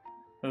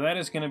 that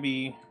is going to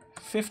be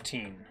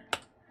 15.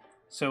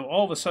 So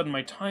all of a sudden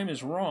my time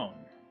is wrong.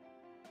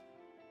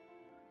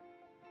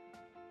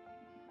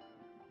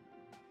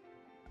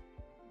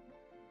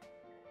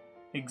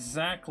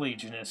 Exactly,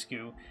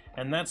 Janiscu,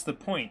 and that's the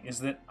point, is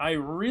that I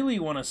really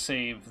want to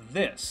save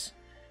this,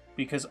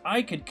 because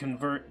I could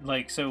convert,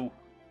 like, so,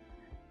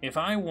 if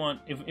I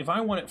want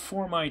it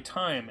for my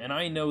time, and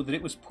I know that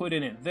it was put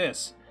in at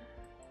this,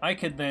 I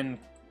could then,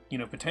 you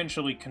know,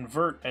 potentially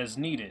convert as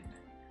needed,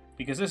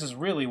 because this is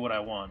really what I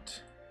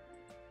want.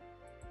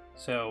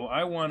 So,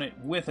 I want it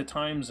with a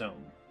time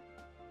zone,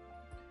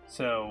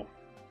 so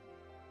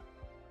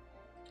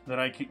that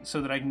I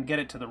can get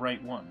it to the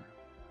right one.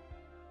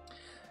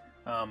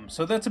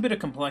 So that's a bit of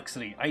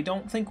complexity. I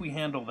don't think we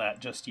handle that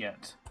just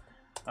yet,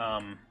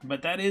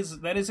 but that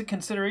is a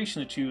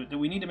consideration that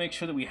we need to make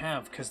sure that we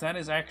have, because that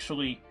is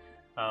actually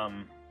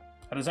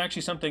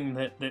something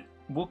that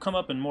will come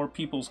up in more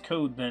people's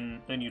code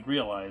than you'd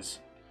realize.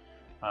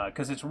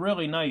 Because it's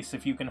really nice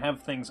if you can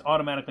have things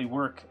automatically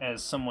work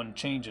as someone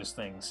changes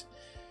things.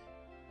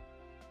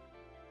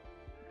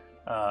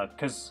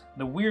 Because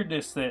the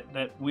weirdness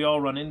that we all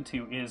run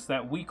into is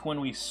that week when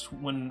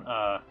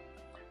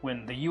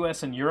the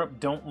US and Europe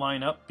don't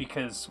line up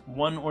because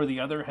one or the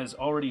other has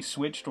already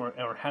switched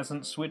or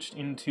hasn't switched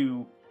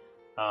into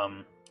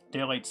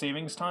daylight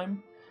savings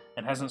time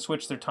and hasn't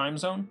switched their time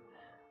zone,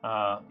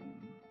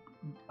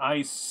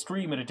 I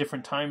stream at a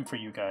different time for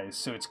you guys,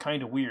 so it's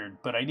kind of weird,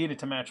 but I need it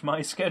to match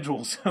my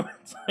schedule, so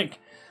it's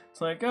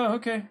like, oh,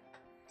 okay.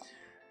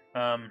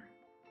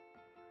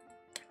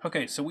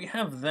 Okay, so we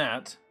have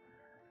that.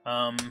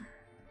 How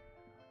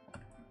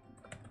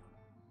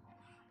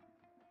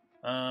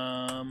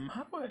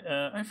do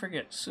I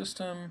forget,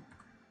 system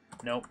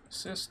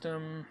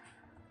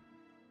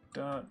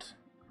dot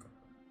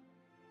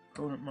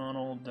component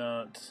model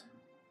dot,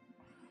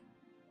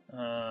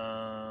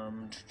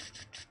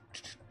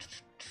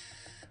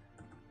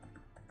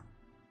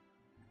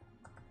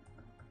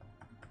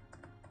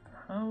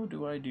 how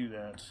do I do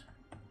that?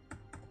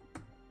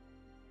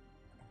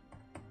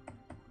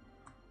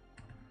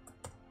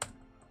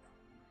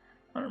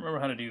 I don't remember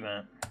how to do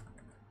that.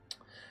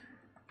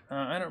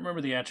 I don't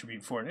remember the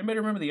attribute for it. Anybody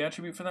remember the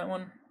attribute for that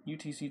one?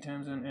 UTC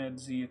time zone, add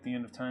Z at the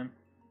end of time.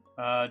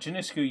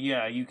 Janiscu,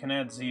 yeah, you can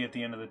add Z at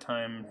the end of the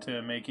time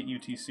to make it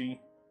UTC.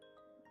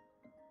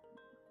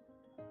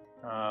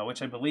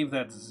 Which I believe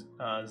that's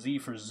Z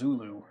for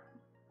Zulu.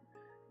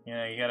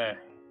 Yeah, you gotta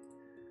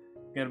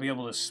be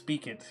able to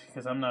speak it,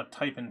 because I'm not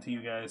typing to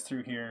you guys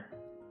through here.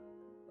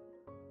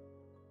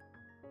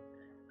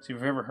 So if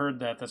you've ever heard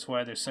that, that's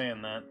why they're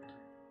saying that.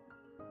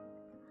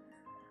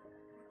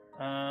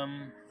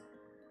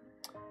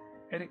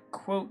 Edit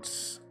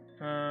quotes.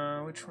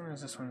 Which one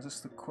is this one? Is this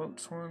the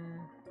quotes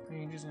one?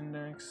 Pages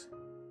index.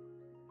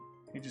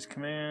 Pages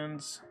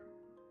commands.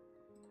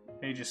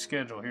 Pages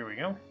schedule. Here we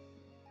go.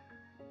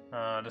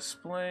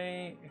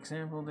 Display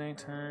example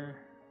daytime.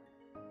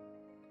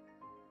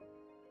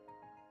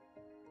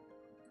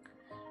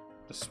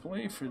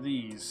 Display for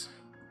these.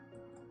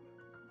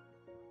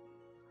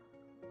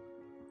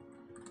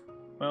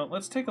 Well,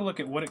 let's take a look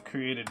at what it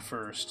created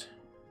first.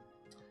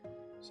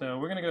 So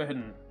we're gonna go ahead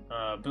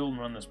and build and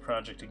run this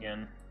project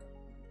again.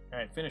 All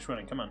right, finish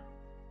running. Come on.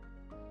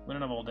 We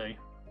don't have all day.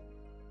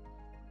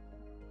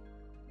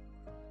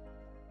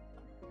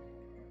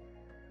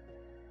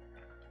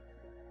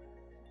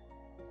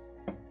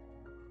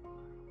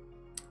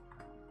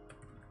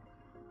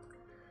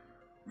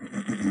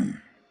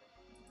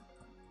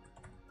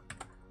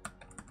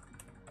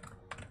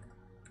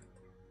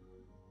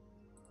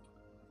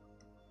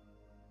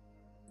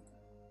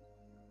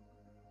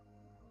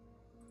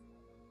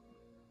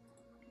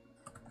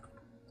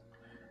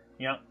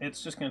 Yeah,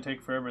 it's just going to take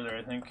forever there,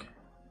 I think.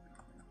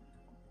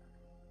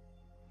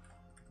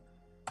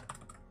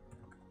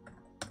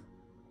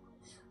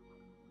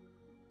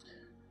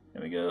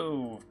 There we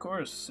go. Of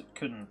course, it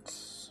couldn't.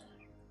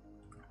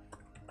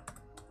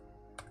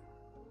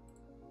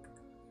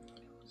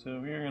 So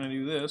we're going to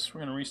do this. We're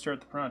going to restart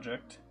the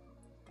project.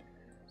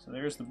 So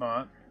there's the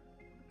bot.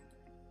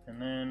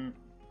 And then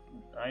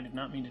I did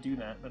not mean to do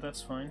that, but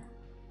that's fine.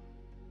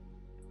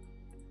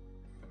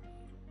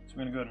 So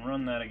we're going to go ahead and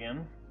run that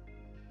again.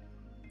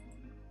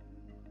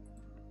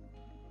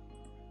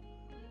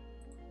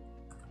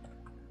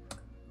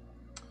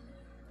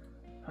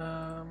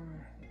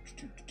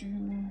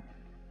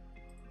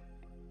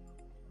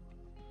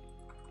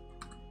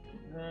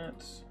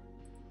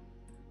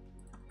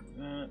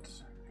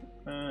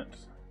 That.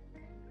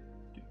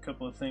 Do a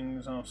couple of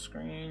things off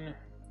screen.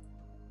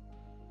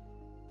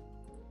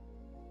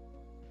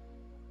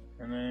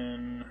 And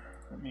then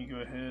let me go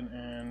ahead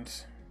and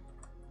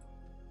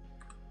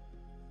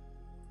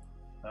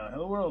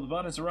hello world, the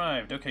bot has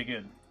arrived. Okay,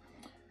 good.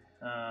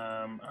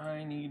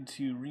 I need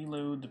to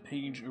reload the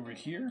page over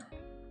here.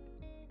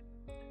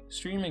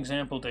 Stream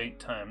example date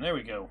time. There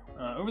we go.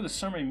 Over the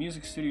summer, a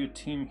music studio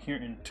team here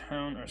in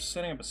town are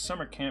setting up a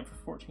summer camp for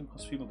 14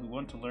 plus people who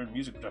want to learn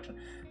music production.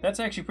 That's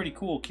actually pretty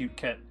cool, Cute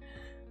Cat.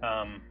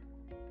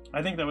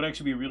 I think that would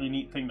actually be a really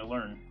neat thing to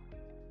learn.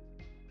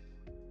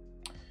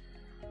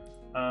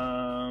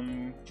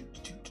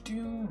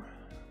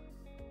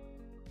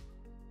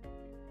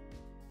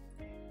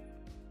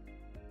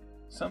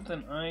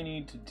 Something I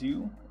need to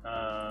do.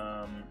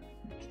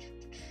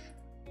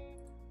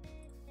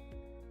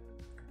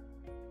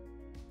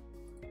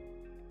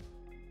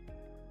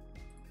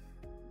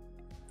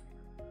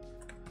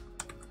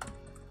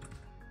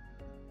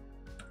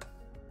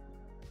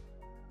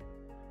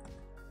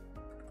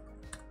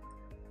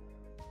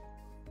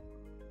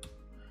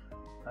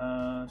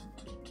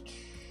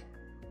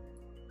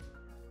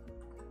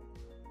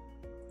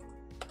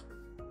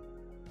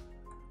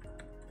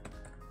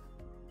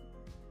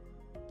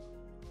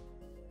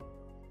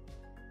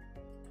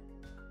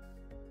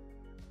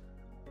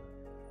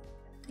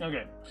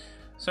 Okay,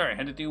 sorry, I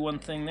had to do one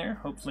thing there.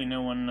 Hopefully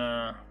no one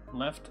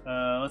left.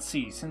 Let's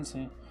see, since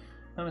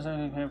I was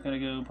I've gotta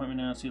go, appointment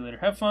now, see you later.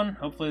 Have fun,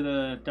 hopefully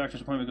the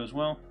doctor's appointment goes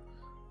well.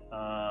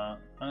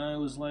 I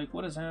was like,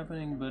 what is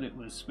happening? But it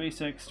was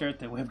SpaceX start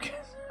the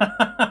webcast.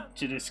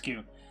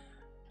 Jadiscu.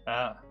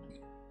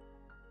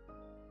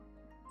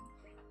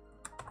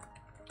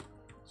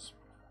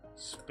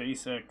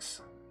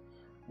 SpaceX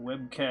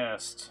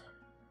webcast.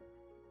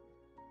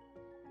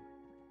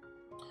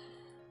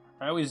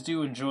 I always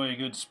do enjoy a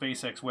good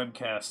SpaceX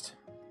webcast.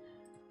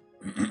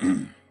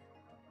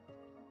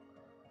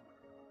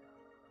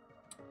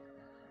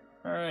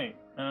 Alright,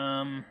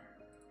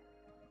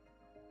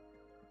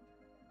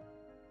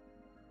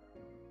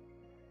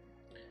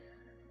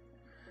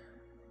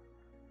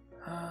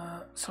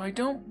 so I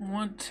don't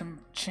want to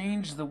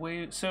change the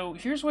way... So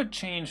here's what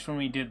changed when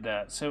we did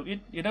that. So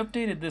it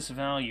updated this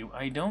value.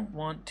 I don't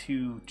want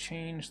to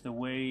change the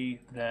way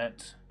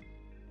that...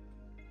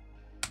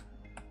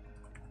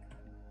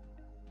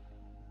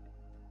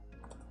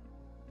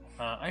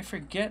 I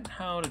forget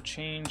how to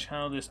change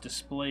how this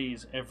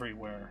displays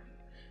everywhere.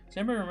 Does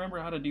anybody remember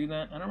how to do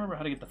that? I don't remember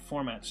how to get the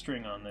format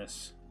string on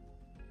this.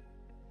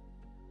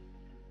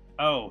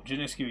 Oh,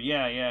 Janiscu,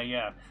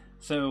 yeah.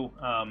 So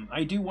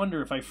I do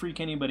wonder if I freak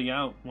anybody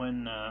out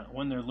when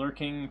they're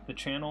lurking the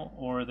channel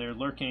or they're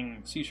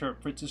lurking C#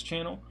 Fritz's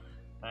channel.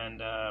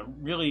 And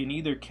really, in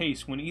either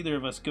case, when either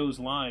of us goes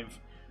live,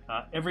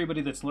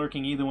 everybody that's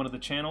lurking either one of the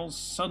channels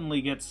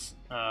suddenly gets,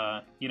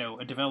 you know,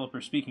 a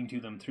developer speaking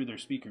to them through their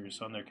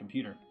speakers on their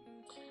computer.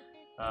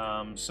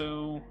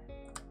 So,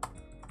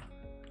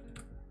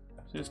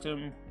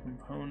 system,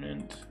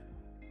 component,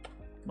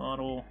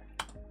 model,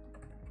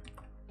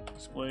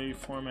 display,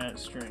 format,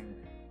 string.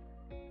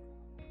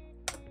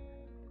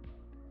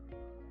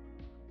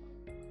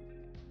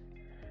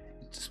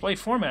 Display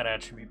format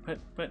attribute,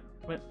 but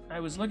I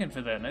was looking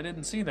for that and I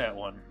didn't see that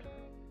one.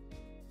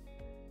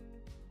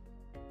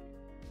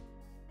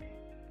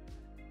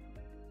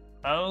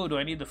 Oh, do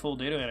I need the full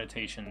data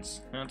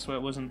annotations? That's why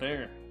it wasn't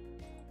there.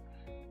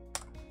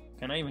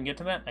 Can I even get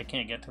to that? I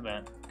can't get to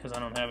that because I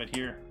don't have it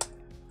here.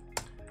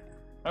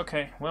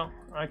 Okay, well,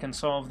 I can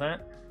solve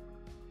that.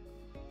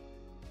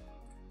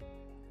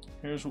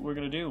 Here's what we're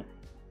gonna do.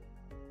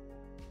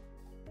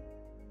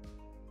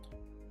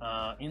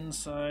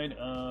 Inside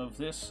of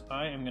this,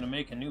 I am gonna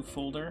make a new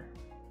folder.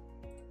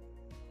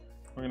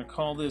 We're gonna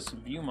call this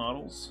View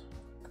Models.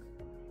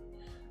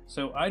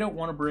 So I don't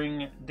want to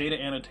bring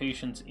data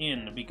annotations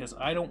in because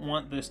I don't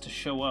want this to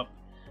show up.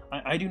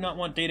 I do not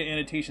want data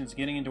annotations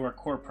getting into our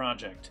core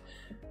project.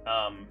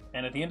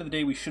 And at the end of the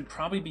day, we should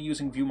probably be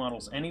using view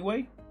models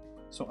anyway.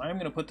 So I'm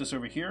going to put this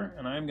over here,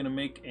 and I'm going to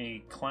make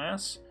a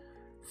class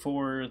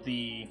for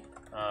the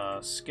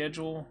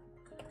schedule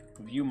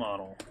view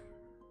model.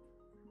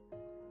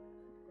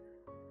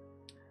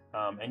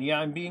 And yeah,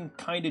 I'm being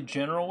kind of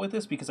general with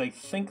this because I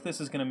think this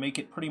is going to make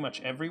it pretty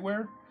much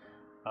everywhere.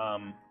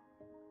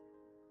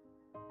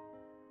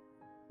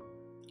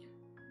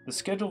 The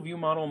schedule view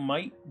model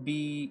might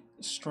be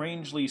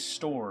strangely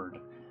stored,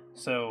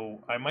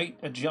 so I might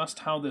adjust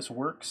how this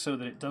works so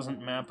that it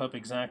doesn't map up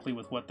exactly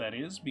with what that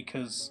is,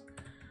 because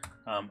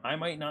I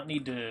might not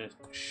need to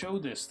show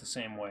this the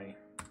same way.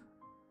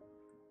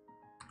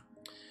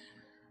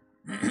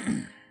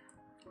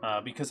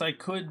 Because I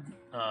could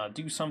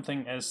do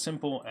something as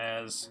simple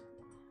as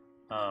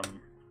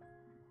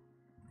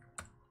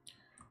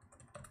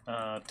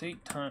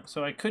date time.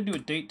 So I could do a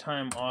date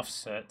time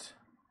offset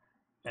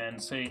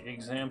and say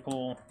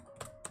example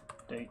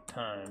date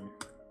time,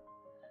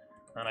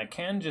 and I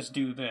can just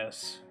do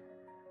this,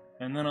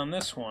 and then on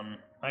this one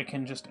I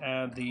can just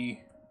add the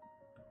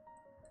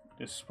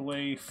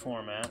display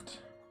format,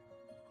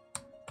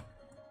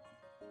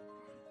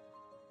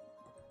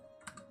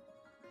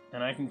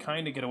 and I can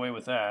kind of get away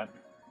with that.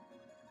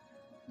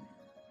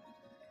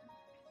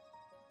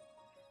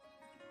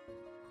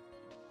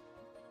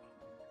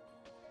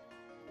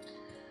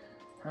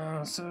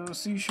 So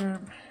C#.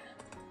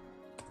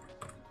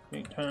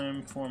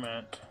 Datetime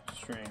format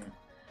string,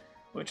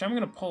 which I'm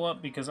going to pull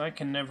up because I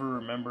can never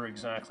remember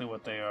exactly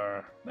what they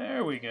are.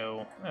 There we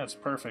go. That's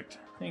perfect.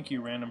 Thank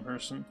you, random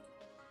person.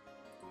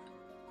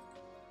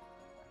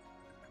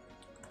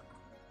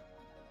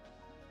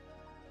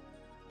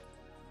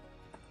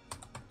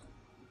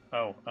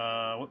 Oh,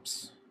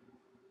 whoops.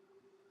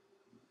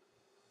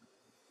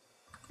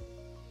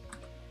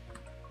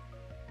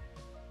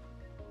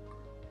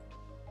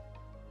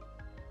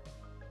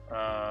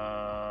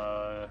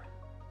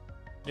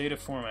 Data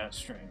format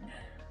string.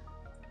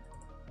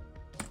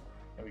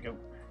 There we go.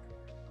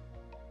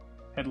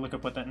 Had to look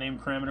up what that name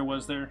parameter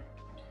was there.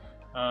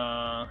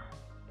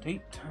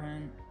 Date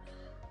time.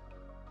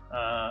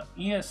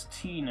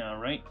 EST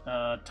now, right?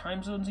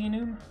 Time zones,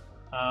 noon?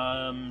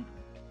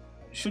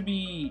 Should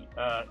be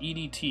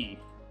EDT.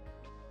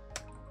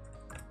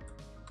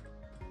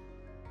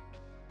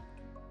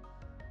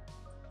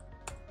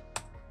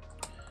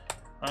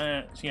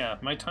 Yeah,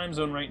 my time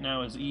zone right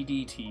now is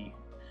EDT.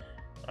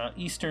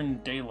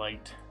 Eastern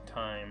Daylight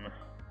Time.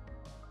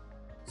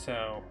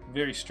 So,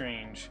 very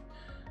strange.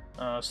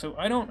 So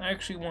I don't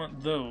actually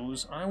want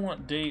those. I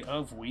want day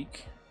of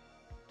week.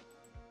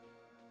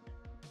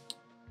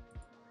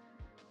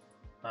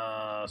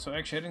 So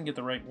actually I didn't get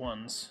the right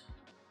ones.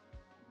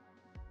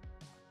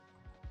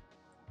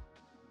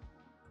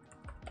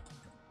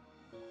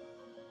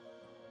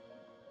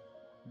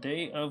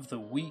 Day of the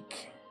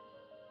week.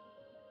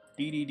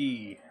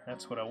 DDD.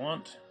 That's what I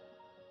want.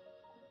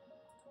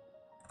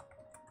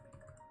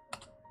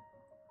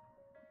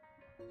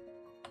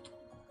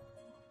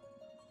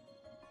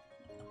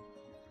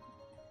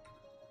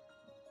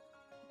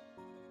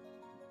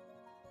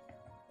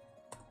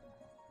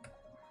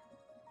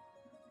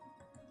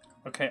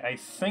 Okay, I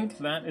think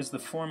that is the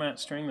format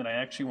string that I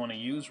actually want to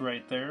use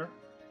right there.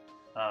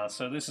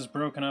 So this is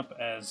broken up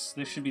as,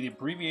 this should be the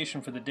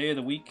abbreviation for the day of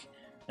the week,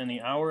 and the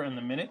hour and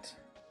the minute.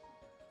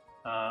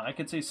 I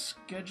could say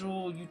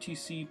schedule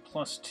UTC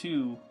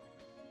 +2,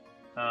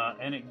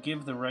 and it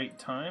give the right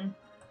time.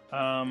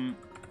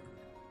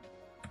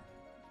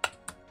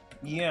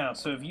 Yeah,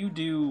 so if you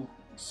do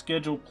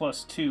schedule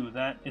 +2,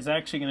 that is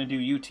actually going to do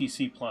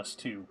UTC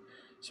 +2.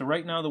 So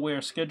right now the way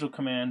our schedule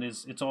command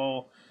is, it's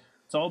all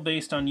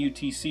based on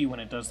UTC when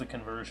it does the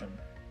conversion.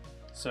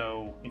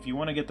 So if you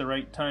want to get the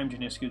right time,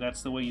 Janiscu,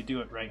 that's the way you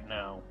do it right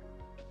now.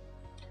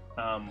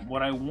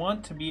 What I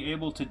want to be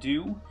able to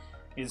do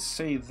is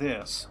say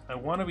this. I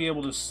want to be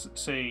able to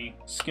say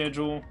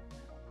schedule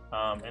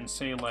and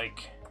say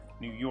like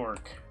New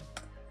York,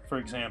 for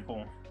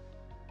example,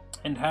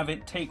 and have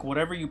it take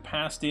whatever you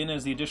passed in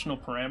as the additional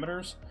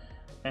parameters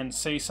and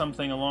say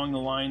something along the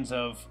lines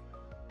of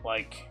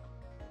like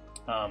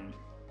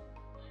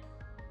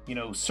you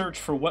know, search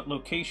for what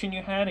location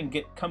you had and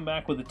come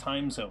back with a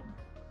time zone.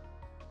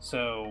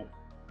 So,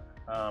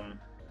 no,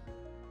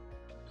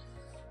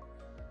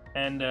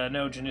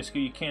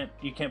 Janiscu,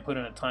 you can't put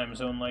in a time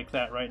zone like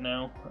that right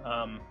now.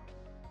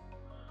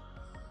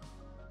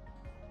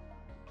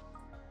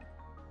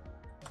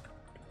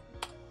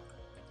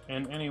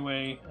 And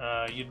anyway,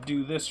 you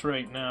do this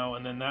right now,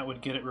 and then that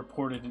would get it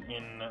reported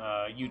in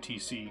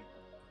UTC.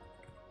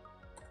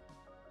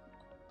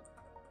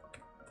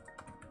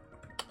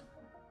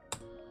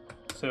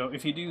 So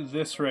if you do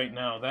this right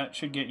now, that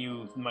should get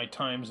you my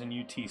times in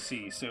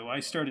UTC. So I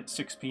start at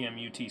 6 p.m.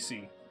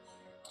 UTC.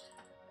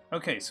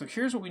 Okay, so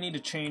here's what we need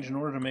to change in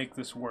order to make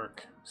this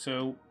work.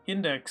 So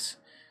index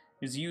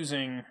is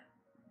using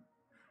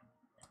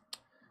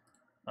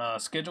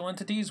schedule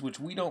entities, which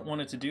we don't want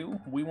it to do.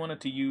 We want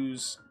it to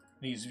use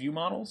these view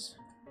models.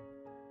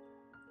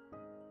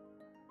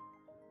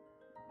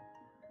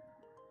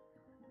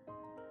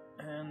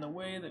 And the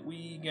way that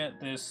we get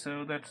this,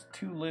 so that's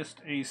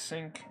toList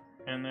async,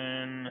 and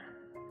then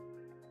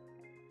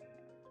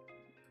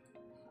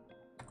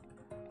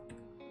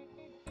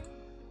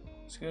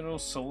schedule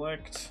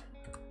select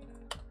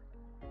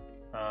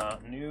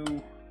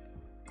new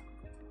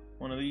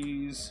one of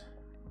these.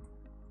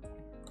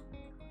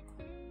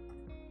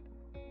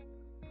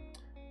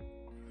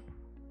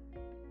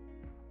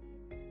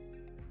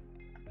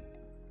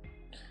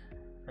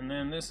 And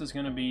then this is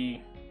going to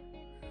be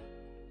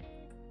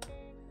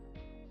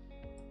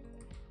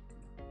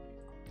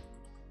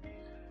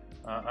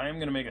I am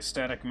going to make a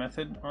static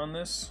method on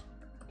this,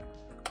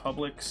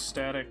 public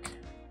static,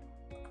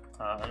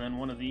 and then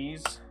one of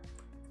these,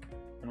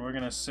 and we're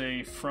going to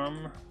say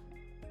from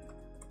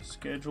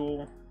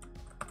schedule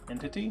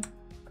entity,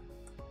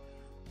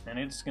 and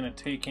it's going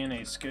to take in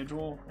a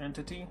schedule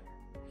entity,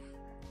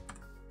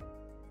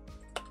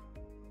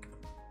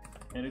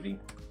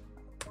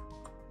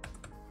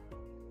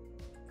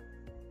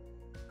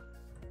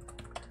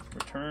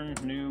 return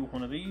new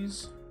one of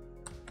these,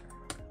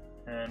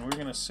 and we're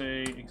going to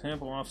say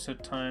example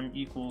offset time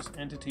equals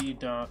entity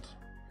dot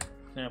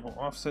example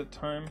offset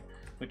time,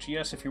 which,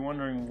 yes, if you're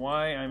wondering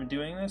why I'm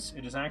doing this,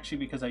 it is actually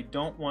because I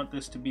don't want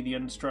this to be the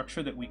end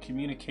structure that we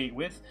communicate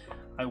with.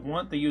 I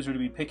want the user to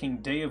be picking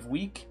day of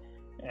week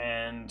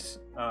and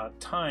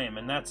time,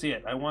 and that's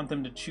it. I want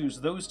them to choose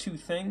those two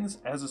things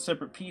as a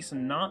separate piece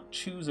and not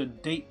choose a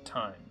date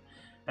time.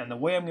 And the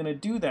way I'm going to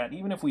do that,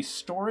 even if we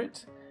store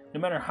it, no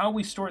matter how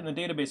we store it in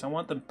the database, I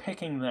want them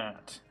picking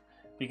that,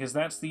 because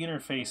that's the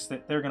interface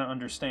that they're going to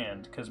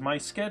understand. Because my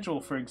schedule,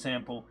 for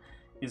example,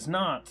 is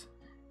not,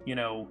 you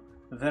know,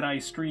 that I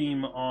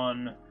stream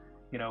on,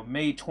 you know,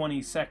 May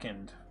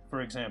 22nd,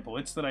 for example.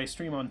 It's that I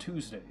stream on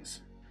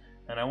Tuesdays,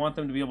 and I want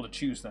them to be able to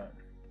choose that.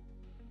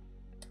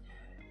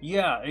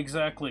 Yeah,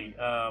 exactly.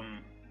 Yeah,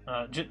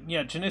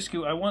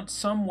 Janisku, I want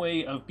some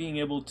way of being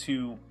able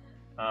to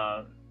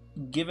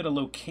give it a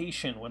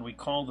location when we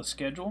call the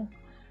schedule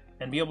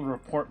and be able to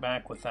report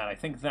back with that. I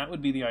think that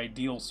would be the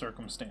ideal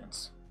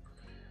circumstance.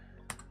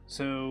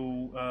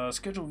 So,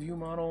 schedule view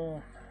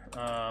model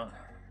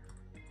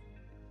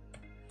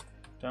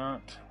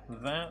dot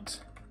that.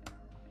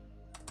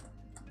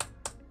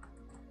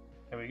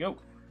 There we go.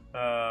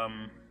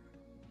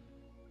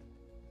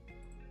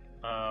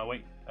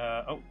 Wait.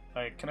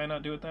 Can I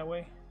not do it that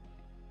way?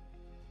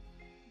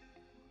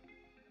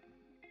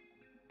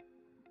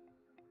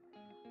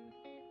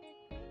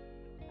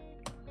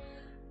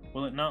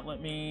 Will it not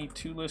let me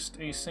toList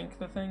async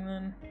the thing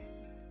then?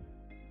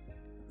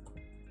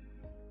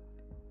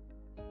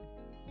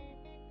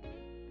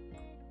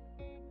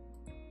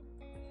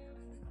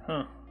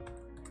 Huh.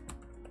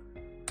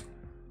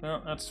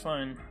 Well, that's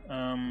fine.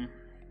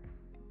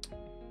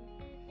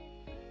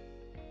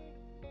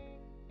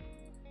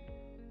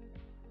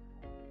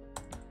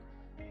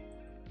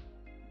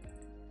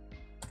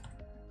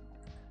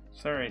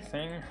 Sorry,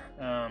 thing.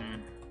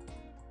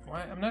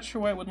 Why? I'm not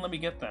sure why it wouldn't let me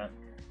get that.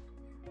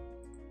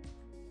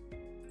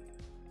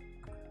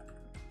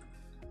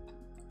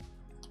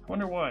 I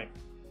wonder why.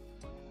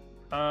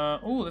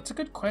 Oh, that's a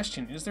good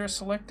question. Is there a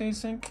select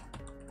async?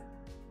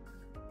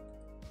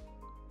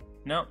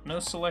 No, no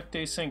select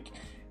async.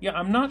 Yeah,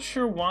 I'm not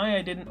sure why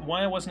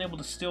I wasn't able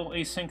to still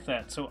async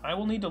that. So I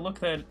will need to look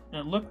that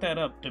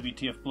up,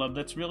 WTF Blub.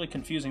 That's really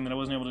confusing that I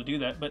wasn't able to do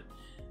that, but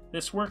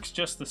this works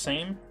just the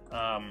same.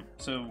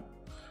 So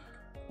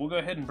we'll go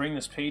ahead and bring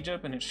this page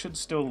up, and it should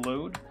still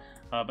load.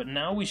 But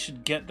now we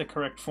should get the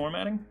correct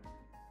formatting.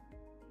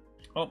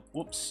 Oh,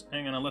 whoops!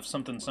 Hang on, I left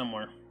something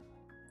somewhere.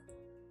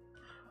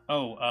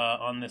 Oh,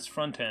 on this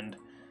front end,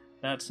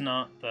 that's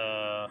not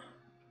the.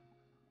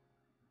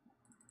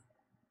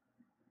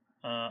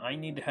 I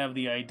need to have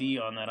the ID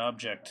on that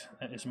object.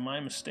 That is my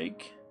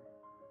mistake.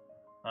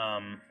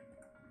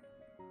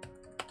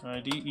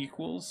 ID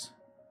equals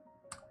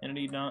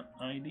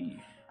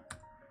entity.id.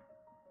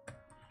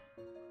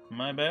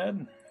 My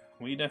bad.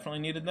 We definitely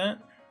needed that.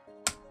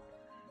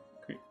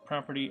 Create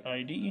property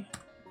ID.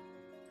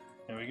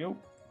 There we go.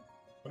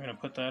 We're going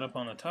to put that up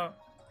on the top.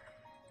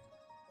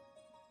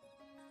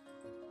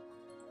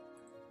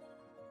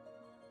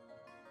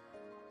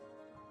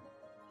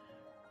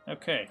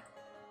 Okay.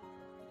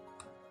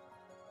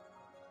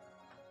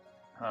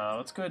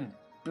 Let's go ahead and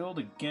build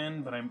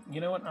again, but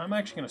you know what? I'm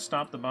actually going to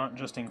stop the bot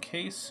just in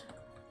case.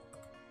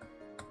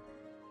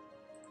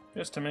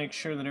 Just to make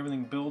sure that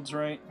everything builds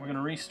right. We're going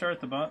to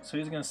restart the bot, so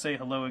he's going to say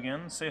hello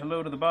again. Say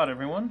hello to the bot,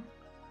 everyone.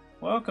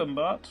 Welcome,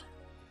 bot.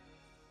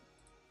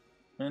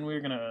 And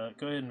we're gonna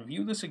go ahead and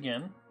view this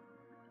again.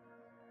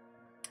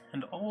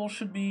 And all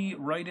should be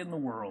right in the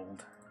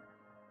world.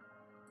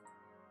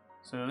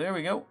 So there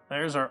we go.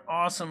 There's our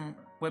awesome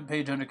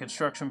webpage under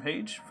construction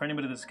page. For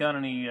anybody that's got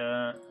any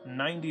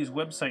 90s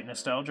website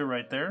nostalgia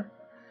right there.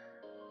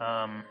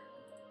 Now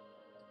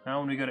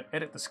when we go to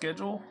edit the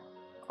schedule.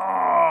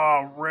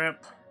 Oh,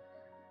 rip.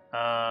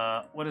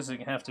 What does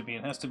it have to be?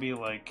 It has to be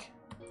like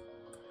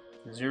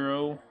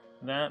 0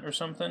 that or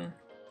something.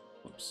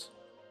 Oops.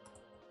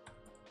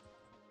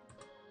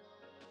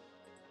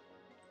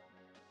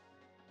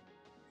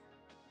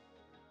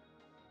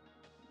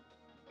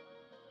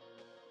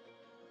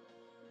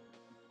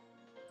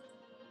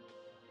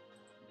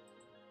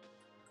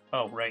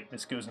 Oh, right,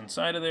 this goes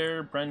inside of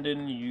there.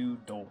 Brendan, you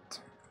dolt.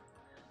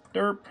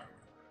 Derp,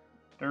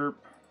 derp,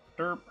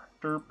 derp,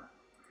 derp,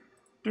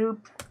 derp,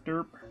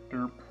 derp,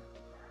 derp,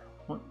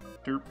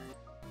 derp.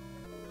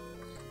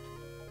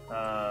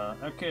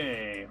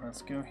 Okay,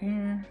 let's go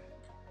here.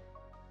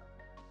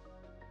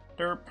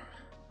 Derp.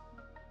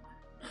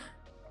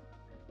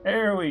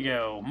 There we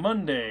go.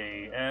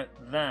 Monday at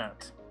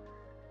that.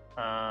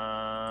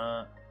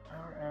 Hour,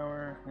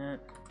 that.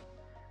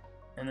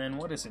 And then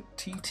what is it?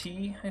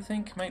 TT, I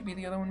think, might be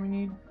the other one we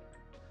need.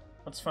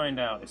 Let's find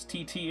out. Is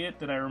TT it?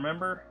 Did I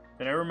remember?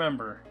 Did I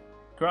remember?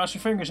 Cross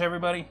your fingers,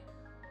 everybody.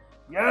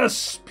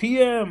 Yes!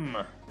 PM!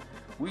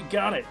 We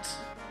got it!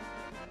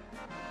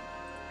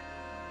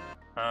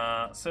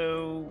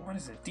 So, what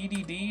is it?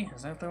 DDD?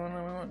 Is that the one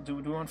that we want? Do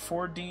we want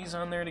 4 Ds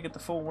on there to get the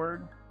full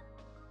word?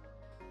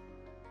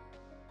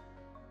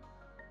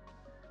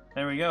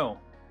 There we go.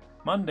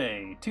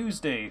 Monday,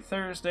 Tuesday,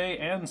 Thursday,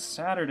 and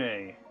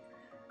Saturday.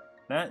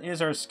 That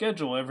is our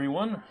schedule,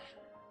 everyone.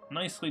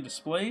 Nicely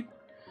displayed.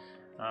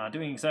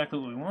 Doing exactly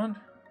what we want.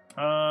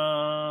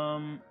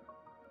 Adon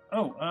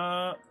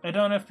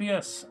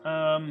FPS.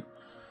 I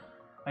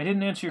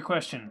didn't answer your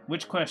question.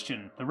 Which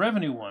question? The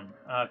revenue one.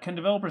 Can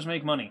developers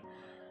make money?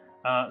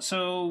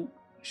 So,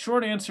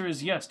 short answer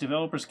is yes,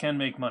 developers can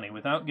make money.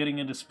 Without getting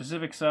into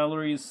specific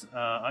salaries,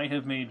 I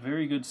have made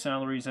very good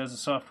salaries as a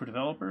software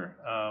developer.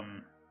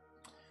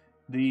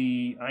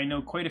 I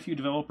know quite a few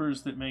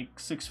developers that make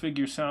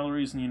 6-figure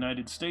salaries in the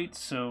United States,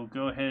 so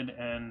go ahead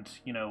and,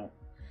 you know,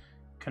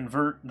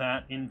 convert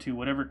that into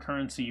whatever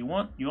currency you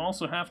want. You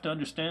also have to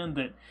understand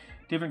that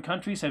different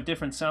countries have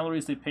different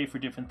salaries they pay for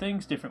different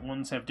things. Different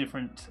ones have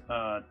different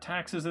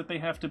taxes that they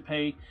have to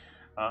pay,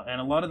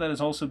 and a lot of that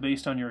is also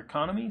based on your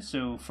economy.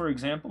 So, for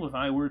example, if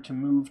I were to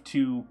move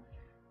to,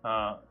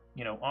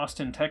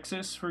 Austin,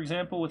 Texas, for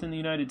example, within the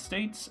United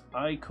States,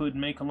 I could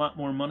make a lot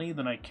more money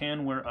than I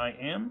can where I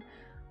am.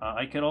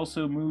 I could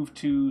also move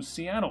to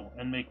Seattle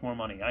and make more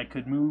money. I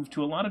could move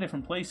to a lot of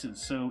different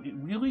places. So it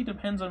really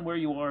depends on where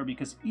you are,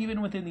 because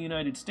even within the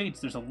United States,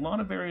 there's a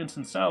lot of variance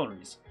in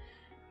salaries.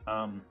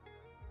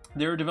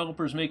 There are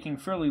developers making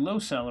fairly low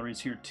salaries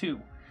here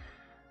too.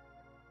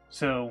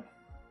 So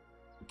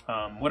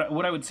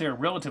what I would say are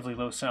relatively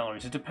low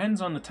salaries. It depends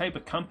on the type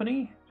of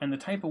company and the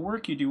type of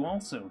work you do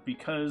also,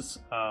 because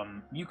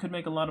you could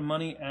make a lot of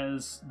money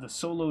as the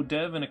solo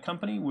dev in a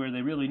company where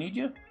they really need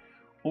you,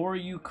 or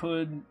you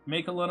could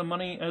make a lot of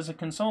money as a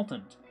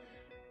consultant.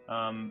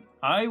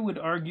 I would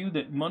argue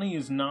that money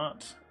is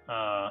not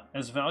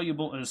as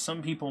valuable as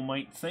some people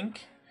might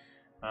think,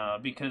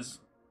 because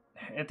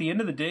at the end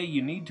of the day,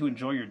 you need to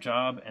enjoy your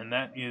job, and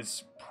that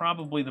is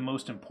probably the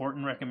most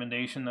important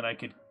recommendation that I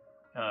could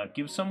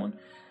give someone.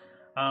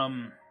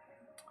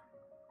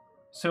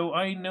 So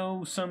I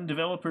know some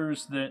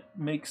developers that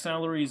make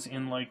salaries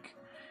in like,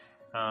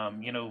 60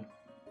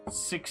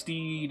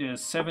 to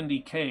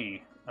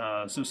 70K.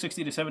 So $60,000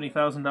 to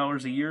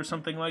 $70,000 a year,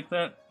 something like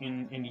that,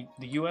 in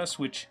the U.S.,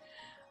 which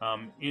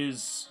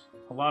is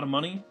a lot of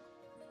money.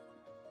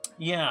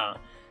 Yeah,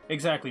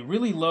 exactly.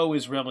 Really low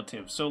is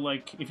relative. So,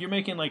 like, if you're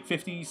making like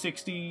 50,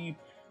 60,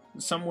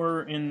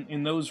 somewhere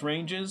in those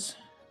ranges,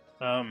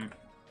 yes,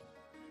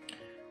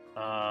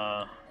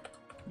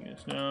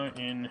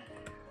 there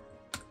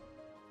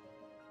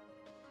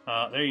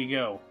you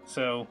go.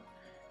 So,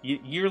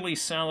 yearly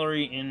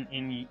salary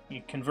in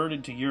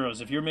converted to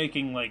euros. If you're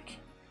making like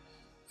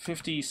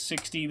 50,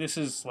 60,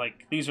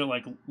 these are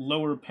like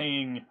lower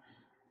paying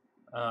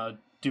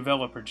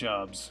developer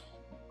jobs.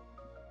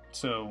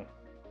 So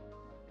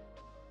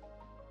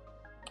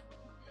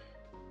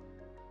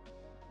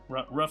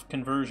rough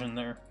conversion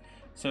there.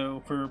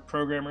 So for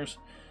programmers,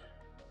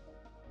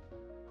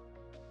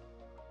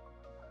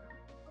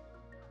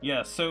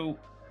 yeah. So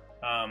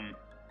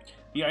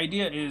the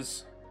idea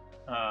is,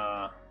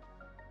 I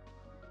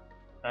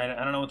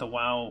don't know what the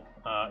WoW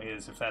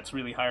is, if that's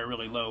really high or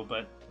really low,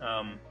 but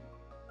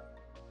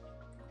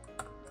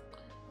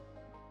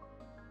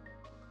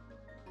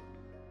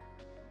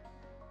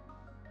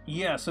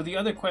yeah, so the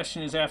other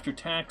question is after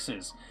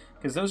taxes,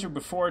 because those are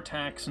before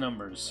tax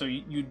numbers, so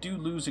you do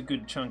lose a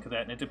good chunk of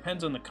that, and it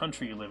depends on the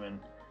country you live in.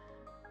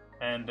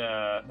 And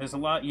there's a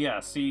lot, yeah,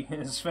 see,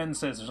 as Sven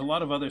says, there's a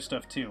lot of other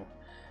stuff too.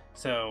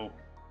 So,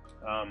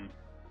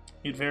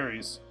 it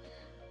varies.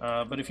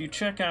 But if you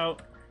check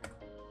out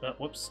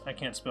whoops, I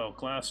can't spell,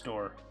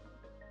 Glassdoor.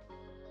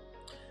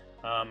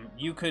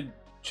 You could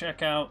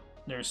check out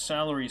their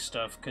salary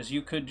stuff, because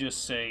you could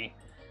just say,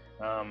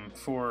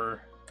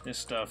 for this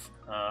stuff,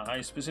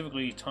 I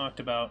specifically talked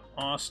about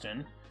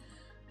Austin.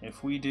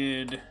 If we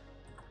did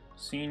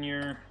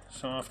senior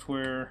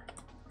software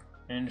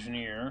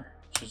engineer,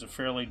 which is a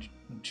fairly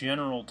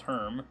general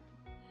term,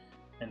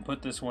 and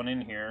put this one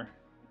in here,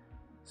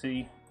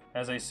 see,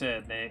 as I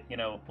said, they, you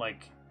know,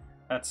 like,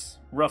 that's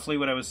roughly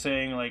what I was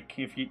saying. Like,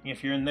 if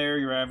you're in there,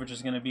 your average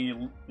is going to be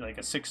like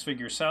a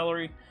 6-figure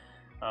salary.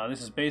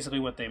 This is basically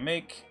what they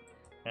make,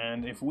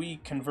 and if we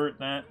convert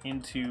that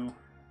into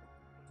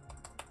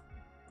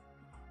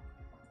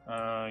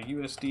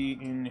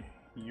USD in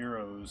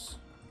euros,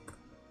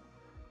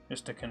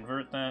 just to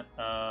convert that,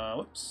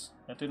 whoops,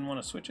 that didn't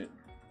want to switch it.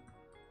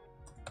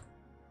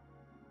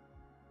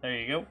 There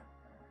you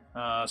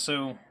go.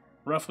 So,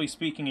 roughly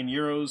speaking, in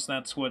euros,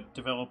 that's what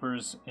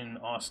developers in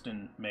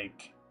Austin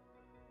make.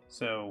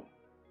 So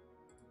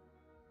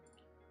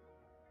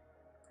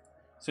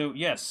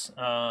yes,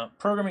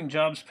 programming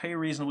jobs pay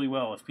reasonably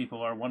well, if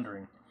people are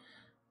wondering.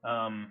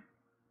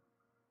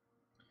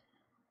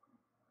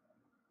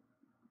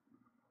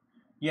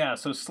 Yeah,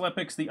 so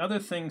Slepix, the other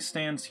thing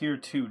stands here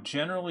too.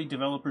 Generally,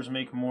 developers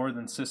make more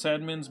than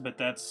sysadmins, but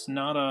that's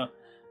not a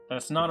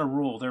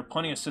rule. There are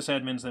plenty of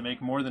sysadmins that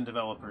make more than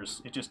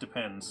developers. It just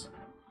depends.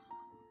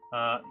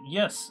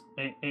 Yes,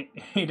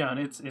 hey Don,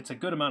 it's a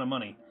good amount of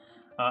money.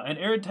 And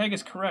AridTag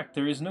is correct.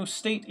 There is no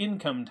state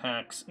income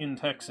tax in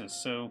Texas,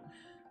 so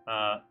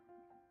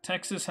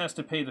Texas has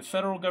to pay the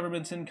federal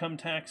government's income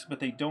tax, but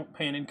they don't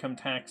pay an income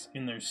tax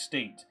in their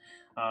state.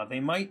 They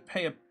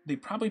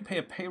probably pay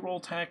a payroll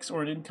tax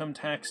or an income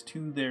tax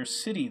to their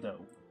city,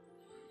 though,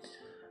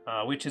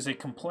 which is a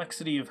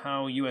complexity of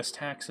how U.S.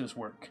 taxes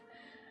work.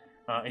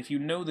 If you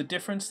know the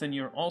difference, then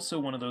you're also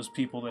one of those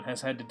people that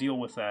has had to deal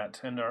with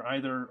that, and are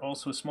either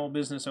also a small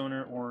business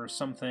owner or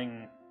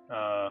something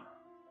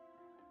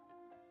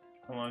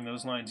along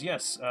those lines.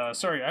 Yes,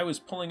 sorry, I was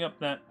pulling up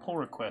that pull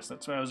request.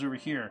 That's why I was over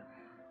here.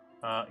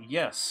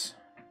 Yes.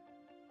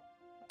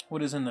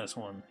 What is in this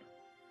one?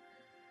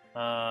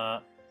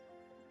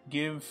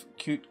 Give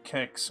cute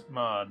kex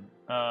mod.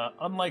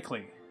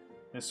 Unlikely.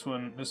 This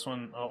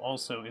one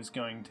also is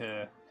going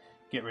to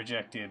get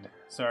rejected.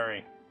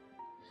 Sorry.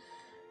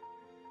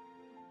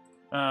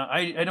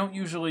 I don't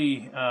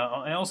usually,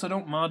 I also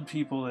don't mod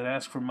people that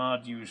ask for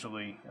mod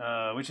usually,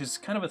 which is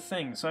kind of a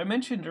thing. So I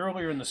mentioned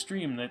earlier in the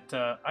stream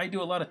that I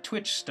do a lot of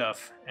Twitch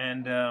stuff,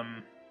 and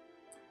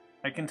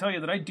I can tell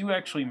you that I do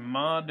actually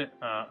mod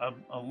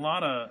a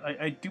lot of,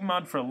 I do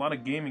mod for a lot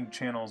of gaming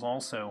channels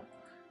also.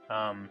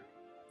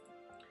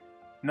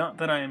 Not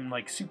that I'm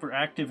like super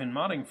active in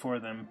modding for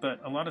them, but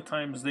a lot of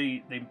times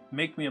they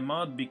make me a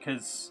mod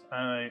because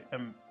I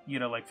am, you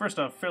know, like, first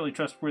off, fairly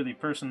trustworthy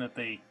person that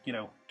they, you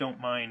know, don't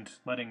mind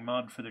letting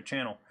mod for their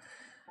channel.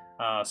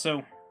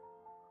 So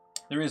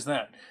there is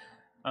that.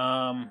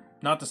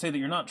 Not to say that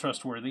you're not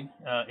trustworthy.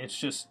 It's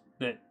just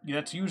that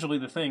that's usually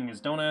the thing, is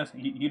don't ask.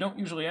 You don't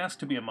usually ask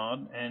to be a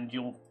mod, and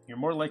you're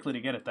more likely to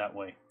get it that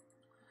way.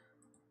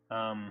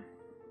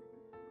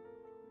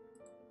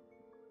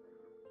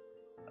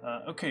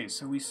 Okay,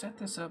 so we set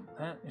this up.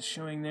 That is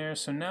showing there.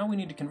 So now we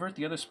need to convert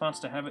the other spots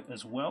to have it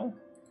as well.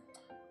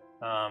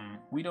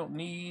 We don't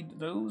need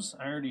those.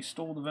 I already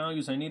stole the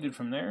values I needed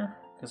from there,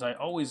 because I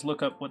always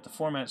look up what the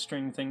format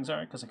string things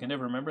are, because I can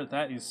never remember.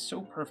 That is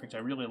so perfect. I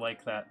really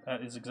like that.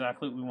 That is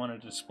exactly what we want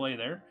to display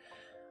there.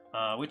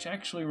 Which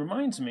actually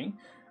reminds me,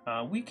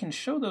 we can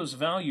show those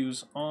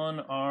values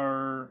on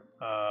our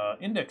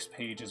index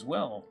page as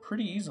well,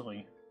 pretty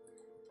easily.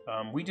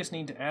 We just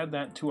need to add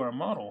that to our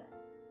model.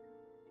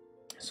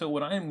 So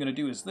what I am going to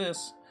do is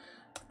this.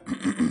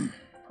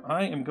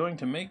 I am going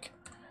to make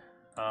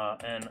I'm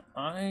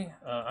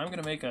going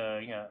to make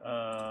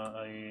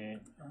a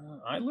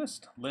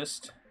list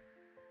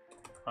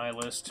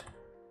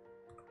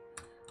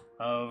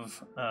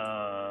of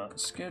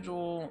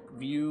schedule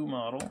view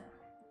model,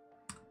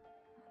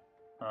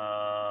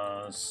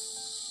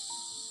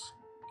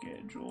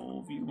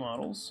 schedule view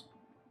models.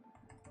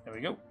 There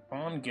we go,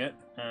 on get,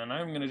 and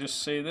I'm going to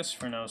just say this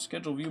for now: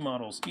 schedule view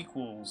models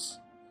equals.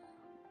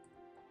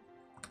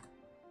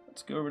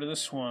 Let's go over to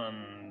this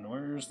one.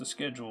 Where's the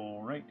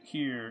schedule? Right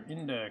here.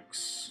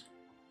 Index.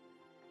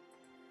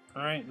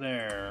 Right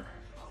there.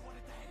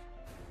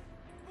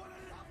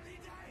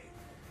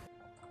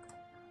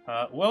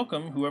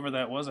 Welcome, whoever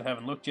that was. I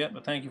haven't looked yet,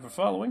 but thank you for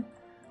following.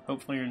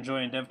 Hopefully you're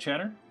enjoying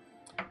DevChatter.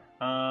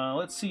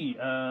 Let's see.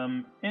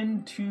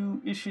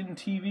 N2 Ishin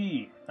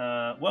TV.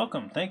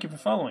 Welcome. Thank you for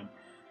following.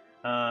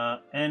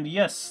 And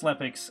yes,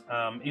 Slepix,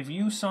 if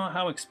you saw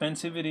how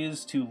expensive it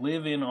is to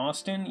live in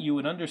Austin, you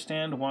would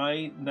understand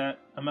why that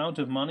amount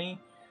of money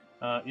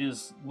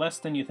is less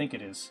than you think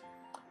it is.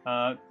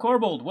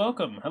 Corbold,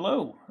 welcome.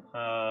 Hello.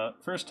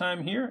 First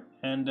time here,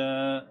 and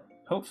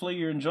hopefully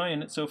you're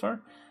enjoying it so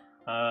far.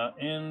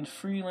 And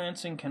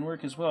freelancing can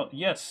work as well.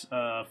 Yes,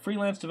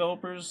 freelance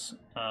developers,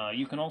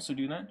 you can also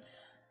do that.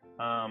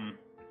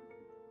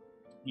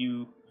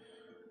 You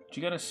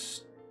gotta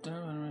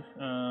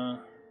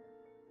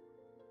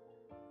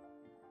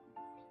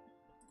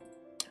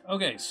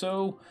Okay,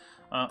 so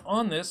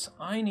on this,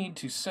 I need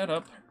to set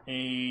up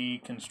a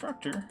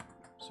constructor.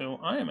 So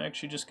I am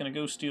actually just going to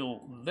go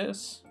steal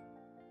this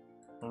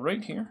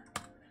right here,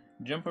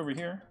 jump over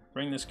here,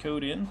 bring this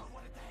code in.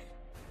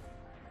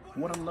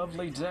 What a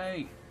lovely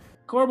day.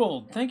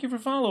 Corbold, thank you for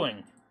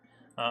following.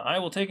 I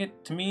will take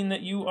it to mean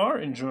that you are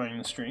enjoying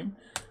the stream.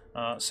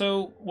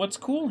 So what's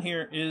cool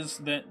here is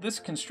that this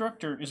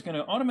constructor is going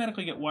to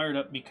automatically get wired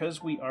up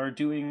because we are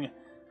using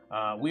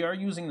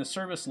the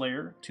service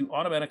layer to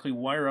automatically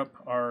wire up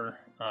our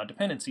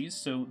dependencies.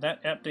 So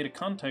that app data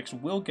context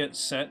will get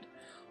set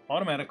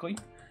automatically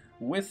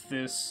with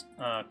this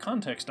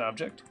context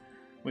object,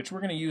 which we're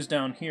going to use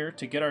down here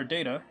to get our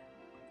data.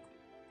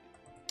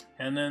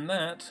 And then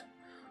that,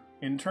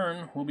 in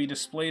turn, will be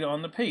displayed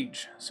on the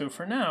page. So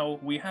for now,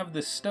 we have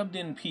this stubbed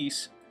in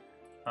piece,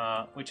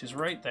 which is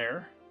right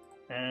there.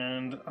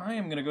 And I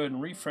am going to go ahead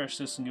and refresh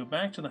this and go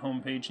back to the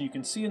home page, and you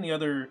can see in the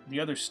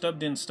other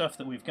stubbed in stuff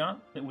that we've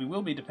got that we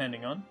will be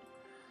depending on.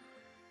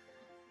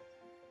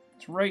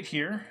 It's right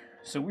here.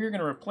 So we're going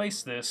to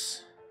replace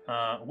this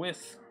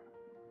with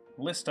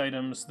list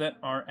items that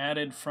are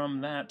added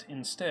from that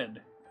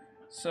instead.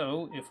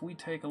 So if we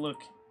take a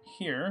look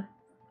here,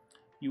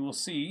 you will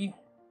see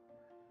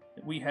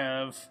that we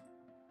have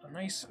a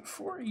nice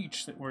for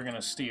each that we're going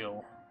to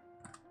steal.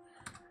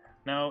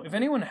 Now, if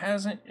anyone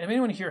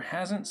here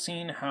hasn't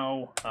seen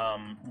how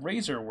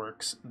Razor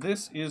works,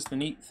 this is the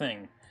neat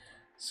thing.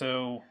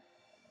 So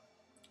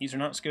these are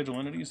not schedule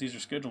entities; these are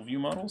schedule view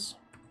models.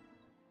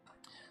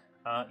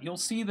 You'll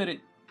see that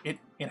it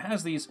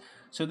has these.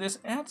 So this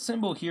 @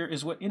 symbol here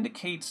is what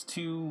indicates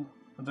to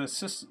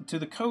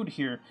the code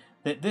here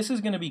that this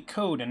is going to be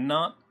code and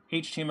not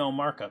HTML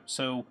markup.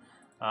 So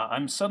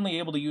I'm suddenly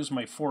able to use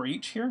my for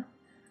each here.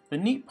 The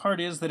neat part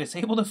is that it's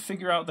able to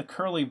figure out the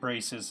curly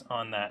braces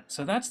on that.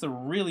 So that's the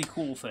really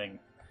cool thing.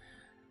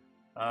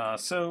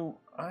 So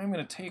I'm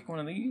going to take one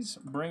of these,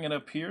 bring it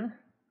up here,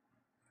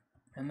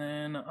 and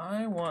then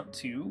I want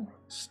to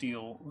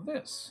steal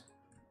this.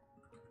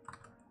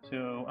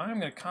 So I'm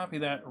going to copy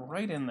that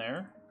right in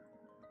there,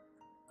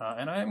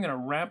 and I'm going to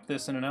wrap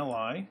this in an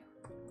LI.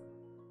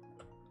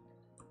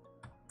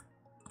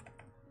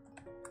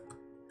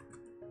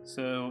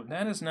 So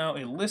that is now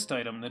a list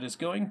item that is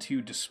going to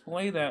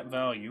display that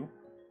value.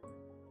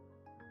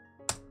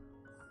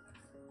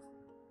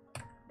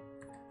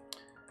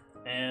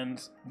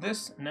 And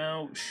this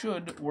now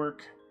should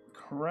work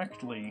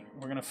correctly.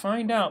 We're going to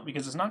find out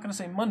because it's not going to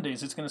say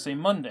Mondays, it's going to say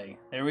Monday.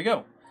 There we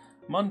go.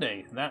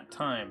 Monday, that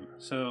time.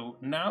 So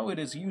now it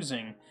is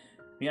using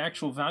the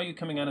actual value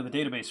coming out of the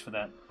database for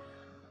that.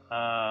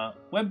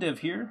 WebDev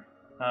here.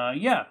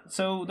 Yeah,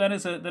 so that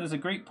is a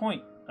great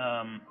point.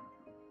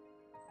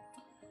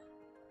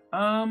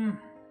 The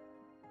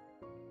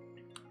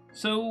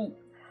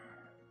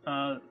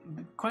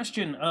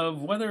question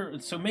of whether,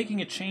 making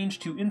a change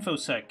to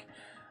InfoSec.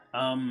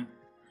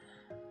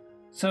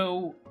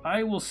 So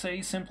I will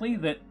say simply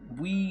that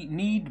we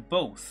need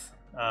both.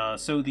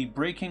 So the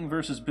breaking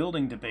versus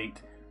building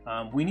debate.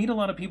 We need a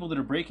lot of people that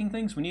are breaking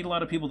things, we need a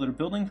lot of people that are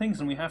building things,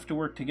 and we have to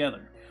work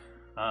together.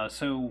 A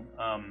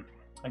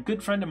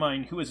good friend of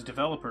mine who is a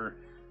developer,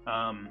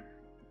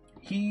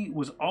 he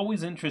was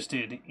always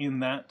interested in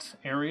that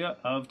area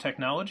of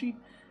technology,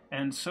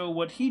 and so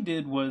what he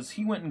did was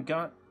he went and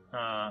got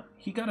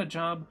a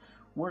job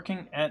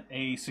working at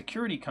a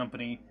security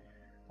company,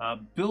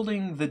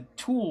 building the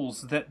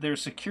tools that their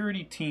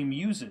security team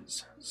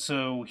uses.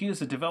 So he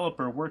is a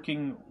developer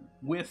working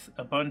with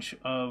a bunch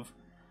of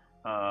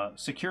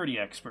security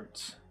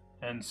experts,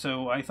 and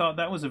so I thought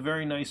that was a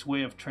very nice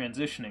way of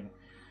transitioning.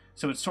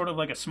 So it's sort of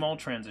like a small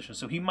transition.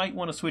 So he might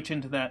want to switch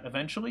into that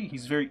eventually.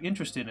 He's very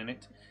interested in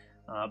it.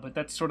 But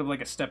that's sort of like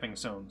a stepping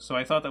stone. So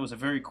I thought that was a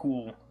very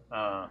cool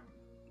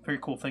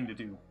thing to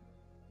do.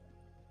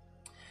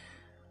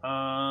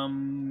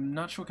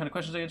 Not sure what kind of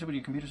questions I answered, but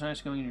your computer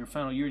science going into your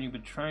final year and you've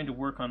been trying to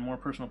work on more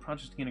personal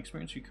projects to gain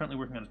experience. You're currently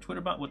working on a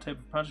Twitter bot. What type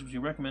of projects would you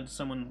recommend to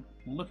someone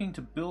looking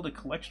to build a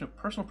collection of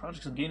personal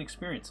projects and gain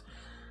experience?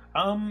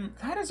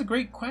 That is a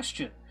great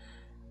question.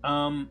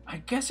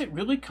 I guess it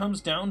really comes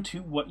down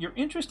to what you're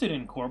interested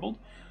in, Corbold.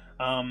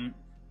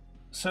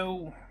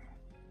 So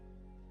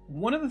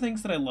one of the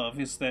things that I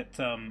love is that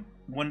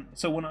when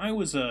I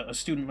was a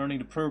student learning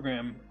to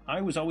program,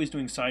 I was always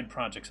doing side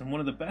projects, and one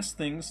of the best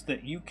things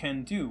that you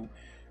can do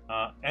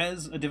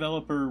as a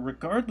developer,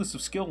 regardless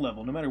of skill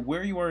level, no matter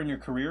where you are in your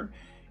career,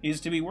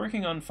 is to be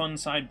working on fun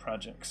side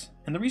projects.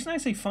 And the reason I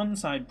say fun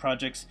side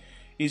projects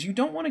is you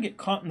don't want to get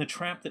caught in the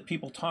trap that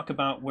people talk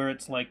about where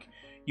it's like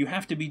you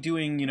have to be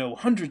doing,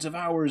 hundreds of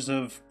hours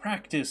of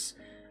practice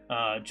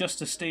just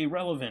to stay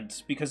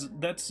relevant, because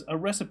that's a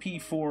recipe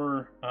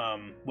for,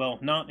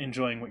 not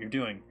enjoying what you're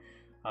doing.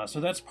 So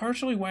that's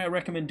partially why I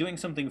recommend doing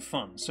something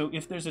fun. So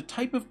if there's a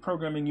type of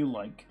programming you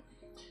like,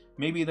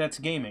 maybe that's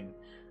gaming,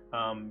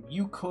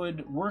 you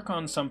could work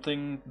on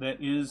something that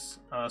is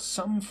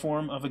some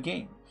form of a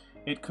game.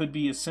 It could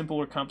be as simple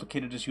or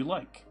complicated as you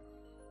like.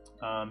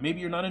 Maybe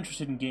you're not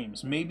interested in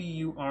games. Maybe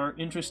you are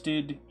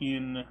interested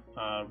in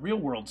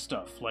real-world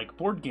stuff, like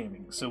board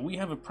gaming. So we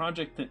have a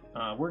project that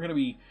we're going to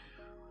be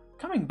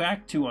coming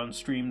back to on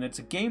stream that's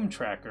a game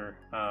tracker,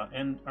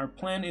 and our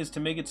plan is to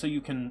make it so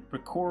you can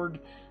record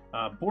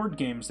board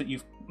games that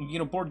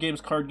board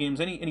games, card games,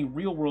 any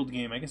real-world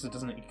game. I guess it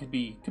could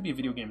be a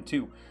video game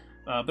too.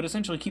 But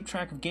essentially keep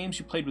track of games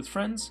you played with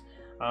friends,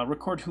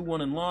 record who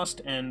won and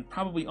lost, and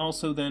probably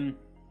also then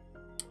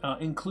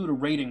include a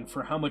rating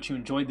for how much you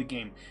enjoyed the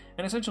game,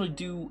 and essentially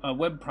do a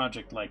web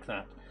project like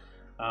that.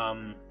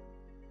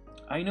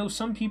 I know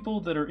some people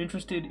that are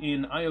interested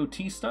in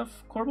IoT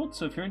stuff, Corbold,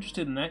 so if you're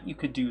interested in that, you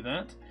could do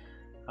that.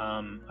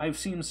 I've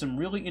seen some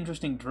really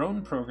interesting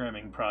drone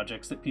programming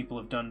projects that people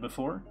have done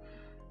before.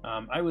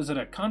 I was at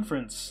a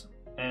conference,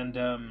 and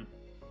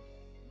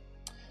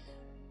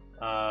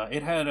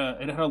it had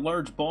a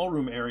large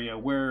ballroom area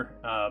where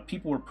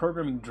people were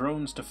programming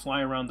drones to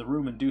fly around the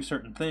room and do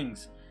certain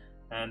things.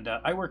 And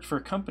I worked for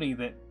a company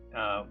that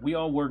we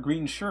all wore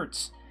green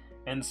shirts,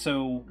 and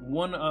so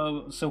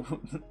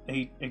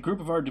a group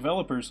of our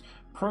developers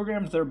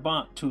programmed their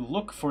bot to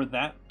look for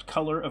that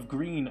color of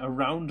green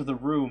around the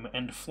room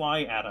and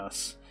fly at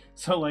us.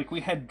 So like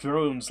we had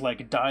drones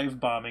like dive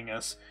bombing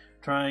us,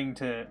 trying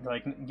to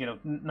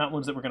not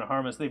ones that were going to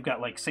harm us. They've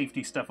got like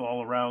safety stuff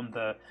all around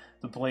the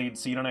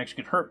blades, so you don't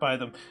actually get hurt by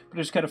them. But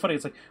it's kind of funny.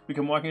 It's like we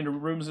come walking into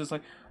rooms, and it's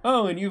like,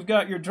 oh, and you've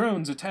got your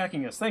drones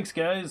attacking us. Thanks,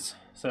 guys.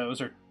 So it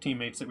was our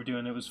teammates that were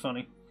doing it. It was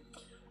funny.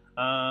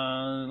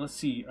 Let's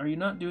see. Are you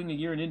not doing a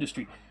year in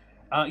industry?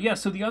 Yeah.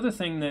 So the other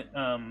thing that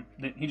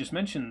that he just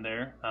mentioned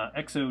there,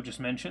 Exo just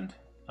mentioned,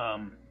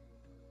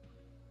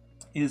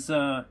 is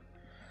a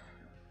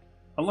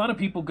lot of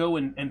people go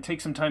and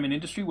take some time in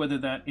industry, whether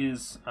that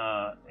is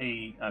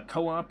a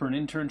co-op or an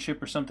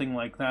internship or something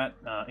like that.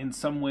 In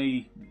some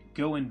way,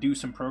 go and do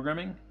some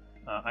programming.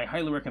 I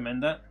highly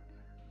recommend that.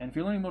 And if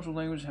you're learning multiple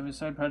languages, having a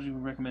side project, we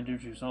recommend to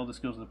introduce all the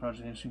skills of the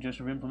project. And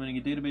suggestion of implementing a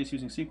database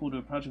using SQL to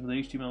a project with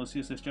HTML,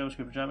 CSS,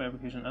 JavaScript, or Java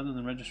application other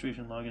than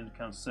registration, login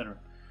accounts, etc.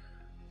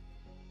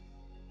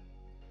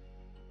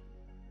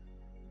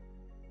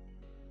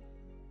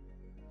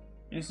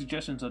 Any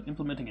suggestions on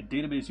implementing a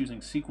database using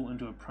SQL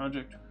into a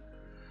project?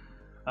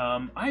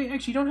 I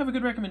actually don't have a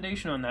good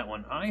recommendation on that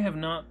one. I have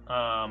not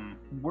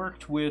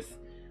worked with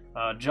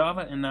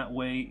Java in that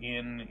way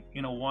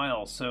in a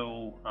while,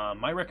 so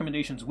my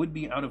recommendations would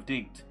be out of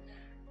date.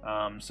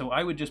 So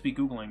I would just be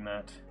Googling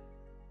that.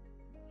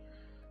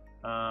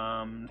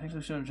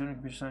 Technical student in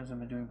computer science. I've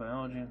been doing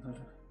biology and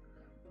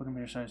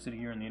computer science did a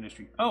year in the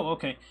industry. Oh,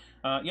 okay.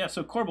 Yeah,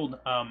 so Corbold,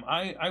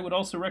 I would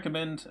also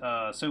recommend,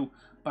 so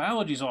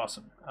biology is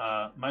awesome.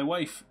 My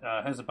wife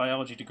has a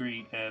biology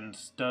degree and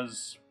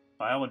does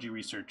biology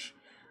research,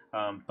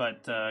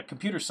 but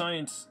computer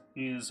science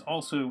is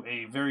also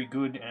a very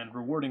good and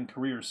rewarding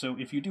career, so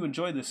if you do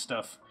enjoy this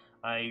stuff,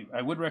 I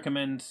would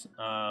recommend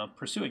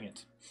pursuing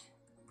it.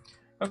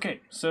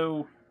 Okay,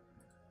 so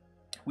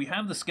we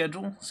have the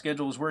schedule.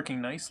 Schedule is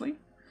working nicely,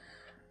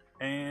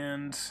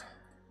 and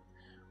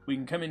we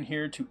can come in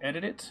here to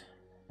edit it,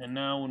 and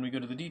now when we go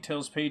to the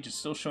details page, it's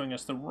still showing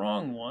us the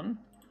wrong one,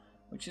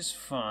 which is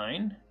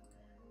fine.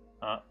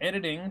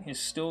 Editing is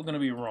still going to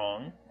be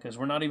wrong, because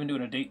we're not even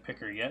doing a date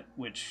picker yet,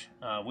 which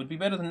would be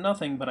better than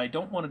nothing, but I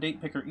don't want a date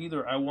picker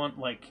either. I want,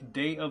 like,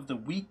 day of the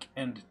week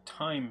and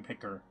time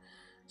picker.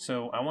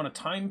 So I want a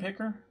time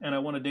picker, and I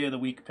want a day of the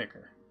week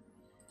picker.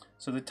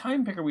 So the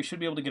time picker we should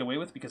be able to get away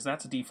with, because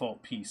that's a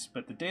default piece,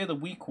 but the day of the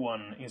week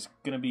one is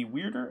going to be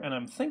weirder, and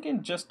I'm thinking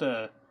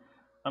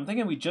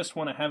we just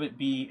want to have it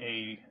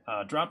be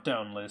a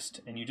drop-down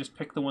list, and you just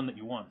pick the one that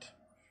you want.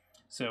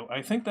 So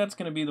I think that's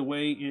going to be the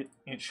way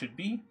it should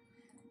be.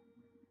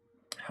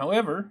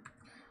 However,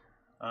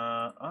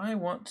 I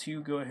want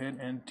to go ahead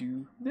and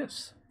do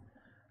this.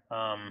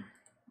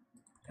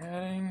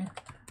 Adding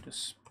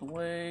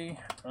display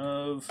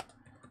of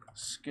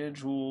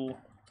schedule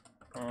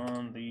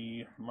on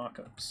the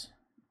mockups.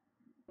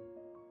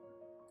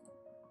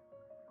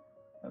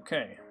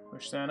 Okay,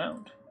 push that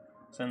out.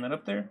 Send that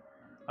up there.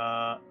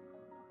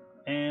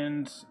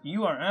 And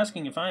you are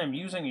asking if I am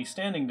using a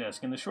standing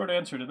desk, and the short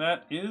answer to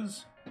that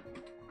is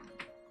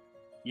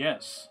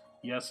yes.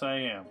 Yes, I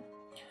am.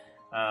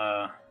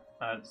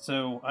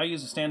 So I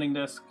use a standing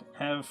desk,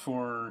 have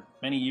for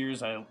many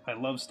years. I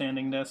love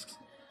standing desks.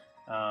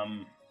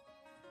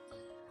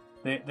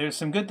 There's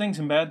some good things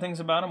and bad things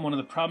about them. One of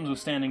the problems with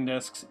standing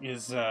desks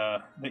is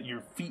that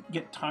your feet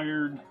get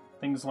tired,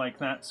 things like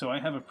that. So I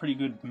have a pretty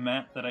good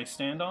mat that I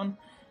stand on.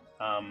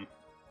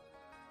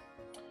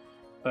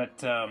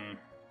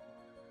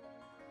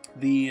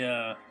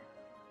 The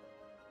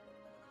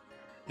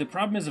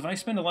problem is if I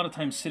spend a lot of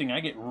time sitting, I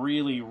get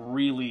really,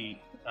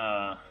 really,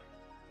 I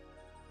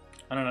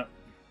don't know,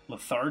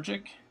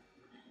 lethargic.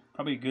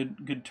 Probably a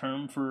good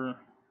term for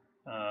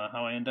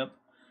how I end up.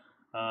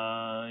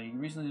 You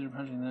recently did a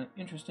project that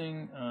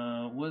interesting.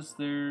 Was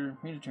there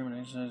predetermined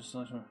exercise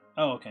selection?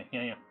 Oh, okay,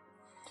 yeah.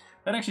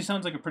 That actually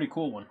sounds like a pretty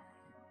cool one.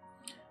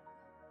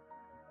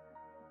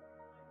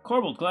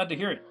 Corbold, glad to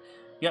hear it.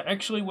 Yeah,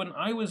 actually, when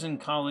I was in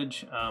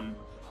college,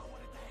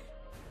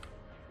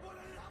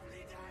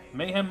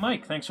 Mayhem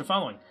Mike, thanks for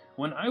following.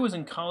 When I was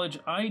in college,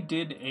 I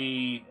did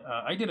a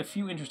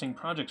few interesting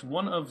projects.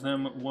 One of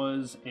them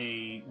was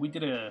we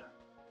did an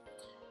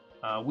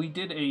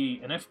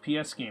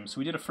FPS game. So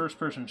we did a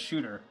first-person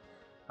shooter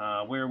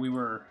where we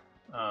were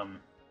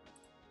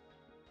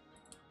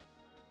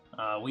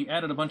we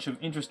added a bunch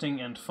of interesting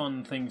and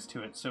fun things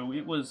to it. So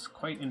it was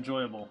quite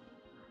enjoyable.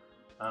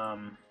 I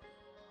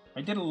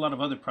did a lot of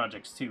other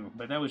projects too,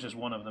 but that was just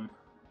one of them.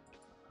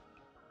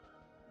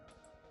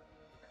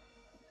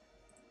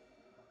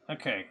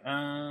 Okay,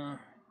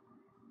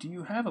 do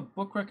you have a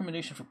book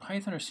recommendation for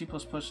Python or C++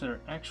 that are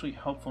actually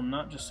helpful,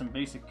 not just some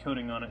basic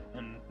coding on it?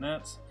 And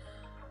that's,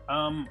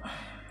 in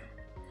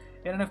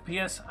an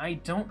FPS, I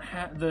don't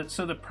have,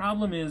 so the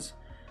problem is,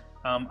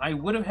 I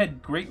would have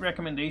had great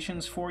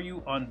recommendations for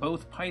you on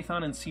both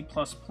Python and C++.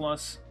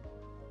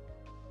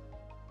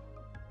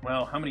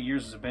 Well, how many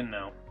years has it been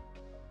now?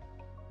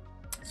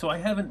 So I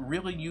haven't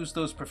really used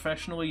those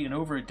professionally in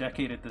over a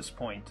decade at this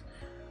point.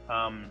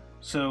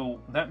 So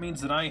that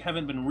means that I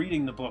haven't been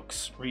reading the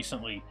books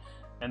recently,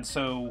 and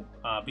so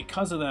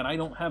because of that, I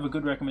don't have a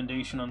good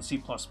recommendation on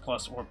C++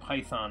 or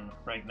Python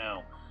right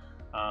now.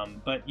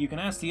 But you can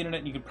ask the internet,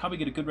 and you can probably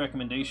get a good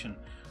recommendation.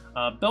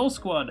 Bell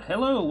Squad,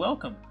 hello,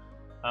 welcome.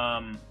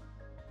 Oh,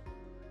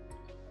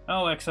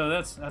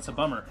 EXO, that's a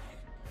bummer.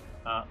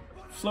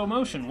 Flow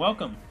Motion,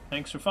 welcome.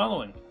 Thanks for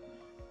following.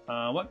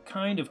 What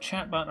kind of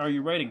chatbot are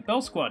you writing?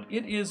 Bell Squad,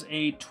 it is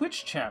a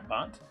Twitch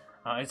chatbot.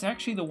 It's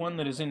actually the one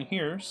that is in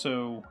here,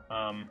 so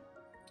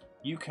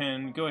you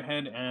can go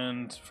ahead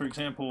and, for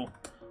example,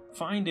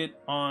 find it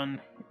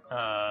on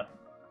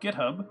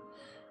GitHub.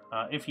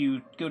 If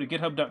you go to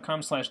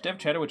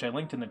github.com/devchatter, which I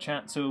linked in the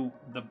chat, so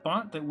the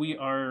bot that we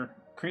are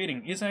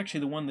creating is actually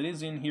the one that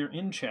is in here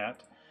in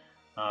chat.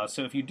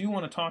 So if you do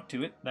want to talk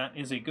to it, that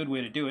is a good way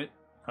to do it.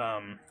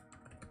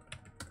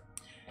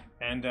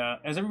 And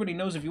as everybody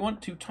knows, if you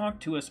want to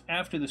talk to us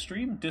after the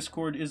stream,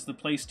 Discord is the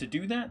place to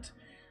do that.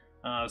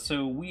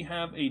 So we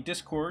have a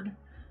Discord,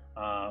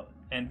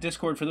 and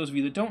Discord, for those of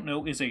you that don't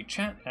know, is a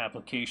chat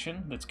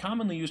application that's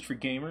commonly used for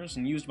gamers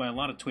and used by a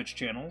lot of Twitch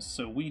channels,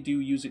 so we do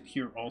use it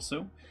here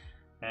also.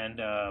 And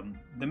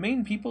the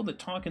main people that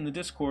talk in the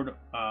Discord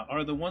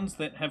are the ones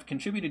that have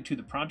contributed to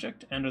the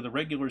project and are the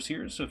regulars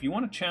here. So if you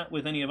want to chat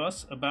with any of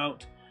us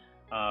about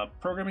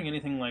programming,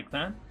 anything like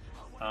that,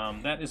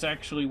 that is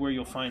actually where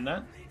you'll find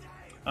that.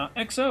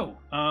 XO,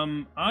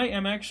 I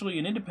am actually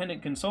an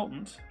independent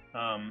consultant.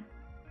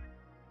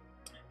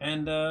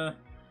 And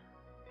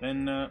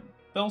then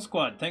Bell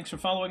Squad, thanks for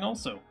following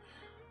also.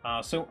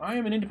 So I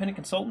am an independent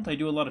consultant. I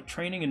do a lot of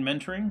training and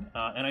mentoring,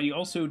 and I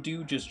also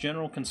do just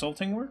general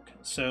consulting work.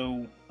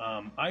 So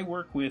I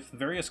work with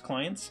various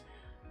clients.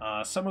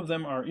 Some of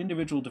them are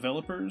individual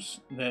developers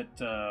that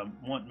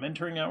want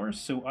mentoring hours,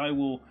 so I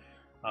will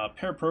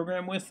pair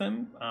program with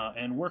them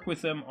and work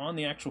with them on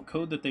the actual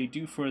code that they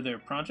do for their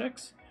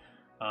projects.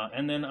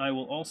 And then I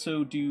will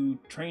also do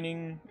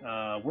training,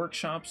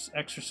 workshops,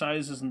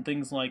 exercises, and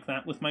things like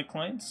that with my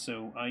clients.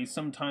 So I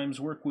sometimes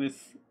work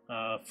with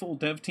full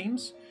dev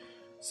teams.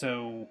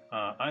 So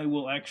I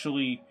will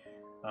actually,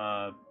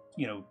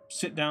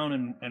 sit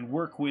down and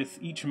work with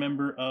each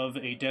member of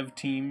a dev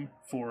team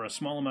for a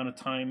small amount of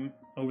time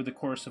over the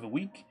course of a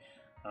week.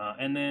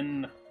 And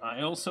then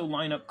I also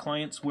line up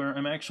clients where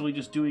I'm actually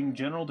just doing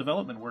general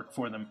development work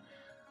for them.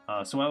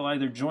 So I'll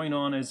either join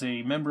on as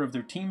a member of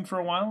their team for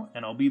a while,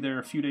 and I'll be there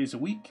a few days a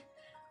week,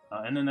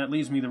 and then that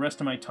leaves me the rest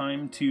of my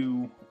time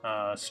to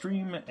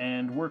stream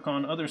and work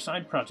on other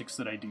side projects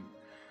that I do.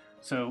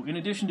 So in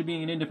addition to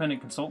being an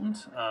independent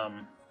consultant,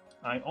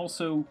 I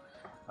also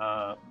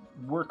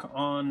work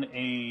on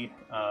an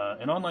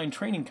online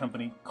training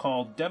company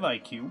called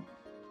DevIQ.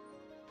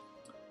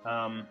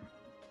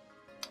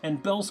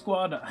 And Bell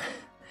Squad,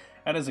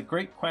 that is a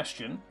great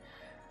question.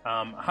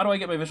 How do I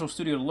get my Visual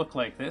Studio to look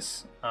like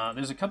this?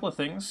 There's a couple of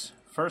things.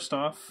 First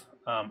off,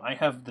 I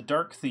have the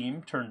dark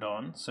theme turned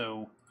on,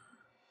 so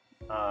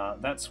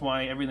that's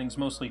why everything's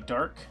mostly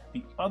dark.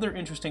 The other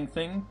interesting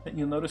thing that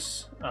you'll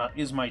notice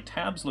is my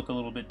tabs look a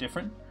little bit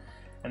different,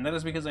 and that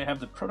is because I have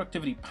the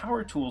Productivity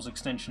Power Tools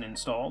extension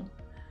installed,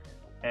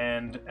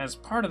 and as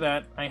part of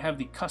that, I have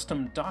the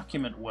custom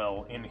document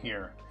well in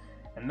here.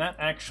 And that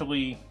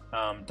actually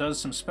does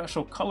some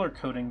special color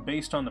coding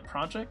based on the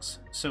projects,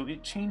 so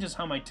it changes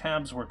how my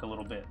tabs work a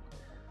little bit.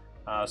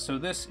 So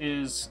this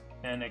is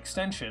an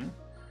extension.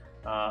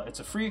 It's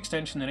a free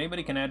extension that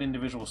anybody can add into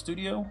Visual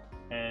Studio,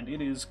 and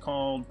it is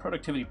called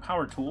Productivity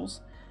Power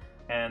Tools.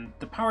 And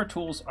the Power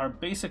Tools are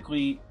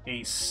basically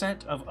a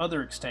set of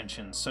other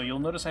extensions. So you'll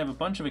notice I have a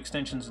bunch of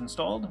extensions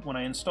installed. When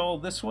I install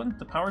this one,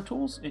 the Power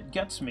Tools, it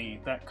gets me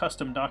that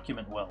custom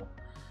document well.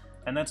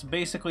 And that's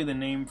basically the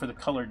name for the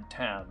colored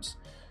tabs.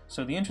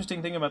 So the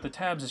interesting thing about the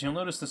tabs is you'll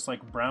notice this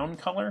like brown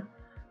color.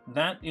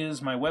 That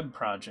is my web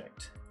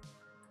project.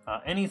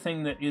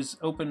 Anything that is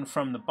open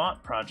from the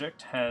bot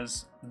project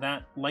has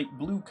that light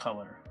blue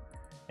color.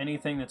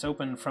 Anything that's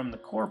open from the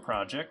core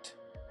project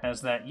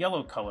has that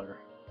yellow color.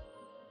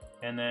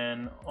 And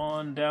then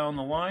on down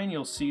the line,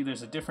 you'll see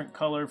there's a different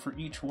color for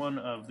each one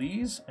of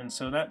these. And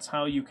so that's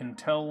how you can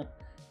tell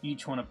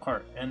each one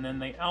apart, and then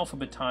they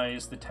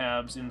alphabetize the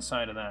tabs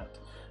inside of that.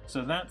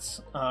 So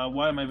that's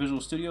why my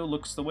Visual Studio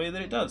looks the way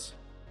that it does.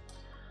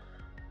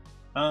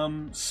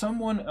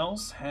 Someone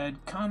else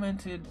had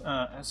commented,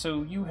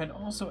 so you had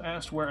also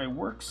asked where I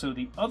work, so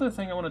the other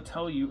thing I want to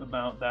tell you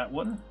about that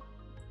one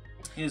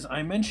is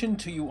I mentioned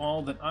to you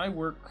all that I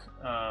work,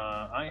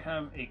 I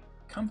have a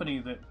company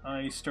that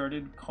I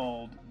started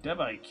called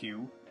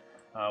DevIQ,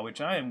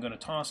 which I am going to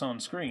toss on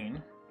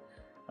screen.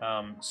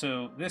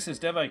 So this is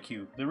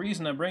DevIQ. The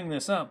reason I bring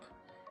this up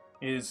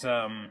is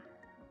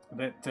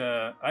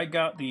that I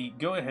got the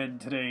go-ahead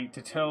today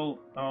to tell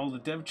all the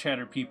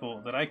DevChatter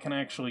people that I can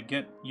actually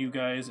get you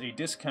guys a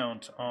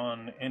discount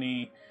on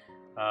any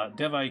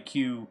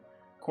DevIQ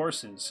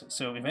courses.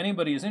 So if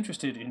anybody is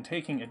interested in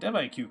taking a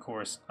DevIQ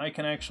course, I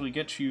can actually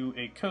get you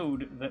a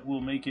code that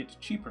will make it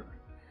cheaper.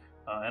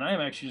 And I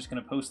am actually just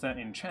going to post that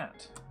in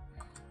chat.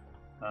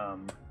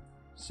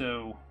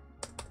 So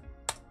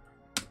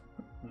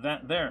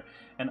that there.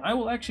 And I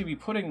will actually be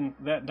putting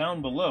that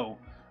down below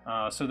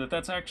so that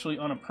that's actually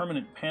on a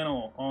permanent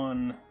panel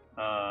on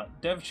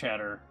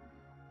DevChatter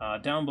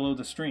down below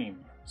the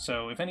stream.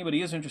 So if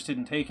anybody is interested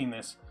in taking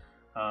this,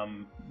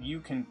 you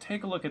can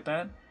take a look at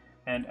that.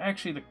 And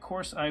actually the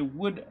course I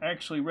would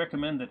actually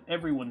recommend that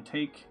everyone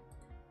take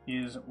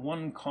is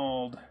one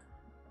called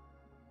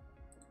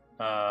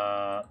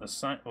the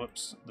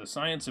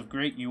Science of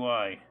Great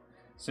UI.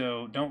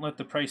 So don't let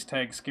the price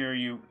tag scare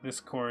you.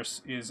 This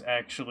course is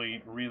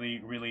actually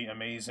really, really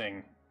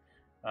amazing.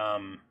 The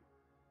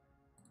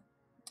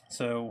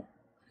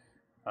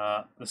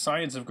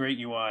Science of Great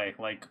UI,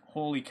 like,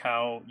 holy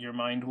cow, your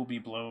mind will be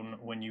blown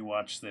when you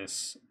watch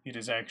this. It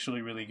is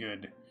actually really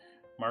good.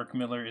 Mark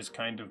Miller is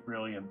kind of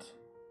brilliant.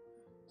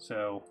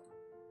 So,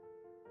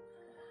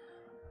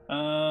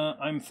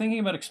 I'm thinking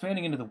about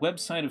expanding into the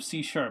website of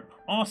C#.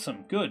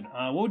 Awesome, good.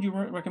 What would you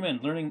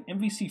recommend? Learning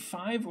MVC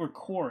 5 or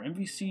Core?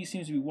 MVC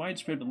seems to be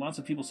widespread, but lots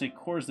of people say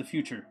Core is the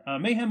future.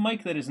 Mayhem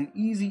Mike, that is an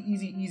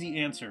easy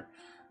answer.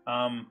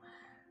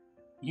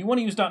 You want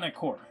to use .NET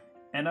Core,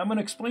 and I'm going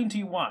to explain to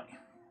you why.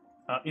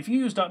 If you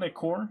use .NET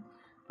Core,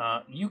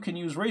 you can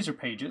use Razor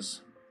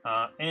Pages,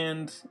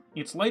 and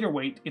it's lighter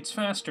weight, it's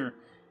faster,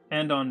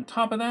 and on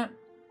top of that,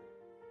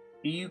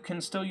 you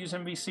can still use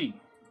MVC.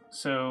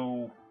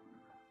 So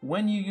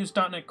when you use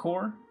 .NET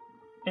Core,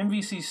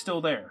 MVC is still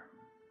there.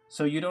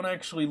 So you don't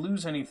actually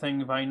lose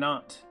anything by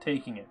not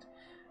taking it.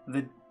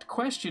 The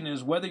question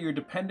is whether you're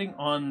depending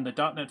on the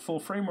 .NET Full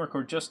Framework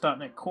or just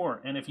 .NET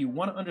Core. And if you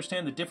want to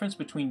understand the difference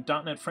between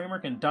 .NET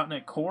Framework and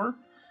 .NET Core,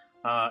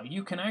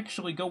 you can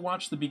actually go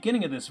watch the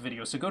beginning of this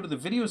video. So go to the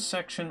videos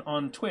section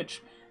on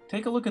Twitch,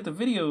 take a look at the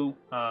video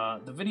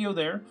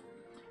there.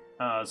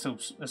 So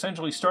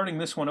essentially starting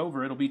this one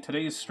over, it'll be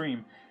today's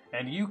stream,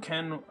 and you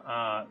can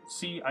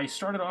see I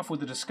started off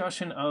with a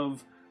discussion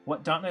of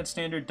what .NET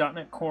Standard,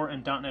 .NET Core,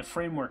 and .NET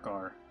Framework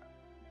are.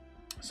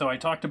 So I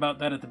talked about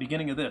that at the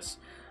beginning of this.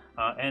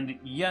 And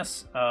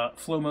yes,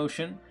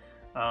 FlowMotion,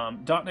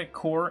 .NET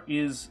Core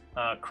is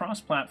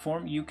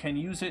cross-platform. You can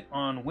use it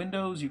on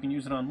Windows, you can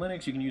use it on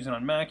Linux, you can use it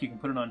on Mac, you can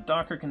put it on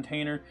Docker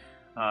container.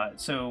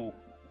 So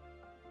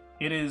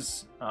it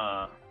is,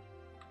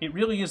 it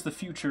really is the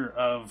future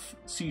of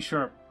C#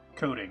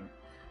 coding.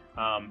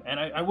 And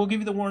I will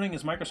give you the warning,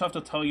 as Microsoft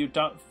will tell you,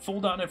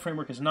 full .NET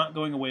Framework is not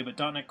going away, but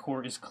 .NET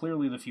Core is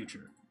clearly the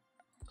future.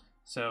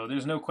 So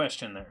there's no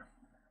question there.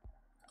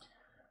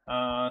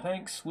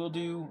 Thanks, will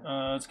do.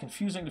 It's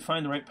confusing to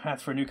find the right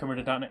path for a newcomer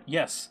to .NET.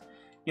 Yes,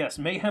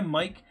 Mayhem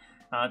Mike,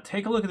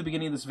 take a look at the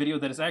beginning of this video.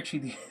 That is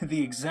actually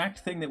the exact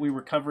thing that we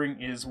were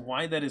covering, is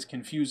why that is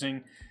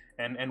confusing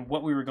and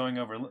what we were going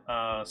over.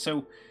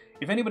 So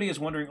if anybody is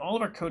wondering, all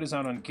of our code is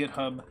out on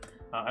GitHub.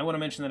 I want to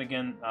mention that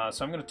again,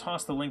 so I'm going to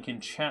toss the link in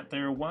chat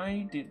there.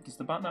 Why is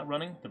the bot not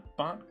running? The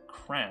bot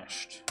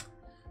crashed.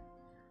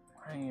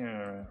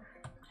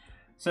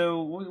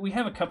 So we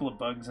have a couple of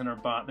bugs in our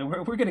bot that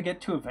we're going to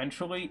get to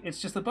eventually. It's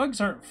just the bugs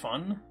aren't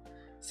fun,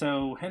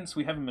 so hence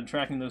we haven't been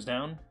tracking those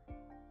down.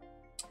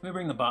 Let me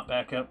bring the bot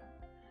back up.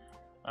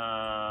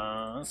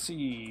 Let's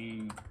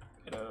see.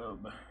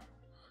 GitHub.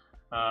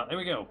 There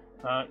we go.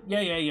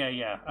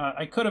 Yeah.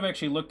 I could have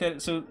actually looked at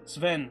it. So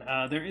Sven,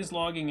 there is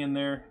logging in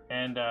there,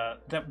 and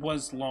that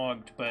was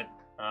logged, but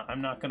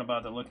I'm not going to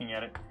bother looking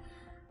at it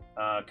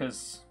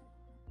because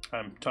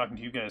I'm talking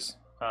to you guys.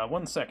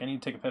 1 sec, I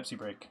need to take a Pepsi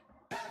break.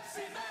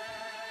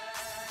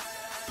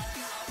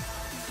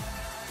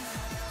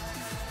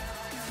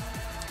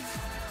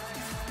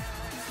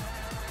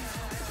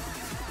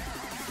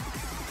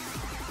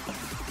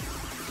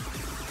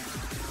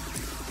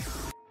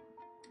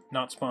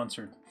 Not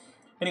sponsored.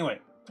 Anyway,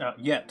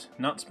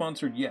 not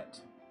sponsored yet.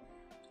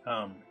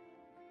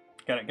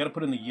 Gotta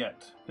put in the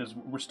yet, because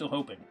we're still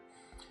hoping.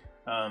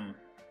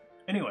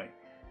 Anyway,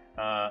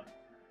 so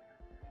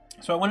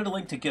I wanted to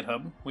link to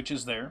GitHub, which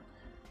is there,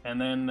 and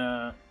then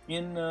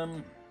in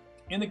the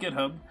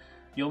GitHub,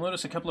 you'll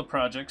notice a couple of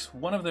projects.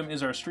 One of them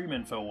is our Stream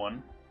Info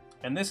one,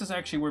 and this is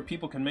actually where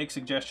people can make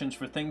suggestions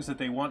for things that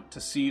they want to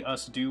see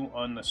us do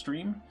on the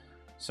stream.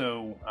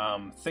 So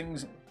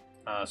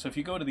so if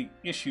you go to the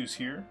issues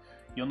here,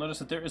 you'll notice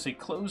that there is a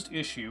closed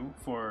issue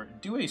for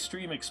do a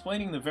stream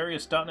explaining the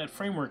various .NET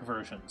Framework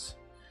versions.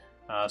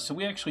 So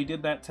we actually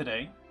did that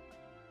today.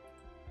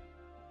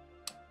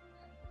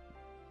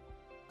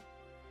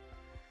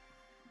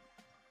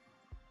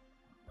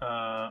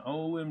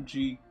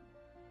 OMG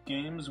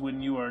games,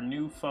 when you are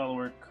new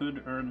follower,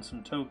 could earn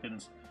some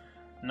tokens,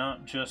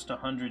 not just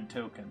 100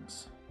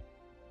 tokens.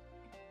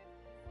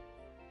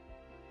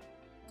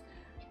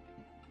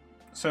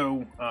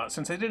 So,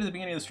 since I did it at the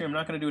beginning of the stream, I'm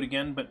not going to do it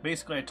again, but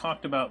basically I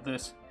talked about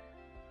this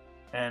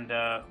and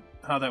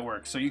how that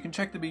works. So you can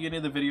check the beginning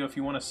of the video if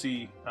you want to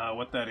see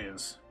what that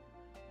is.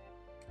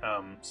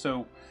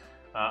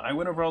 I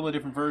went over all the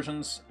different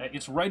versions.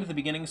 It's right at the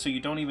beginning, so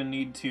you don't even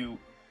need to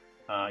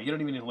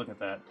look at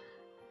that.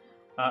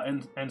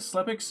 And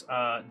Slepix,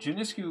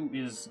 Janiscu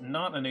is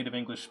not a native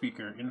English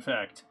speaker. In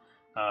fact,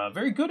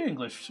 very good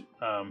English,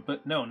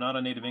 but no, not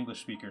a native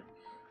English speaker.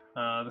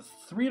 The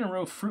 3 in a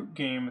row fruit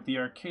game, the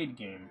arcade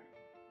game.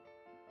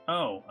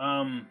 Oh,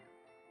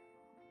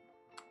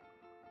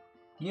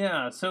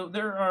 yeah. So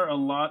there are a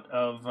lot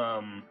of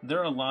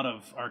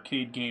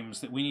arcade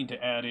games that we need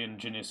to add in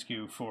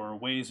Janiscu for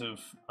ways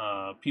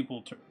for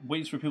people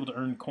to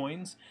earn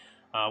coins.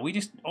 We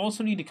just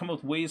also need to come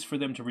up with ways for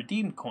them to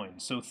redeem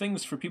coins, so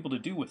things for people to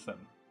do with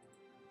them.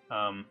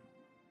 Oh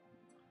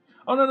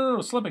no,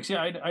 Slepix.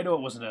 Yeah, I know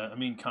it wasn't a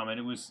mean comment.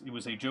 It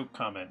was a joke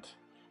comment.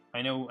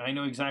 I know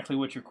exactly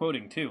what you're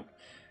quoting too.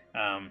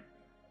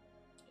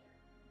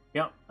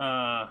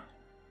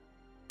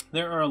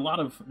 There are a lot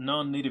of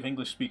non-native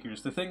English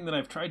speakers. The thing that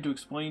I've tried to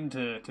explain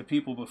to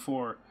people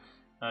before,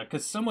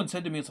 because someone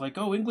said to me, it's like,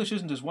 oh, English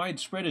isn't as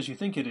widespread as you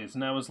think it is,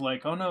 and I was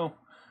like, oh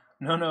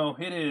no,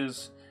 it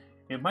is.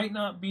 It might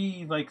not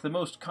be like the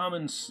most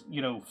common,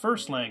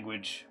 first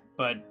language,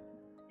 but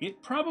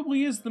it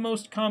probably is the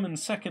most common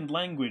second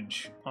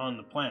language on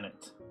the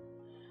planet.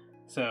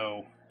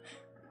 So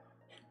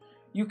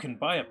you can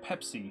buy a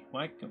Pepsi.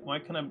 Why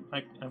can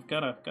I've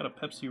got a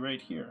Pepsi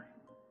right here.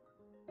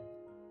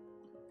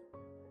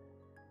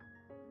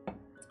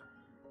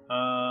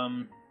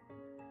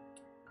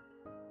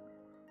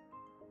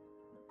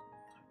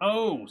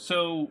 Oh,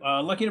 so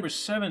Lucky Number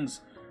 7's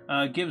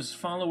gives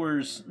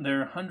followers their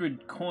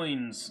 100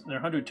 coins, their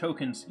 100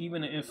 tokens,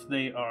 even if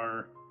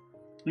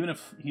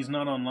he's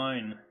not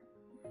online.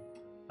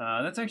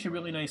 That's actually a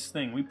really nice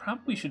thing. We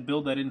probably should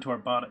build that into our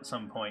bot at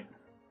some point.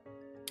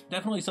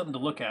 Definitely something to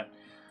look at.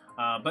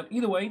 But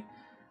either way,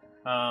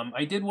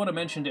 I did want to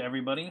mention to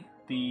everybody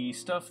the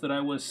stuff that I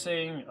was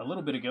saying a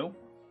little bit ago.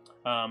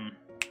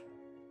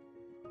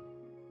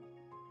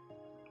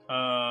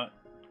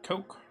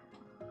 Coke.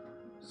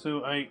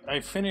 So I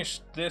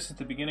finished this at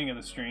the beginning of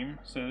the stream.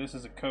 So this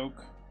is a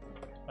Coke.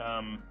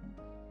 And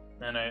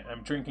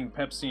I'm drinking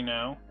Pepsi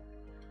now.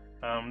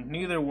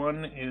 Neither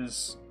one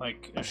is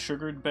like a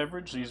sugared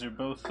beverage. These are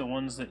both the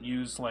ones that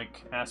use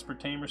like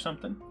aspartame or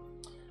something.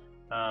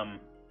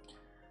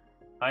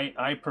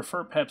 I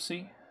prefer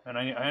Pepsi, and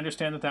I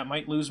understand that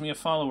might lose me a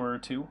follower or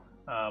two,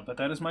 but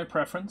that is my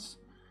preference.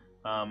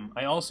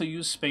 I also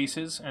use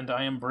spaces, and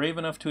I am brave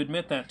enough to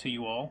admit that to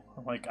you all.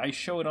 Like, I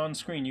show it on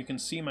screen. You can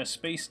see my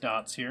space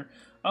dots here.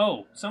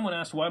 Oh, someone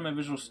asked how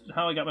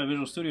I got my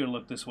Visual Studio to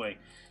look this way.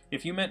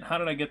 If you meant how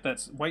did I get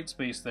that white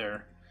space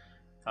there,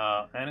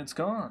 and it's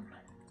gone.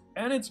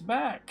 And it's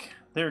back!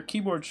 There are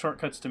keyboard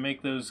shortcuts to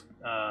make those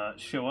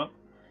show up,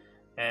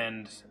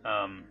 and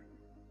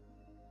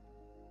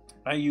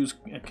I use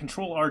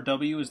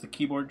Control-RW as the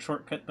keyboard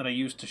shortcut that I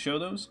use to show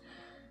those.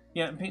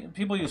 Yeah,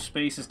 people use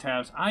spaces,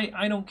 tabs.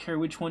 I don't care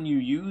which one you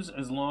use,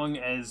 as long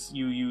as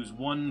you use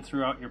one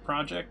throughout your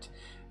project.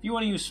 If you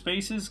want to use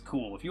spaces,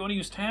 cool. If you want to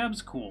use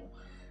tabs, cool.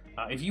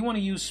 If you want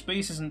to use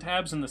spaces and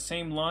tabs in the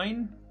same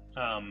line,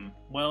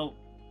 well,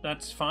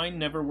 that's fine.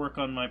 Never work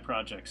on my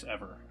projects,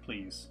 ever.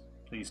 Please.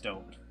 Please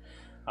don't.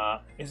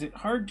 Is it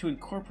hard to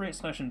incorporate /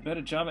 embed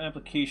a Java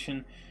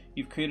application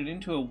you've created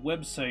into a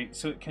website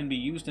so it can be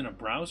used in a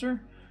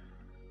browser?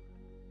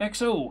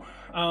 XO,